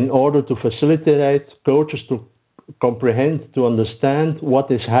in order to facilitate coaches to comprehend, to understand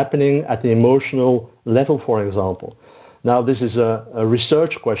what is happening at the emotional level, for example. Now, this is a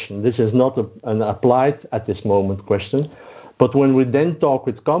research question. This is not an applied at this moment question. But when we then talk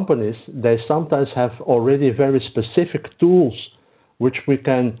with companies, they sometimes have already very specific tools which we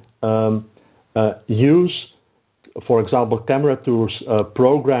can use. For example, camera tools,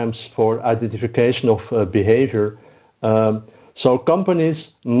 programs for identification of behavior. So companies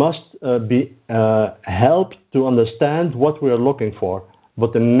must be helped to understand what we are looking for.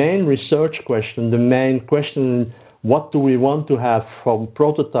 But the main research question, the main question, what do we want to have from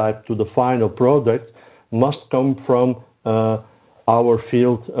prototype to the final product, must come from our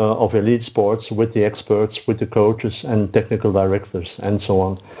field of elite sports, with the experts, with the coaches and technical directors and so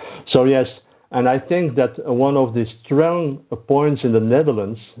on. So yes, and I think that one of the strong points in the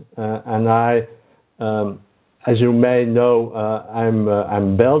Netherlands, and I, as you may know,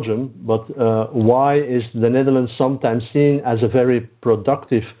 I'm Belgium, but why is the Netherlands sometimes seen as a very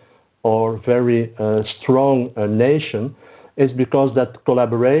productive or very strong nation, is because that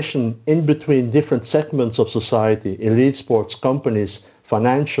collaboration in between different segments of society, elite sports, companies,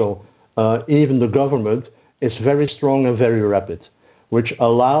 financial, even the government, is very strong and very rapid, which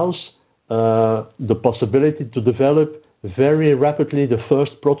allows the possibility to develop very rapidly the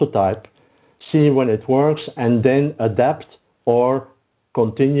first prototype, see when it works, and then adapt or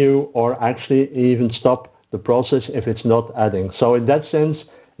continue or actually even stop the process if it's not adding. So in that sense,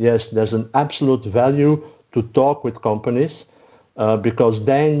 yes, there's an absolute value to talk with companies because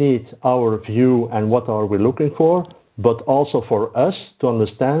they need our view and what are we looking for, but also for us to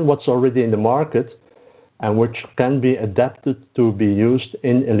understand what's already in the market and which can be adapted to be used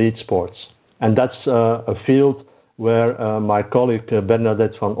in elite sports. And that's a field where my colleague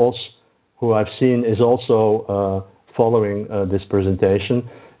Bernadette van Os, who I've seen is also following this presentation,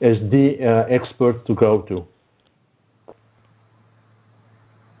 is the expert to go to.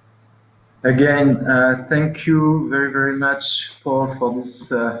 Again, thank you very, very much, Paul, for this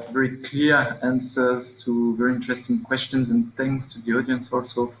very clear answers to very interesting questions, and thanks to the audience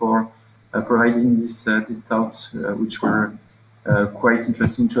also for providing these deep thoughts, which were quite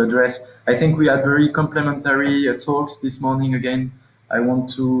interesting to address. I think we had very complementary talks this morning. Again, I want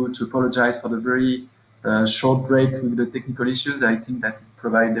to apologize for the very short break with the technical issues. I think that it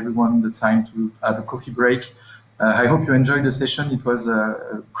provided everyone the time to have a coffee break. I hope you enjoyed the session. It was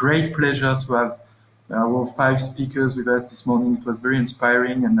a great pleasure to have our 5 speakers with us this morning. It was very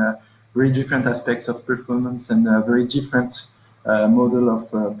inspiring and very different aspects of performance and a very different model of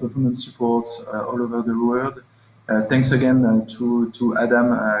performance support all over the world. Thanks again to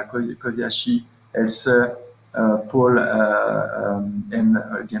Adam, Kobayashi, Else, Paul, and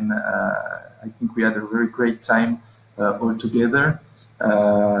again, I think we had a very great time all together.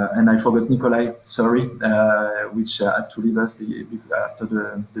 And I forgot Nicolai, sorry, which had to leave us after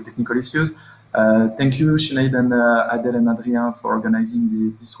the technical issues. Thank you, Sinead and Adèle and Adrien, for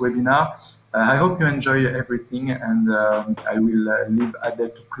organizing this webinar. I hope you enjoy everything, and I will leave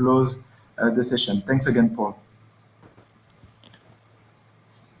Adèle to close the session. Thanks again, Paul.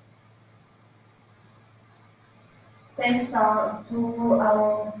 Thanks to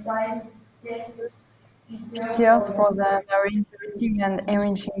our 5 guest speakers for the very interesting and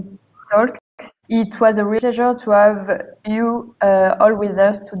enriching talk. It was a real pleasure to have you all with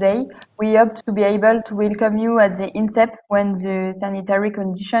us today. We hope to be able to welcome you at the INSEP when the sanitary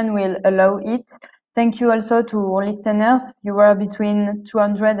condition will allow it. Thank you also to our listeners. You were between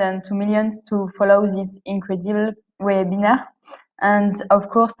 200 and 2 million to follow this incredible webinar. And of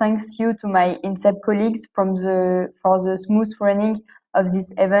course, thanks you to my INSEP colleagues for the smooth running of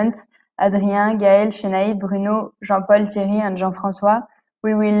this event. Adrien, Gaël, Sinead, Bruno, Jean-Paul, Thierry, and Jean-François.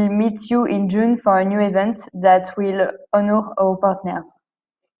 We will meet you in June for a new event that will honor our partners.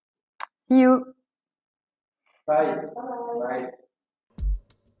 See you. Bye.